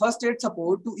 rescue and first aid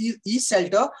support to each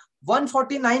shelter,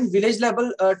 149 village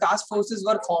level task forces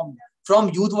were formed from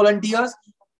youth volunteers,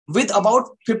 with about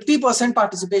 50%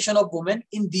 participation of women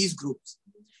in these groups.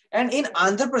 And in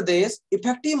Andhra Pradesh,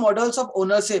 effective models of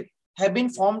ownership have been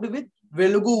formed with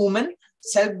Velugu women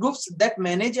self-groups that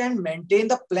manage and maintain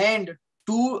the planned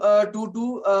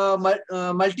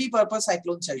multi-purpose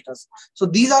cyclone shelters. So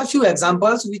these are few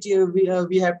examples which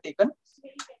we have taken.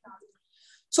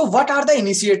 So what are the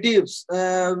initiatives?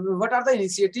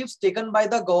 Taken by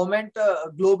the government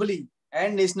globally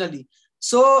and nationally?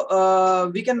 So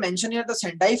we can mention here the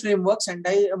Sendai framework,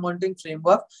 Sendai monitoring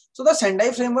framework. So the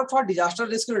Sendai framework for disaster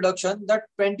risk reduction, the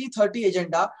 2030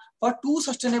 agenda for 2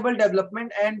 sustainable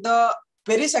development and the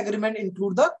Paris Agreement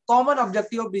include the common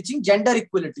objective of reaching gender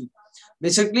equality.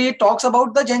 Basically, it talks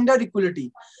about the gender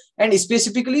equality, and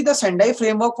specifically the Sendai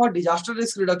framework for disaster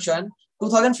risk reduction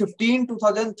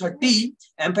 2015-2030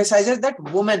 emphasizes that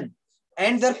women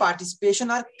and their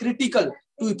participation are critical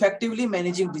to effectively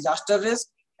managing disaster risk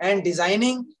and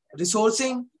designing,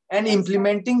 resourcing, and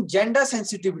implementing gender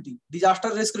sensitivity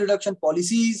disaster risk reduction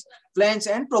policies, plans,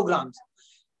 and programs.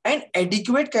 And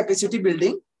adequate capacity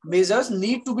building measures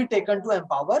need to be taken to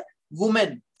empower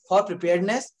women for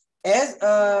preparedness as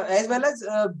well as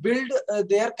build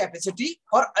their capacity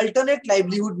for alternate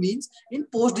livelihood means in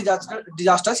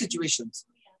post-disaster situations.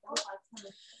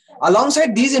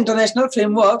 Alongside these international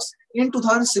frameworks, in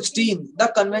 2016, the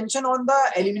Convention on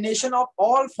the Elimination of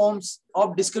All Forms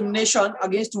of Discrimination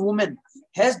Against Women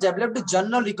has developed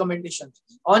general recommendations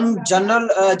on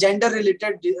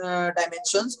gender-related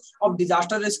dimensions of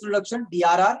disaster risk reduction,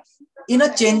 DRR, in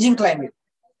a changing climate.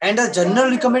 And the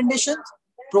general recommendations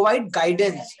provide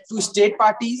guidance to state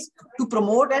parties to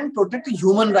promote and protect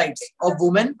human rights of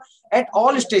women at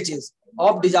all stages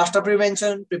of disaster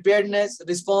prevention, preparedness,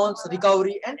 response,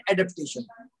 recovery, and adaptation.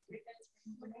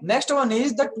 Next one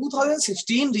is the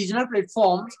 2016 regional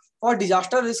platforms for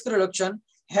disaster risk reduction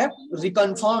have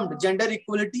reconfirmed gender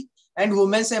equality and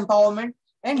women's empowerment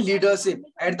and leadership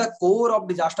at the core of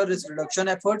disaster risk reduction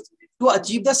efforts to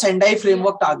achieve the Sendai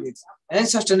framework targets and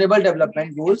sustainable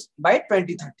development goals by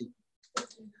 2030.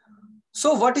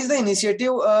 So what is the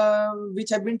initiative which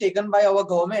have been taken by our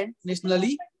government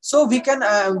nationally? So we can,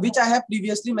 which I have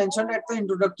previously mentioned at the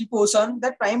introductory portion,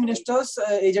 that Prime Minister's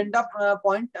agenda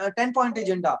 10-point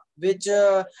agenda, which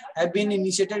have been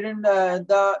initiated in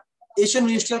the Asian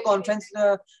Ministerial Conference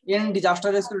in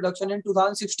disaster risk reduction in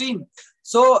 2016.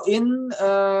 So in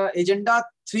agenda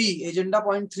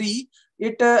point 3,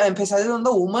 it emphasizes on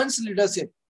the women's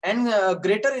leadership, and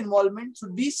greater involvement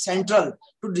should be central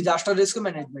to disaster risk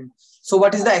management. So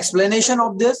what is the explanation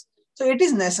of this? So it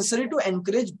is necessary to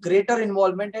encourage greater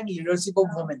involvement and leadership of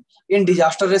women in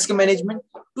disaster risk management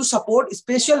to support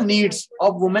special needs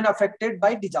of women affected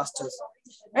by disasters.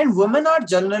 And women are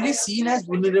generally seen as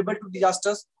vulnerable to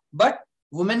disasters, but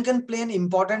women can play an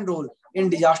important role in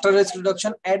disaster risk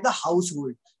reduction at the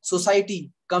household,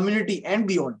 society, community, and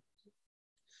beyond.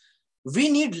 We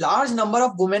need large number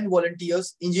of women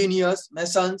volunteers, engineers,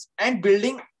 masons, and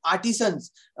building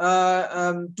artisans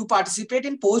to participate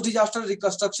in post-disaster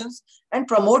reconstructions and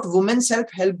promote women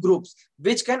self-help groups,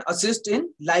 which can assist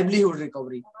in livelihood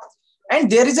recovery. And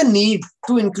there is a need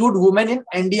to include women in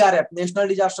NDRF, National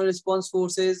Disaster Response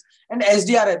Forces, and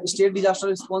SDRF, State Disaster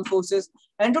Response Forces,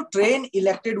 and to train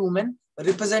elected women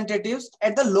representatives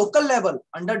at the local level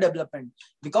under development,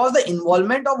 because the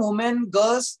involvement of women,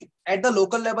 girls at the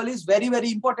local level is very,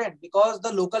 very important, because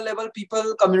the local level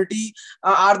people, community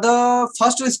are the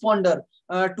first responder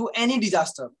to any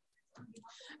disaster.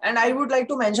 And I would like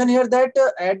to mention here that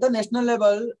at the national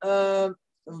level,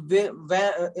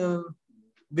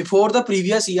 before the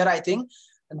previous year, I think,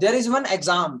 there is one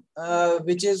exam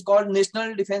which is called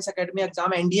National Defense Academy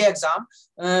exam, NDA exam,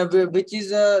 which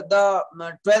is the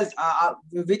 12th,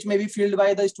 which may be filled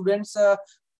by the students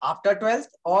after 12th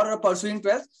or pursuing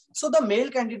 12th. So the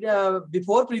male candidate,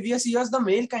 before previous years, the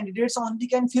male candidates only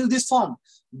can fill this form.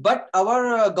 But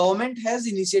our government has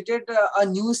initiated a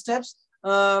new steps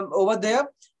over there.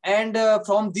 And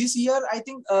from this year, I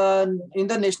think in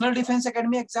the National Defense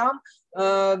Academy exam,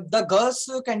 the girls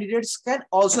candidates can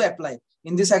also apply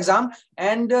in this exam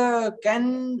and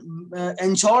can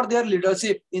ensure their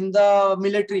leadership in the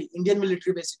military, Indian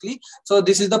military basically. So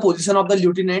this is the position of the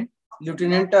lieutenant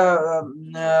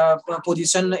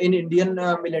position in Indian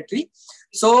military.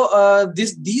 So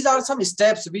these are some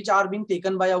steps which are being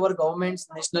taken by our governments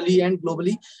nationally and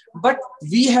globally. But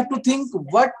we have to think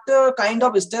what kind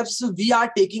of steps we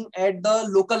are taking at the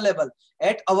local level,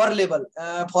 at our level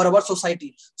for our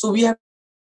society. So we have.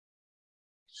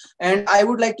 And I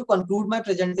would like to conclude my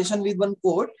presentation with one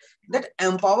quote, that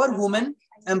empower women,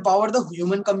 empower the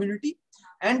human community,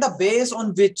 and the base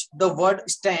on which the word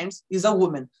stands is a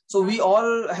woman. So we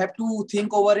all have to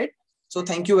think over it. So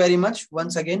thank you very much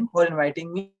once again for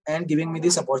inviting me and giving me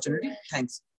this opportunity.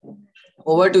 Thanks.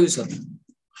 Over to you, sir.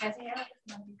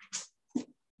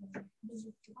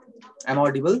 I'm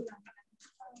audible?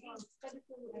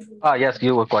 Yes,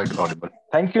 you were quite audible.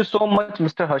 Thank you so much,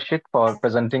 Mr. Harshit, for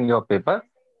presenting your paper.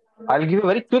 I'll give you a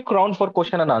very quick round for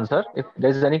question and answer. If there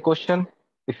is any question,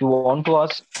 if you want to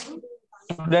ask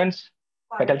students,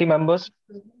 faculty members.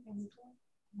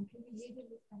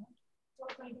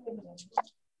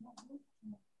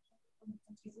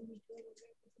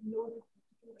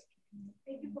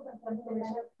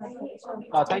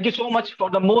 Thank you so much for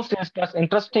the most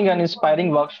interesting and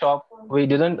inspiring workshop. We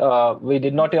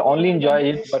did not only enjoy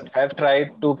it, but have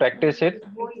tried to practice it.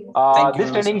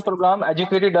 This training program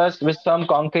educated us with some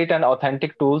concrete and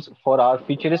authentic tools for our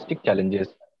futuristic challenges.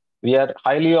 We are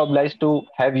highly obliged to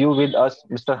have you with us,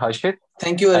 Mr. Harshit.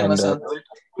 Thank you very much, sir.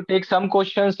 We'll take some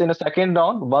questions in a second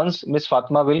round once Ms.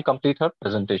 Fatma will complete her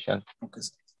presentation. Okay.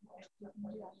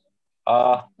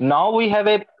 Now we have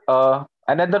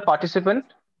another participant,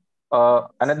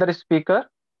 another speaker.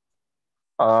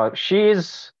 She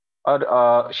is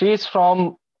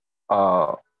from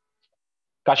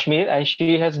Kashmir, and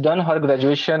she has done her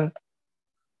graduation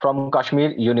from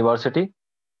Kashmir University.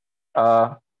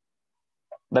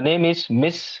 The name is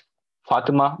Miss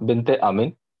Fatima Binte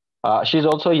Amin. She is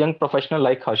also a young professional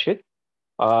like Harshit.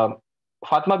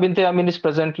 Fatima Binte Amin is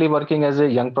presently working as a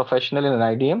young professional in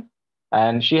NIDM,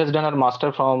 and she has done her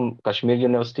master from Kashmir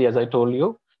University, as I told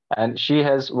you, and she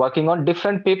has working on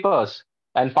different papers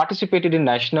and participated in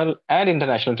national and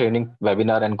international training,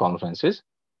 webinar and conferences.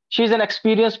 She is an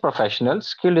experienced professional,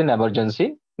 skilled in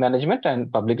emergency management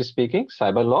and public speaking,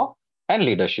 cyber law, and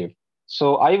leadership.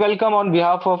 So I welcome on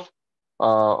behalf of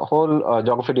whole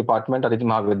Geography Department, Aditi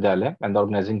Mahavidyalaya, and the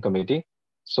organizing committee.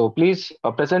 So please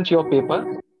present your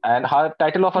paper. And her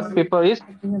title of her paper is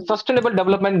Sustainable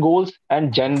Development Goals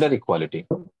and Gender Equality.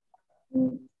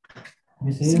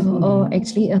 So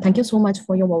actually, thank you so much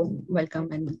for your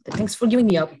welcome, and thanks for giving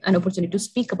me an opportunity to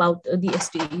speak about the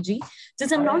SDG.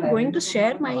 Since I'm not going to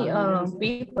share my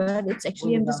paper, it's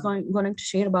actually I'm just going to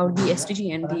share about the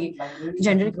SDG and the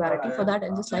gender equality. For that,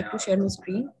 I'd just like to share my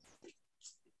screen.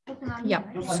 Yeah,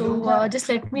 so just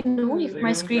let me know if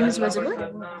my screen is visible.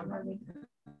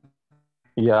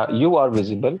 Yeah, you are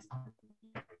visible.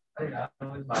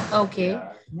 Okay.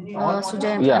 So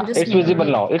James, Yeah, I'm just it's making visible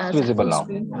it now. It's as a visible full now.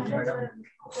 screen.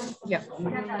 Yeah.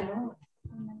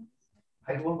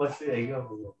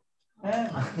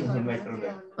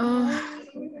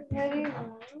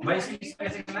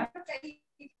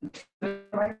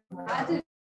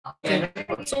 Okay.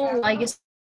 So I guess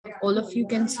all of you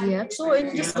can see it. So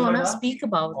I'm just gonna speak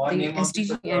about the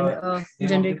SDG and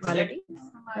gender equality.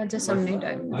 Just a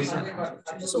minute.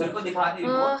 So,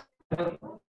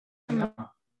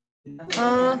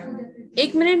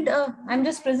 एक minute. I'm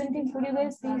just presenting for you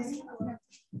guys. Please.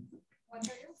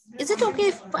 Is it okay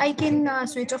if I can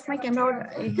switch off my camera,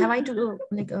 or have I to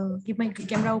keep my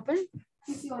camera open?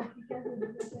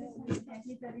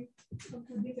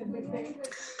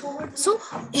 So,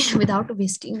 without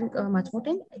wasting much more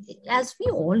time, as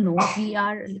we all know, we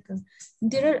are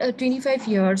there are 25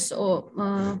 years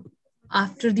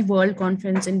after the World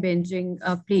Conference in Beijing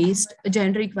placed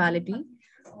gender equality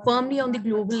firmly on the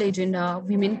global agenda.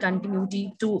 Women continue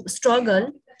to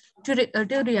struggle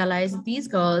to realize these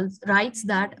girls' rights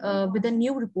that with a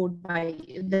new report by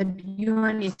the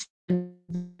UN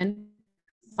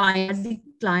find that the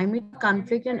climate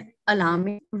conflict and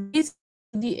alarming risk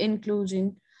the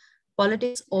inclusion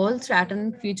politics all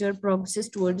threaten future progresses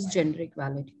towards gender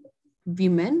equality.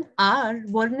 Women are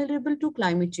vulnerable to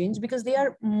climate change because they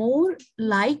are more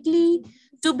likely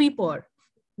to be poor.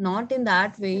 Not in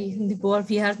that way, the poor,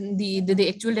 we have the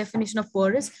actual definition of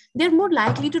poor is they're more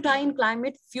likely to die in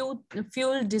climate fuel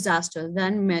disasters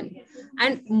than men,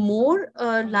 and more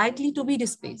likely to be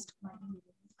displaced.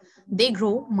 They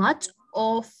grow much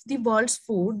of the world's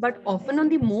food, but often on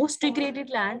the most degraded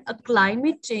land. A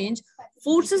climate change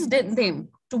forces them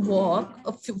to walk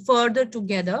further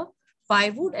together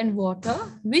firewood and water,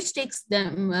 which takes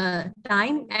them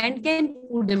time and can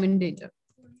put them in danger.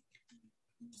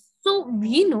 So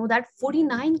we know that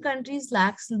 49 countries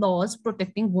lacks laws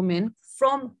protecting women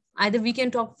from either. We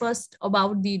can talk first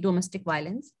about the domestic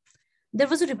violence. There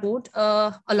was a report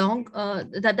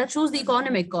that shows the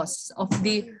economic costs of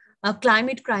the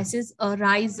climate crisis,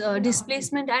 rise,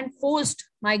 displacement, and forced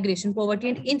migration, poverty,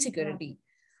 and insecurity,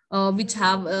 which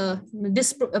have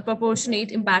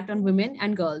disproportionate impact on women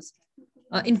and girls,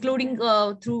 including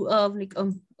through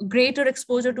greater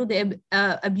exposure to the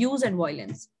abuse and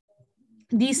violence.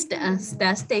 These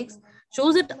statistics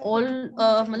shows that all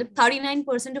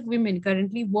 39% of women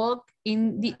currently work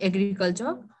in the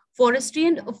agriculture, forestry,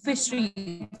 and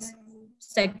fisheries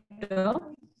sector.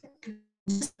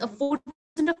 Just 40%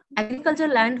 of agriculture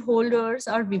landholders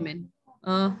are women.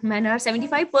 Men are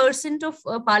 75%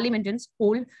 of parliamentarians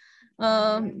hold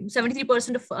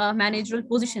 73% of managerial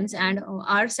positions, and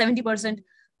are 70%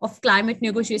 of climate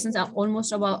negotiations are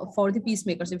almost about for the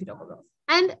peacemakers, if you talk about.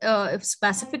 And if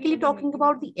specifically talking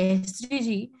about the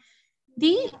SDG,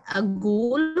 the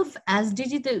goal of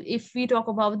SDG, if we talk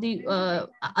about the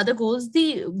other goals,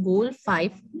 the goal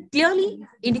 5 clearly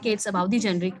indicates about the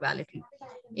gender equality.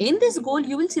 In this goal,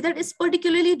 you will see that it's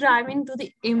particularly driving to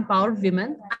the empowered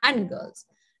women and girls,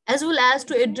 as well as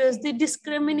to address the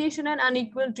discrimination and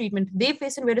unequal treatment they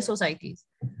face in various societies.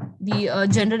 The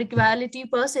gender equality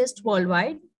persists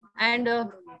worldwide, and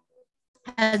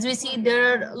as we see,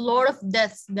 there are a lot of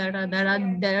deaths that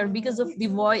are because of the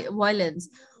violence.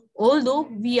 Although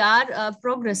we are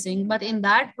progressing, but in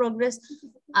that progress,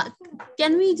 uh,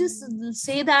 can we just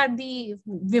say that the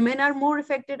women are more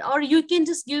affected? Or you can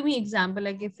just give me example,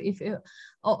 like if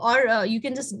or you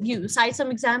can just cite some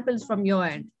examples from your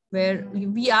end, where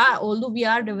we are, although we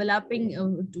are developing,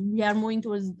 we are moving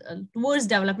towards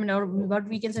development, or what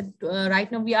we can say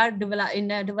right now, we are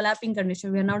in a developing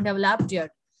condition. We are not developed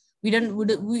yet.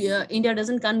 India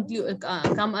doesn't come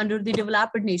under the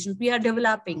developed nations. We are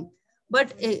developing,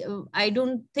 but I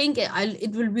don't think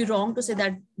it will be wrong to say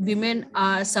that women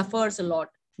suffers a lot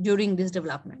during this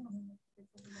development.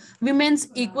 Women's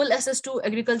equal access to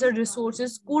agricultural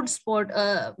resources could support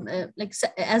like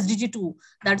SDG 2,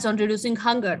 that's on reducing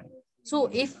hunger. So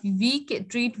if we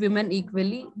treat women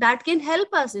equally, that can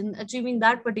help us in achieving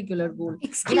that particular goal.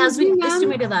 It has been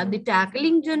estimated that the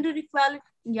tackling gender equality.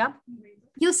 Yeah.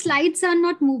 Your slides are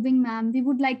not moving, ma'am. We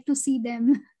would like to see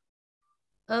them.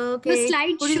 Okay. The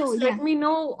slide Could you show, let me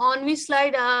know on which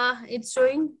slide it's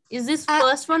showing? Is this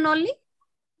first one only?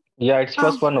 Yeah, it's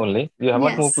first one only. You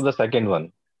haven't moved to the second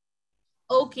one.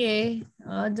 Okay,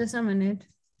 just a minute.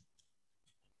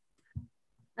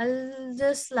 I'll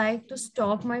just like to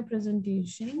stop my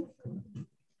presentation.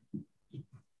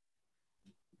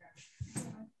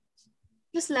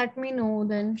 Just let me know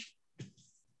then.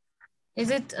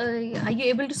 Is it, are you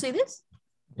able to see this?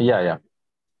 Yeah.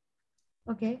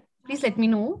 Okay, please let me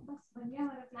know.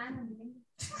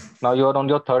 Now you are on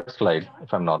your third slide,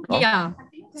 if I'm not wrong. Yeah.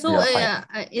 So Yeah,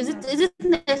 is it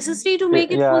necessary to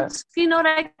make it full screen, or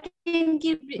I can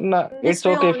keep no, it's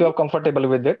okay if you're comfortable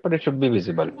with it, but it should be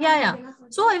visible. Yeah.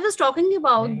 So I was talking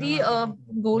about the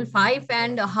goal 5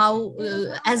 and how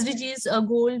SDGs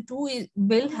goal 2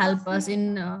 will help us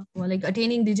in like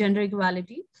attaining the gender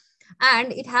equality.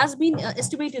 And it has been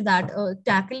estimated that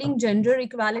tackling gender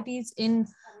equalities in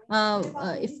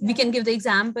if we can give the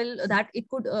example that it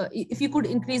could if you could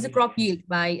increase the crop yield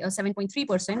by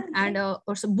 7.3% and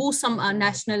also boost some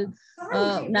national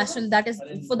that is,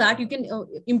 for that you can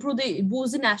improve the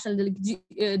boost the national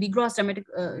the gross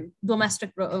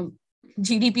domestic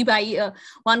GDP by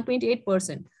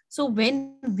 1.8%. So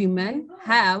when women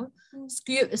have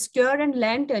secure and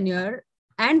land tenure,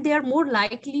 and they are more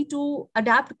likely to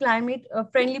adapt climate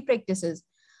friendly practices.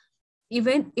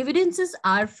 Even evidences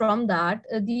are from that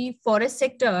the forest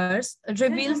sectors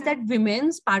reveals that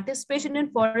women's participation in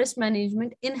forest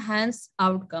management enhance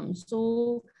outcomes.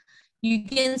 So you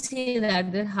can see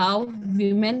that how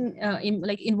women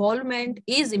involvement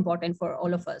is important for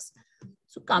all of us.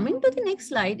 So coming to the next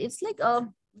slide, it's like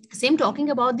same talking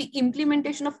about the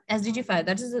implementation of SDG 5,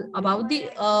 that is about the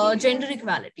gender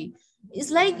equality.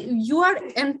 It's like you are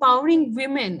empowering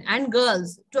women and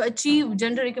girls to achieve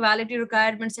gender equality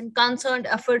requirements and concerned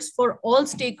efforts for all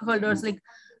stakeholders, like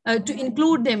to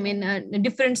include them in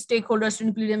different stakeholders, to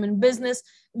include them in business.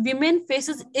 Women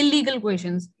faces illegal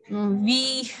questions.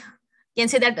 We can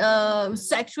say that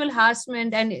sexual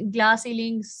harassment and glass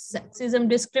ceiling, sexism,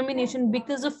 discrimination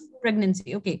because of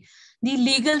pregnancy. Okay, the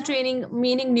legal training,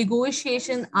 meaning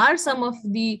negotiation, are some of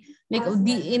the like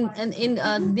the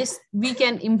in this we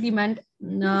can implement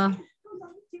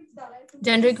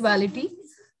gender equality.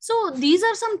 So these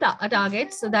are some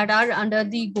targets that are under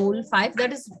the goal 5.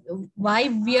 That is why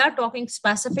we are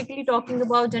specifically talking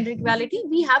about gender equality.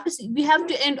 We have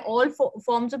to end all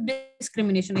forms of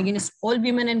discrimination against all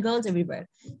women and girls everywhere.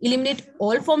 Eliminate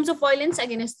all forms of violence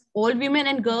against all women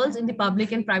and girls in the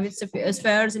public and private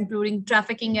spheres, including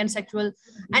trafficking and sexual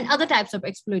and other types of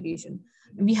exploitation.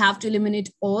 We have to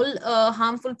eliminate all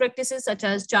harmful practices such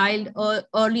as child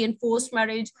early and forced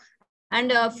marriage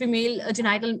and female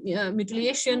genital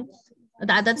mutilation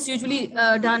that's usually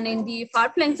done in the far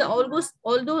flanks.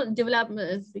 Although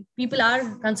people are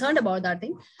concerned about that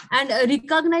thing, and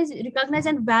recognize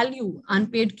and value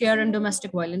unpaid care and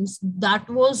domestic violence. That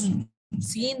was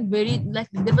seen very, like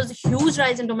there was a huge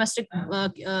rise in domestic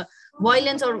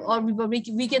violence, or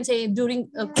we can say during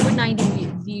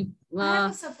COVID-19 the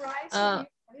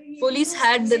police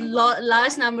had the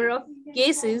large number of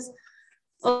cases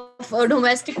of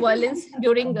domestic violence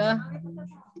during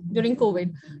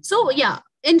COVID. So yeah,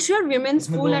 ensure women's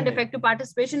full and effective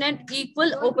participation and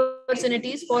equal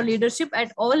opportunities for leadership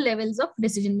at all levels of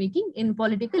decision making in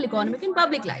political, economic, and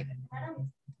public life.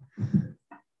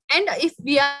 And if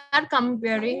we are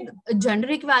comparing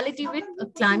gender equality with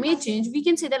climate change, we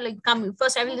can say that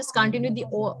first I will just continue the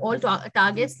all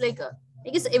targets. I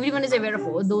guess everyone is aware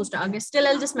of those targets. Still,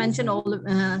 I'll just mention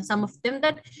some of them.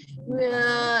 That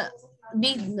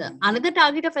another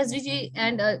target of SDG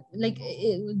and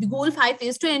the goal 5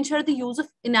 is to ensure the use of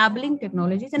enabling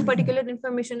technologies, and particular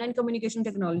information and communication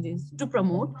technologies, to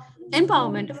promote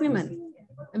empowerment of women.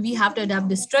 We have to adapt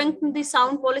the strengthen the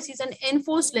sound policies and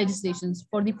enforce legislations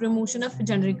for the promotion of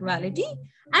gender equality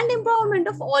and empowerment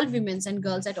of all women and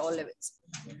girls at all levels.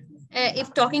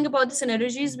 If talking about the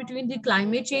synergies between the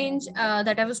climate change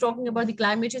that I was talking about, the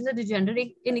climate change and the gender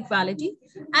inequality,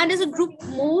 and as a group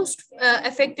most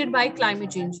affected by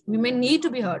climate change, women need to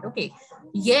be heard. Okay,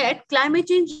 yet climate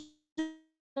change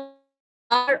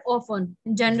are often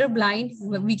gender blind,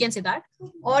 we can say that,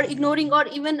 or ignoring or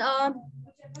even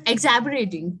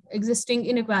exacerbating existing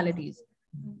inequalities.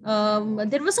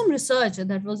 There was some research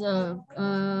that was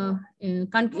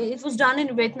it was done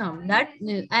in Vietnam, that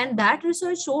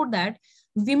research showed that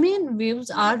women wives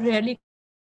are rarely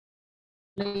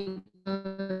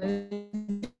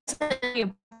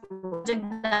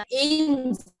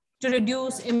aims to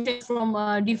reduce emissions from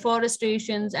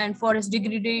deforestations and forest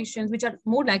degradations, which are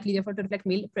more likely therefore to reflect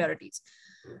male priorities.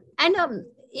 And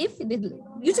if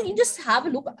you just have a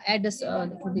look at this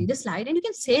slide, and you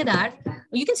can say that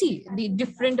you can see the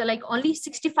different, like only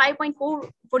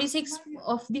 65.46%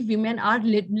 of the women are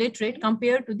literate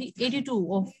compared to the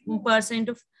 82%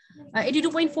 of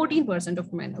 82.14%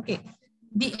 of men. Okay,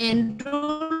 the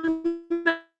enrollment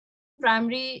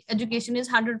primary education is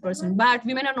 100%, but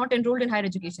women are not enrolled in higher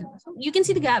education. So you can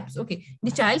see the gaps. Okay, the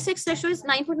child sex ratio is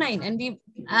 9.9, and we,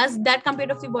 as that compared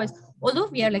to the boys, although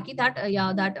we are lucky that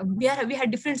we had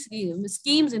different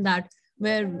schemes in that,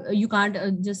 where you can't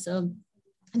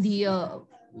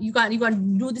you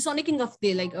can't do the sonicking of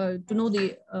the to know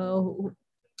the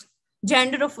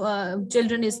gender of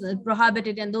children is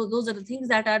prohibited, and those are the things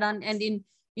that are done. And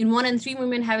in 1 in 3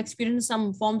 women have experienced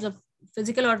some forms of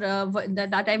physical or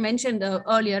that I mentioned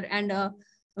earlier. And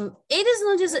it is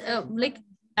not just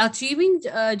achieving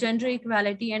gender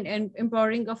equality and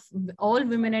empowering of all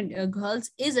women and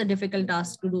girls is a difficult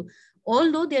task to do.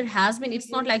 Although there has been, it's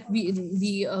not like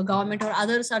the government or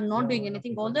others are not doing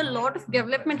anything, although a lot of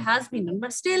development has been done,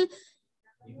 but still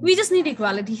we just need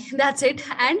equality. That's it.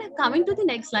 And coming to the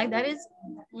next slide, that is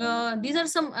these are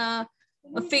some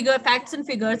facts and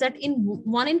figures that in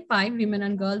 1 in 5 women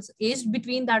and girls aged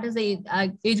between, that is the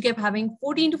age gap having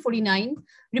 14 to 49,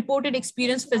 reported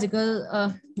experience physical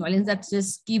violence. That's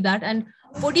just keep that. And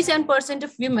 47%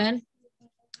 of women,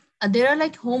 there are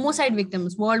like homicide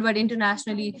victims worldwide,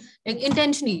 internationally, like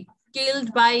intentionally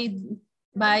killed by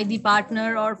the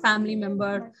partner or family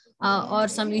member or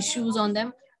some issues on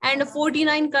them. And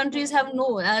 49 countries have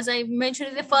no, as I mentioned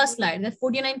in the first slide, that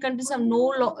 49 countries have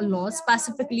no laws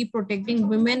specifically protecting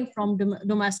women from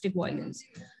domestic violence.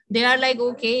 They are like,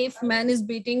 okay, if man is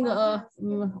beating or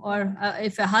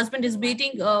if a husband is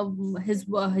beating his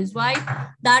wife,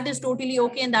 that is totally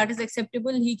okay and that is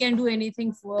acceptable. He can do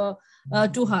anything for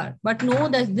to her. But no,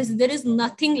 there is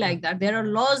nothing like that. There are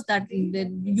laws that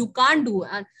you can't do,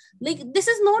 and like this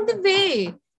is not the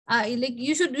way. Like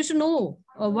you should know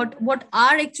what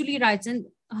are actually rights, and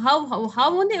how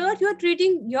on the earth you are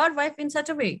treating your wife in such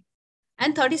a way.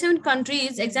 And 37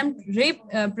 countries exempt rape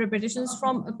perpetrations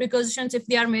from precautions if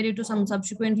they are married to some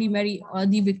subsequently marry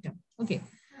the victim. Okay,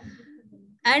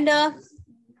 and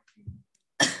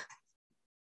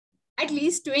at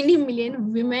least 20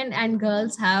 million women and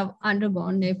girls have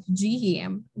undergone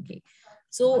FGM. Okay,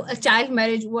 so a child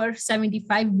marriage were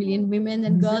 75 billion women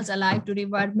and girls alive today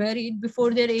were married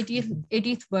before their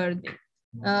 80th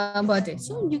birthday.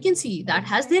 So you can see that.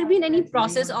 Has there been any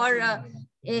process, or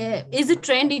is the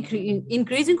trend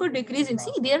increasing or decreasing?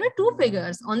 See, there are two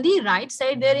figures. On the right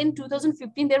side there, in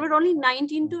 2015, there were only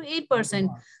 19 to 8%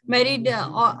 married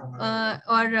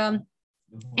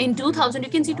in 2000, you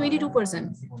can see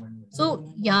 22%.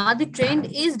 So yeah, the trend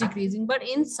is decreasing, but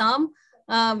in some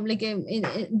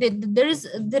there is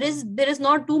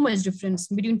not too much difference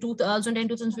between 2000 and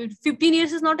 2015. 15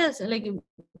 years is not as like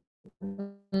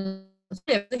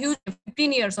a huge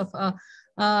 15 years of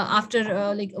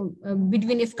after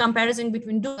between, if comparison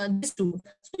between these two.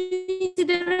 So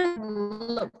there are a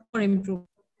lot more improvement.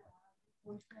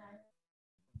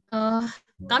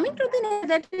 Coming to the next,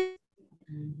 that is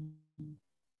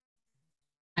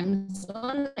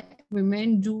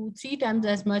women do 3 times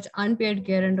as much unpaid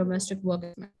care and domestic work.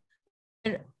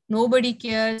 Nobody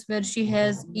cares where she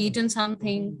has eaten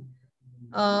something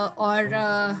or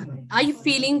are you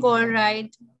feeling all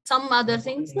right, some other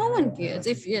things. No one cares.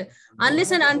 If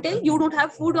unless and until you don't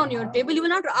have food on your table, you will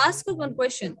not ask one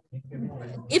question.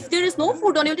 If there is no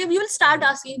food on your table, you will start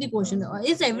asking the question,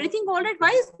 is everything all right?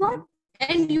 Why is not?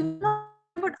 And you know,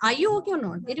 but are you okay or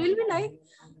not? It will be like,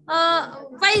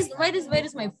 where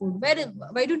is my food? Why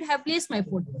don't you have placed my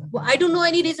food? Well, I don't know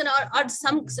any reason, or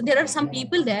there are some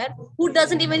people there who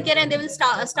doesn't even care, and they will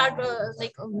start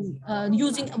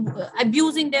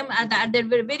abusing them at their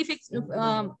very fixed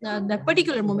that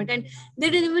particular moment, and they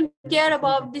didn't even care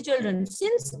about the children.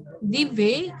 Since the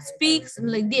way speaks,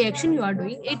 like the action you are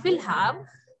doing, it will have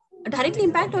a direct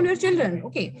impact on your children.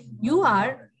 Okay, you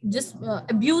are just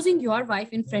abusing your wife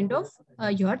in front of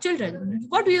your children.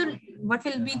 What will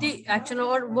be the action,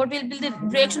 or what will be the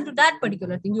reaction to that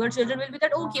particular thing? Your children will be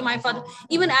that, okay, my father,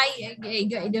 even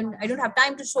I don't have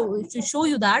time to show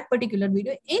you that particular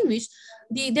video in which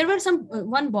there were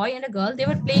one boy and a girl, they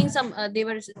were playing some they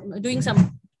were doing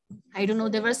some, I don't know,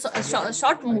 there was a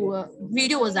short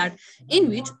video was that, in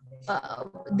which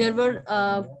there were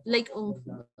a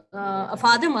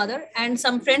father, mother, and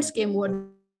some friends came over.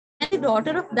 And the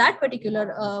daughter of that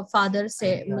particular father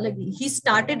said, like, he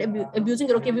started abusing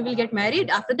her. Okay, we will get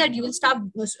married. After that, you will start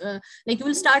you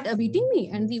will start beating me.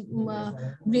 And the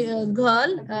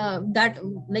girl that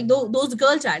those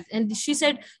girl child, and she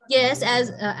said, yes,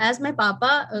 as my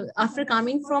papa after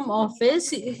coming from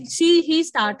office, he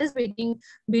started beating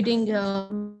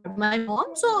my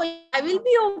mom, so I will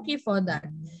be okay for that.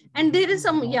 And there is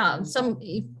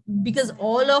because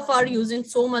all of are using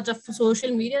so much of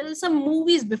social media, there's some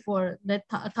movies before that,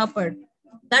 Thapad,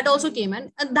 that also came,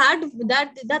 and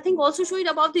that thing also showed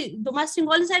about the domestic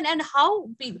violence, and how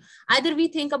either we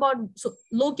think about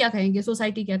log kya kahenge,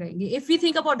 society kya kahenge. If we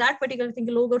think about that particular thing,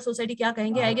 log or society kya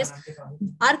kahenge, I guess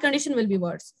our condition will be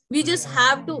worse. We just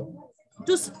have to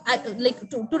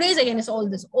today's again is all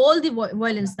the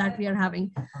violence that we are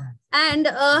having. And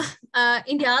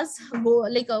India's goal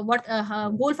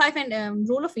 5 and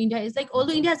role of India is like,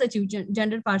 although India has achieved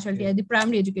gender partiality at the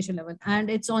primary education level,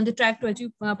 and it's on the track to achieve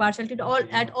partiality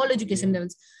at all education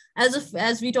levels.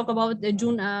 As we talk about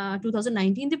June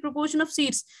 2019, the proportion of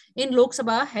seats in Lok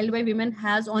Sabha held by women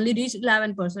has only reached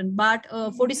 11%, but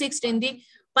 46 in the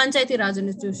Panchayati Raj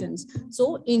institutions.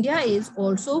 So India is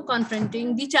also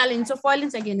confronting the challenge of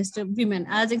violence against women.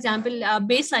 As example, a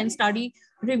baseline study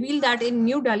revealed that in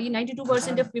New Delhi,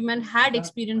 92% of women had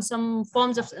experienced some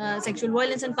forms of sexual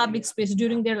violence in public space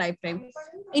during their lifetime.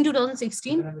 In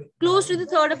 2016, close to the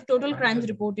third of total crimes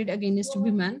reported against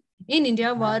women in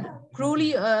India were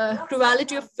cruelty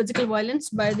of physical violence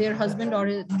by their husband or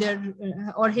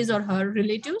his or her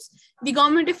relatives. The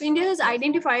government of India has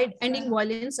identified ending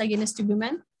violence against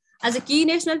women as a key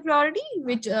national priority,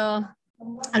 which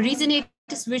resonates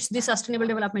with the Sustainable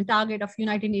Development Target of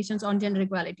United Nations on gender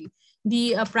equality.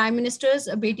 The Prime Minister's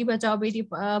Beti Bachao Beti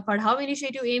Padhao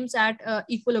initiative aims at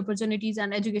equal opportunities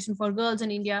and education for girls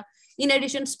in India. In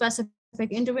addition, specific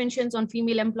interventions on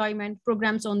female employment,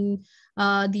 programs on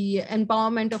the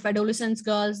empowerment of adolescents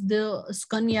girls, the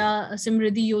Skanya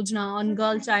Simriddhi Yojana on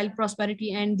girl child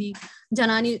prosperity, and the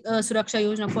Janani Suraksha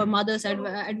Yojana for mothers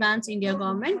advance India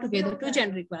government together to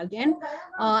gender equality,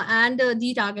 and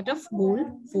the target of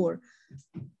goal 4.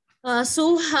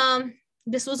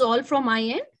 This was all from my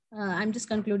end. I'm just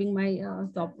concluding my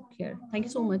topic here. Thank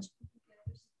you so much.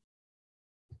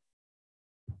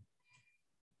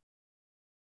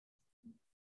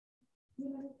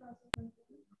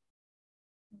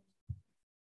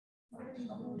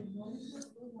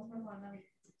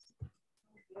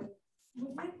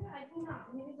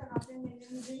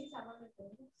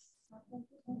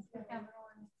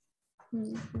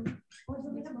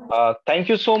 Thank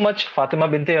you so much, Fatima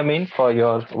Binte Amin, for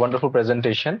your wonderful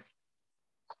presentation.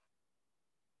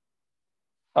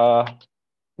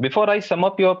 Before I sum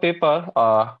up your paper,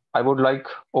 I would like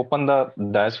open the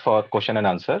desk for question and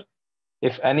answer.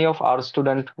 If any of our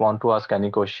students want to ask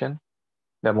any question,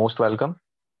 they're most welcome.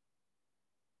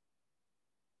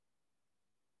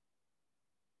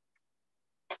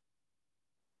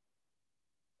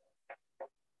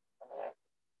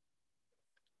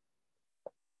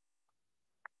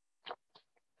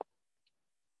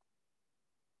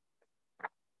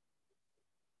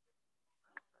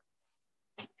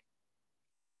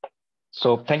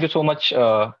 So thank you so much,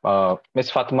 Ms.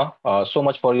 Fatima, so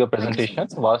much for your presentation.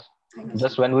 Was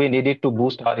just when we needed to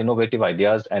boost our innovative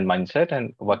ideas and mindset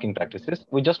and working practices.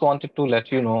 We just wanted to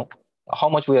let you know how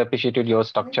much we appreciated your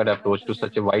structured approach to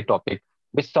such a wide topic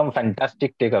with some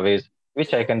fantastic takeaways,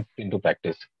 which I can put into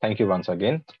practice. Thank you once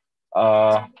again.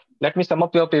 Let me sum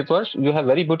up your papers. You have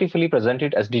very beautifully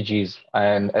presented SDGs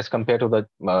and as compared to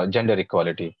the gender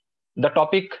equality. The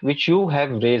topic which you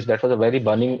have raised, that was a very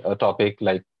burning topic,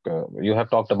 like you have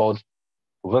talked about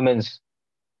women's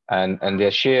and their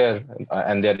share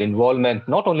and their involvement,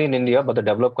 not only in India, but the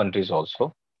developed countries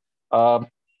also.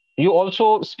 You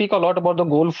also speak a lot about the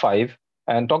goal 5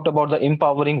 and talked about the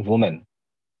empowering women.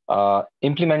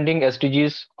 Implementing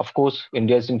SDGs, of course,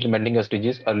 India is implementing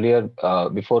SDGs earlier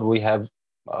before we have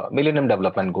Millennium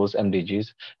Development Goals,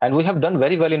 MDGs, and we have done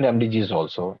very well in MDGs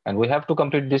also, and we have to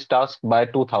complete this task by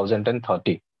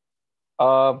 2030.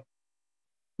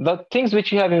 The things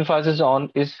which you have emphasis on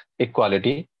is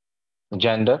equality,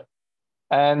 gender,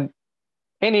 and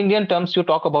in Indian terms, you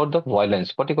talk about the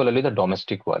violence, particularly the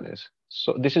domestic violence.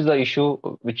 So this is the issue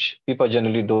which people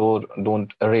generally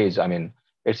don't raise. I mean,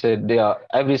 they are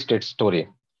every state story.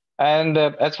 And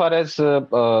as far as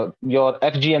your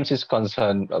FGMs is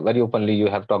concerned, very openly you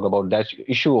have talked about that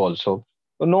issue also.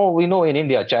 No, we know in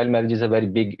India, child marriage is a very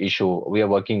big issue. We are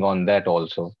working on that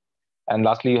also. And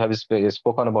lastly, you have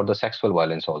spoken about the sexual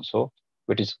violence also,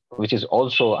 which is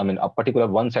also, I mean, a particular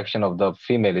one section of the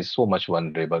female is so much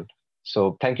vulnerable.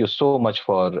 So thank you so much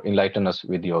for enlightening us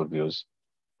with your views.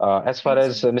 As far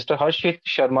as Mr. Harshit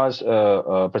Sharma's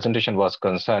presentation was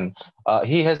concerned,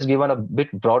 he has given a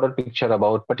bit broader picture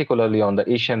about, particularly on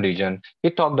the Asian region.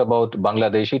 He talked about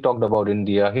Bangladesh, he talked about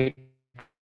India, he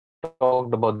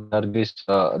talked about Nargis,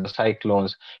 the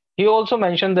cyclones. He also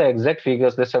mentioned the exact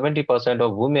figures that 70%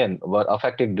 of women were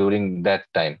affected during that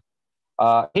time.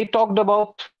 He talked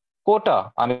about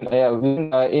quota. I mean,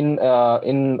 in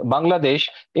Bangladesh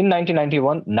in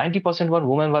 1991, 90% were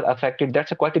women were affected.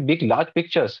 That's a quite a big, large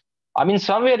pictures. I mean,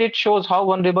 somewhere it shows how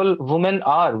vulnerable women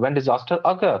are when disaster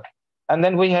occur. And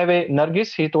then we have a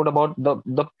Nargis. He told about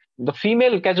the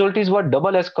female casualties were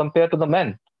double as compared to the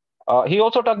men. He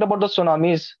also talked about the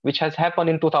tsunamis, which has happened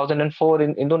in 2004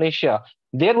 in Indonesia.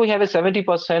 There we have a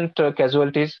 70%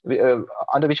 casualties,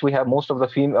 under which we have most of the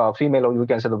female, or you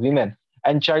can say the women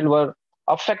and child were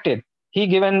affected. He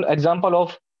gave an example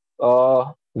of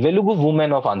Velugu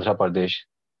women of Andhra Pradesh.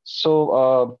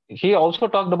 So he also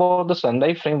talked about the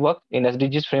Sendai framework in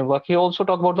SDGs framework. He also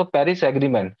talked about the Paris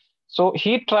Agreement. So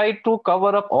he tried to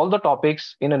cover up all the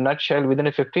topics in a nutshell within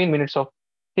a 15 minutes of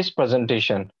his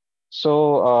presentation.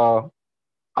 So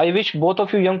I wish both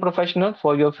of you young professionals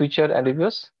for your future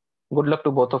endeavors. Good luck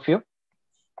to both of you.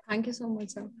 Thank you so much,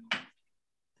 sir.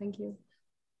 Thank you.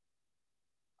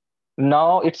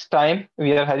 Now it's time.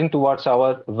 We are heading towards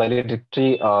our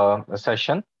valedictory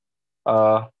session.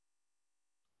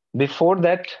 Before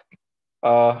that,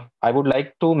 I would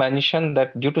like to mention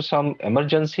that due to some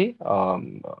emergency,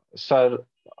 sir,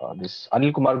 this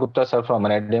Anil Kumar Gupta sir from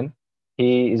NIDM,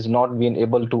 he is not being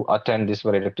able to attend this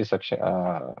valedictory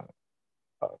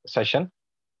session.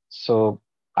 So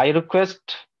I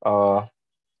request our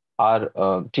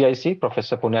TIC,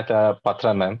 Professor Punyata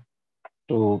Patra ma'am,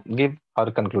 to give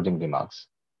her concluding remarks.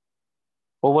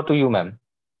 Over to you, ma'am.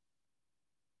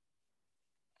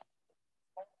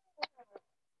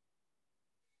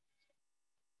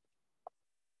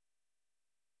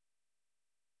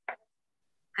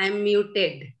 I'm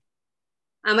muted.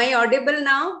 Am I audible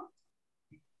now?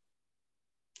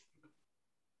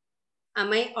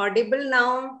 Am I audible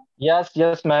now? Yes,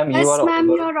 ma'am. Yes, You are ma'am,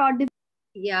 audible. you're audible.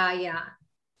 Yeah.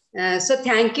 So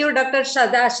thank you, Dr.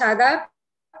 Shadab.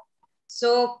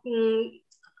 So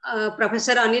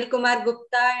Professor Anil Kumar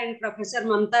Gupta and Professor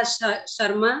Mamta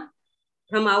Sharma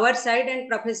from our side and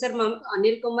Professor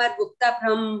Anil Kumar Gupta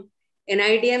from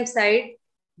NIDM side,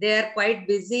 they are quite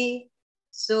busy.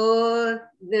 So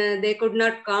they could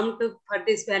not come for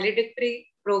this valedictory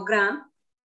program.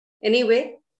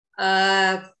 Anyway,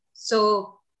 just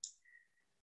a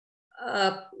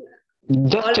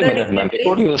minute, ma'am.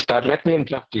 Before you start, let me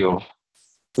interrupt you.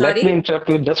 Sorry? Let me interrupt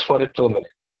you just for 2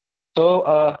 minutes.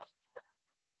 So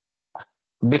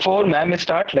before ma'am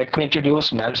start, let me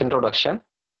introduce ma'am's introduction.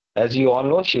 As you all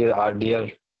know, she is our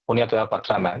dear Punyata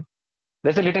Patra ma'am.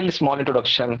 There's a little small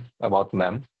introduction about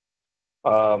ma'am.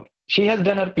 She has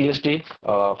done her PhD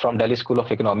from Delhi School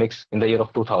of Economics in the year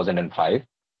of 2005.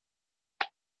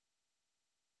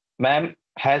 Ma'am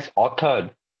has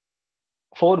authored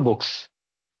 4 books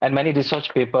and many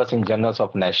research papers in journals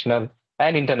of national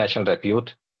and international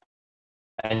repute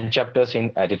and chapters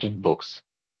in edited books.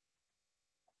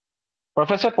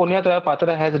 Professor Punyata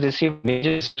Patra has received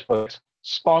major research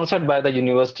sponsored by the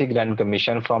University Grand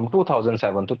Commission from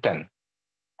 2007 to 10.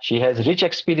 She has rich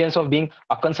experience of being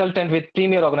a consultant with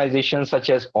premier organizations such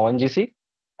as ONGC,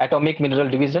 Atomic Mineral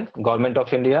Division, Govt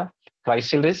of India,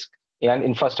 Crisis Risk and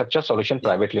Infrastructure Solution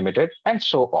Private Limited, and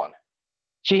so on.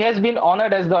 She has been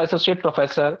honored as the Associate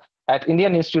Professor at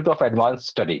Indian Institute of Advanced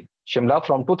Study, Shimla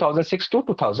from 2006 to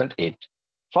 2008.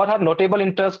 For her notable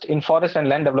interest in forest and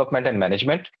land development and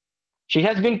management, she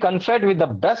has been conferred with the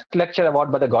Best Lecture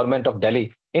Award by the Government of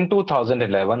Delhi in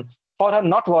 2011 for her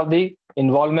noteworthy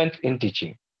involvement in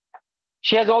teaching.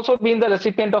 She has also been the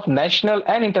recipient of national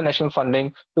and international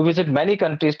funding to visit many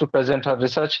countries to present her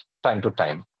research time to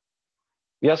time.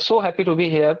 We are so happy to be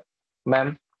here,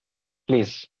 ma'am.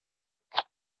 Please.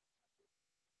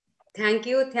 Thank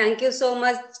you so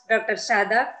much, Dr.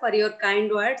 Shadab, for your kind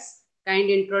words, kind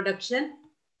introduction.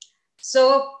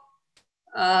 So,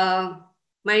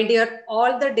 my dear,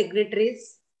 all the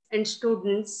dignitaries and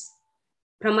students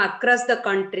from across the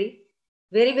country,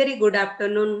 very, very good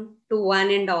afternoon to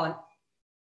one and all.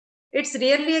 It's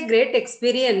really a great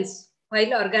experience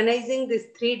while organizing this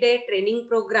 3-day training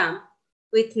program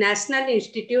with National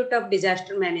Institute of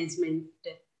Disaster Management.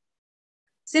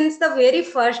 Since the very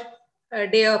first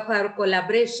day of our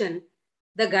collaboration,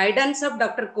 the guidance of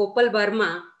Dr. Kopal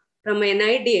Verma from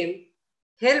NIDM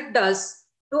helped us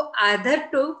to adhere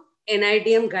to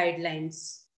NIDM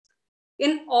guidelines.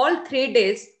 In all 3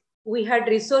 days, we had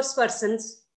resource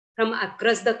persons from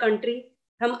across the country,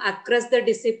 from across the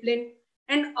discipline,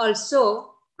 and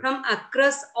also from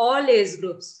across all age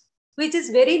groups, which is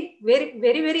very, very,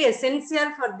 very, very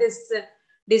essential for this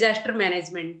disaster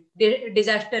management,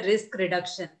 disaster risk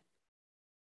reduction.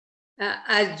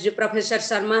 As Professor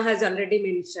Sharma has already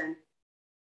mentioned.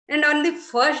 And on the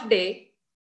first day,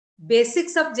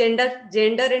 basics of gender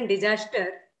and disaster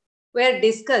were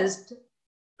discussed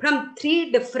from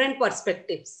 3 different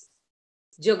perspectives: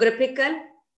 geographical,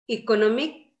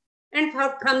 economic, and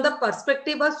from the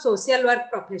perspective of social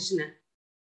work professional.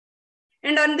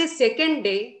 And on the second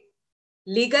day,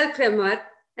 legal framework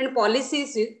and policy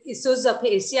issues of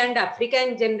Asia and Africa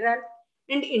in general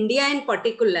and India in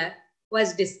particular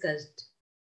was discussed.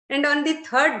 And on the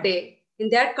third day, in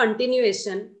that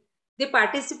continuation, the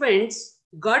participants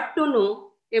got to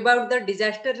know about the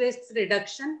disaster risk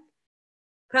reduction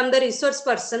from the resource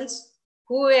persons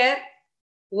who were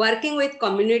working with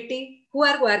community, who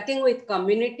are working with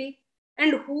community,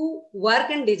 and who work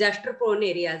in disaster prone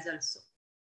areas also.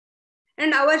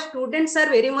 And our students are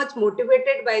very much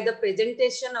motivated by the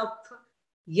presentation of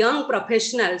young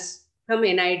professionals from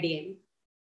NIDM.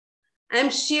 I am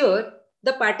sure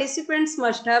the participants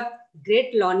must have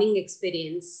great learning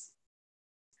experience.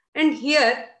 And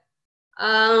here,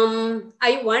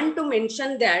 I want to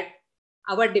mention that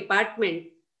our department,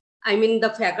 I mean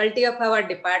the faculty of our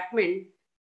department,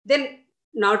 then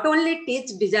not only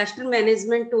teach disaster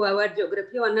management to our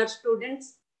geography honors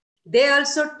students, they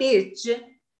also teach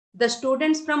the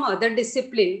students from other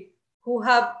discipline who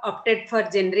have opted for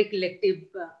generic elective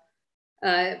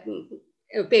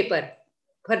paper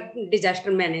for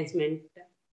disaster management.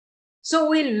 So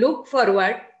we look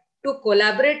forward to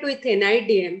collaborate with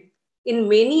NIDM in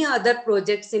many other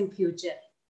projects in future.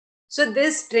 So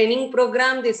this training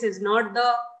program, this is not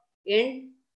the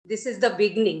end, this is the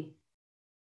beginning.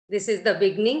 This is the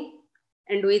beginning.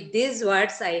 And with these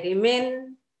words, I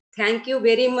remain. Thank you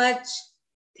very much.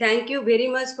 Thank you very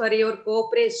much for your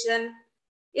cooperation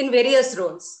in various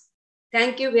roles.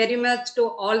 Thank you very much to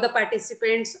all the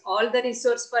participants, all the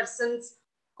resource persons,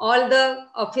 all the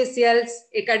officials,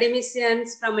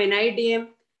 academicians from NIDM,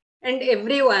 and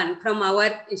everyone from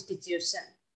our institution,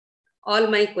 all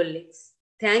my colleagues.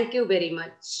 Thank you very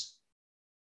much.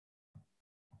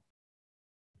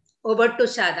 Over to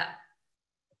Shada.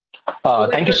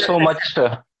 Thank you so much.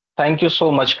 Thank you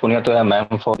so much, Punyatoya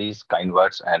ma'am, for these kind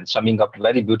words and summing up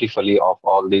very beautifully of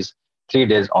all these 3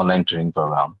 days online training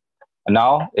program.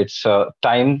 Now it's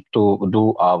time to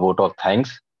do a vote of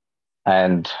thanks.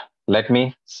 And let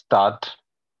me start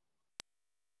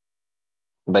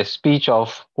the speech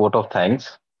of vote of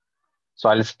thanks. So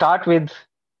I'll start with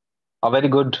a very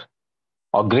good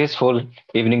or graceful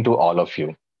evening to all of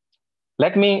you.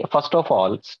 Let me first of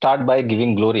all start by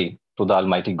giving glory to the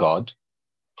Almighty God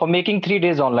for making 3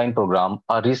 days online program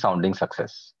a resounding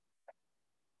success.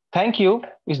 Thank you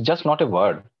is just not a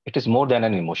word. It is more than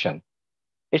an emotion.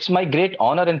 It's my great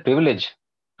honor and privilege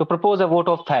to propose a vote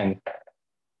of thanks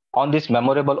on this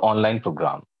memorable online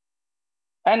program.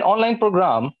 An online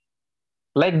program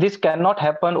like this cannot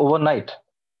happen overnight.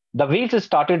 The wheels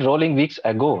started rolling weeks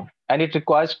ago, and it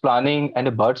requires planning and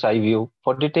a bird's eye view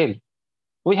for detail.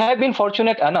 We have been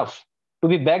fortunate enough to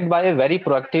be backed by a very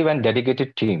proactive and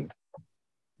dedicated team.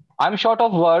 I'm short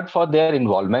of words for their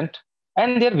involvement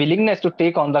and their willingness to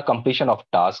take on the completion of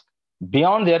tasks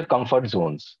beyond their comfort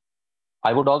zones.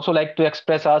 I would also like to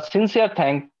express our sincere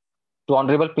thanks to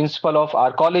Honorable Principal of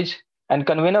our college and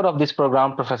convener of this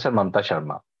program, Professor Mamta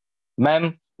Sharma.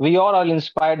 Ma'am, we are all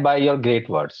inspired by your great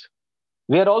words.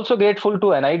 We are also grateful to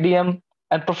NIDM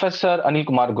and Professor Anil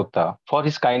Kumar Gupta for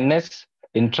his kindness,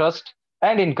 interest,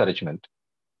 and encouragement.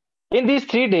 In these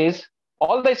 3 days,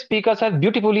 all the speakers have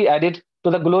beautifully added to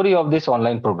the glory of this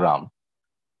online program.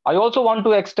 I also want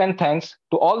to extend thanks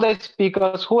to all the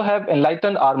speakers who have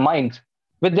enlightened our minds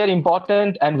with their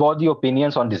important and worthy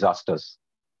opinions on disasters.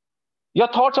 Your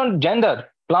thoughts on gender,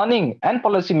 planning, and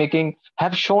policy making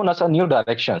have shown us a new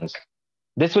directions.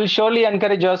 This will surely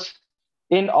encourage us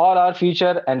in all our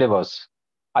future endeavors.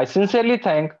 I sincerely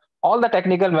thank all the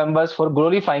technical members for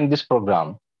glorifying this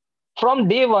program. From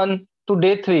day 1 to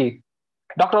day 3,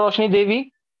 Dr. Roshni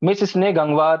Devi, Ms. Sneh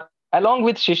Gangwar, along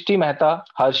with Shishti Mehta,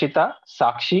 Harshita,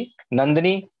 Sakshi,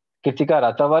 Nandini, Kritika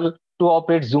Ratawal to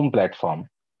operate Zoom platform.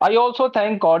 I also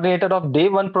thank coordinator of day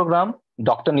 1 program,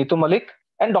 Dr. Neetu Malik,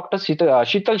 and Dr.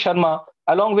 Sheetal Sharma,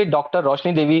 along with Dr.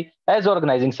 Roshni Devi as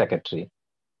organizing secretary.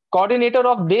 Coordinator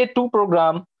of day 2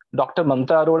 program, Dr.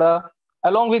 Mamta Arora,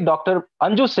 along with Dr.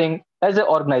 Anju Singh as the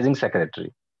organizing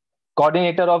secretary.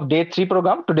 Coordinator of day 3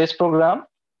 program, today's program,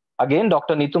 again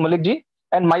Dr. Neetu Malik ji,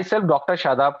 and myself, Dr.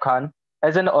 Shadab Khan,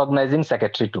 as an organizing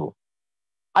secretary too.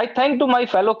 I thank to my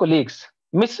fellow colleagues,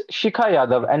 Ms. Shikha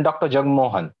Yadav and Dr.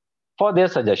 Jagmohan for their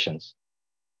suggestions.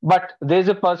 But there is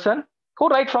a person who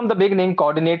right from the beginning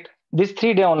coordinate this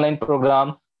 3-day online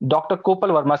program, Dr. Kopal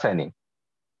Verma Saini,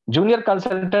 junior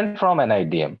consultant from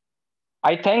NIDM.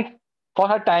 I thank for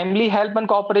her timely help and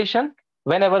cooperation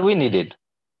whenever we needed.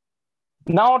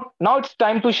 Now it's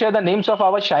time to share the names of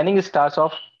our shining stars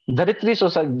of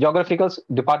Dharitri Geographical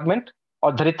Department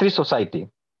or Dharitri Society.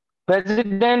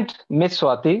 President Miss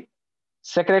Swati,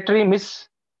 Secretary Miss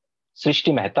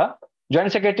Srishti Mehta,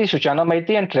 Joint Secretary Suchana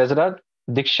Maiti, and Treasurer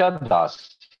Diksha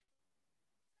Das.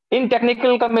 In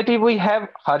technical committee, we have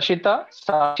Harshita,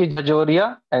 Sakshi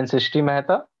Jajoria, and Srishti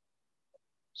Mehta.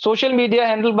 Social media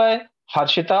handled by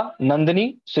Harshita,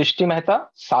 Nandini, Srishti Mehta,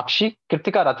 Sakshi,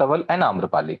 Kritika Ratawal, and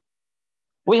Amrapali.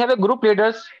 We have a group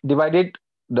leaders divided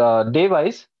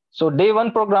day-wise. So day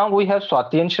 1 program, we have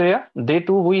Swati and Shreya. Day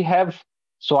 2, we have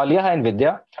Swaliha and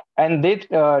Vidya. And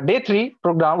day 3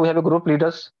 program, we have a group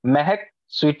leaders, Mehak,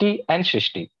 Sweetie, and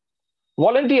Shrishti.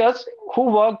 Volunteers who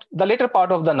worked the later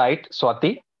part of the night,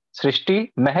 Swati,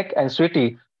 Srishti, Mehak, and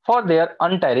Sweetie, for their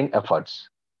untiring efforts.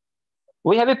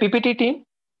 We have a PPT team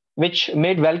which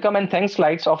made welcome and thanks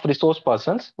slides of resource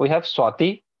persons. We have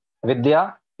Swati,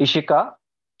 Vidya, Ishika,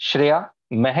 Shreya,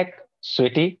 Mehak,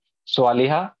 Sweetie,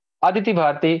 Swaliha, Aditi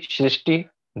Bharti, Shrishti,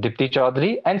 Dipti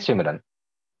Chaudhary, and Simran.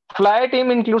 Flyer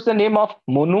team includes the name of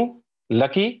Monu,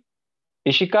 Lucky,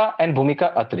 Ishika, and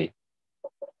Bhumika Atri.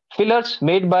 Fillers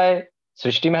made by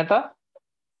Srishti Mehta.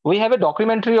 We have a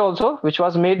documentary also, which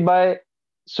was made by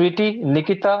Sweetie,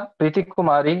 Nikita, Preeti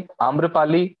Kumari,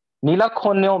 Amrapali, Neela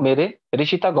Khonyo Mere,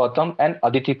 Rishita Gautam, and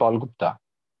Aditi Paul Gupta.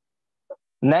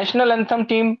 National Anthem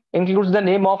team includes the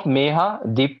name of Meha,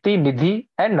 Deepti, Nidhi,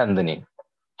 and Nandini.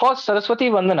 For Saraswati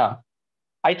Vandana,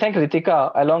 I thank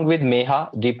Ritika along with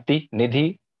Meha, Deepti,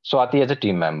 Nidhi, Swati as a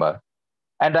team member.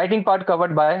 And writing part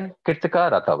covered by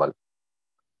Kritika Ratawal.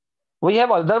 We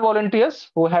have other volunteers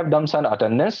who have done some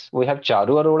attendance. We have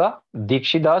Charu Arora,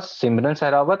 Dikshi Das, Simran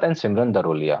Sehrawat, and Simran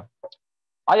Darolia.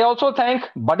 I also thank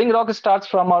budding rock stars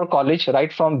from our college,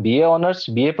 right from BA Honors,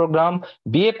 BA Program,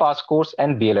 BA Pass Course,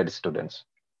 and BLED students.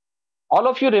 All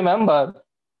of you remember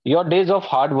your days of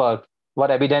hard work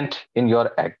were evident in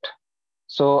your act.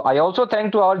 So I also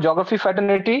thank to our geography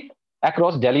fraternity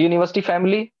across Delhi University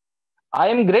family. I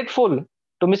am grateful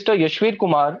to Mr. Yashveer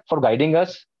Kumar for guiding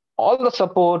us, all the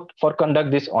support for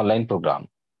conduct this online program.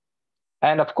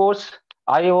 And of course,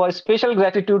 I owe a special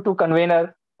gratitude to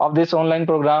convener of this online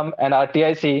program and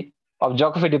RTIC of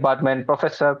Geography Department,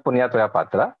 Professor Punyatoya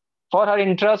Patra, for her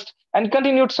interest and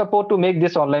continued support to make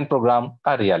this online program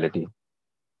a reality.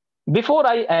 Before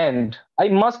I end, I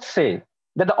must say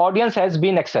that the audience has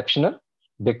been exceptional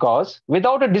because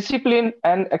without a disciplined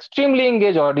and extremely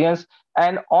engaged audience,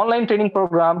 an online training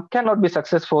program cannot be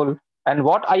successful. And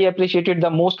what I appreciated the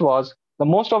most was the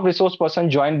most of resource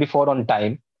persons joined before on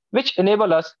time, which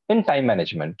enable us in time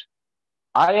management.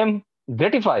 I am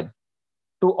gratified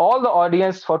to all the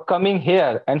audience for coming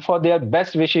here and for their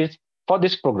best wishes for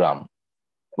this program.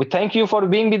 We thank you for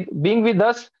being with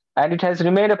us, and it has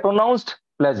remained a pronounced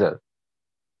pleasure.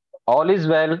 All is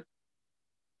well,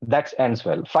 that ends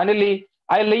well. Finally,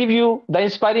 I leave you the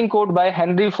inspiring quote by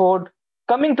Henry Ford: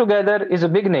 coming together is a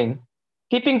beginning,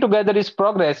 keeping together is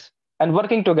progress, and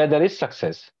working together is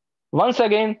success. Once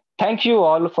again, thank you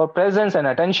all for presence and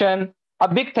attention. A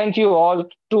big thank you all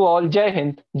to all. Jai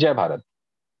Hind, Jai Bharat.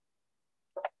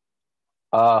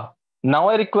 Now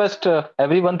I request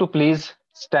everyone to please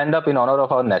stand up in honor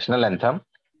of our national anthem.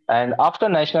 And after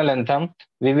national anthem,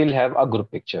 we will have a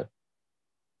group picture.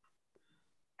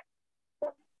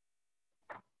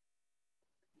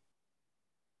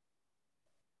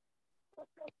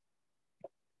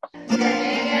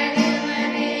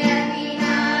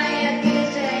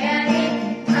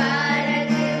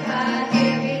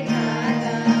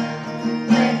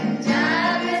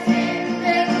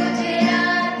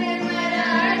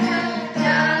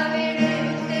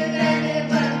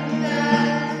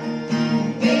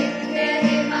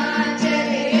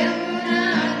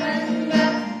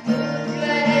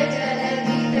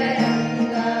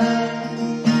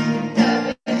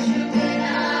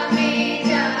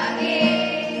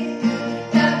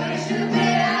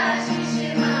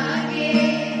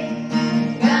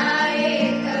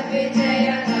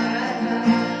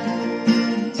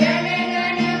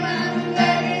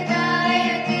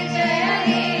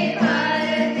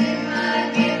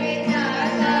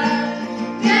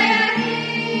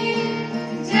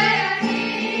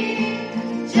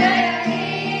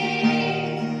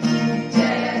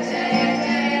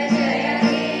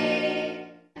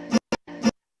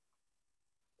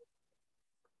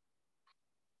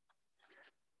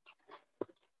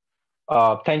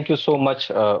 Thank you so much,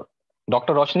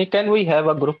 Dr. Roshni. Can we have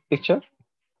a group picture?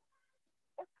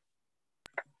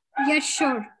 Yes,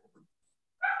 sure.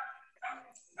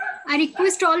 I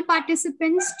request all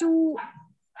participants to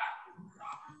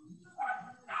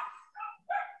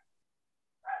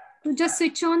just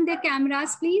switch on their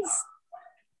cameras, please.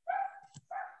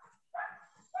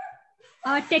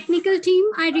 Technical team,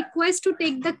 I request to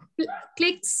take the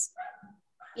clicks.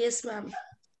 Yes, ma'am.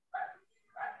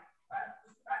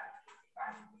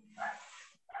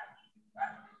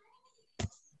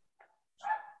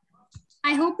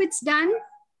 I hope it's done.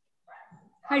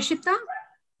 Harshita?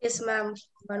 Yes, ma'am.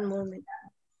 One moment.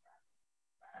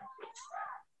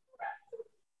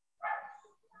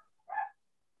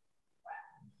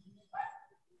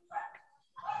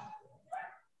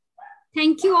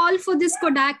 Thank you all for this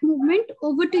Kodak movement.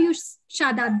 Over to you,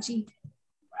 Shadabji.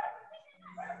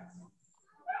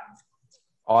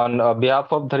 On behalf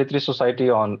of Dharitri Society,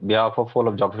 on behalf of all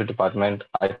of Geography Department,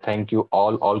 I thank you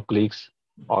all colleagues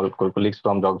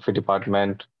from Geography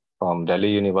Department, from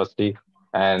Delhi University,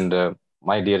 and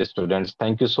my dear students.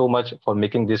 Thank you so much for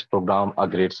making this program a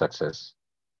great success.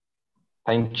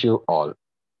 Thank you all.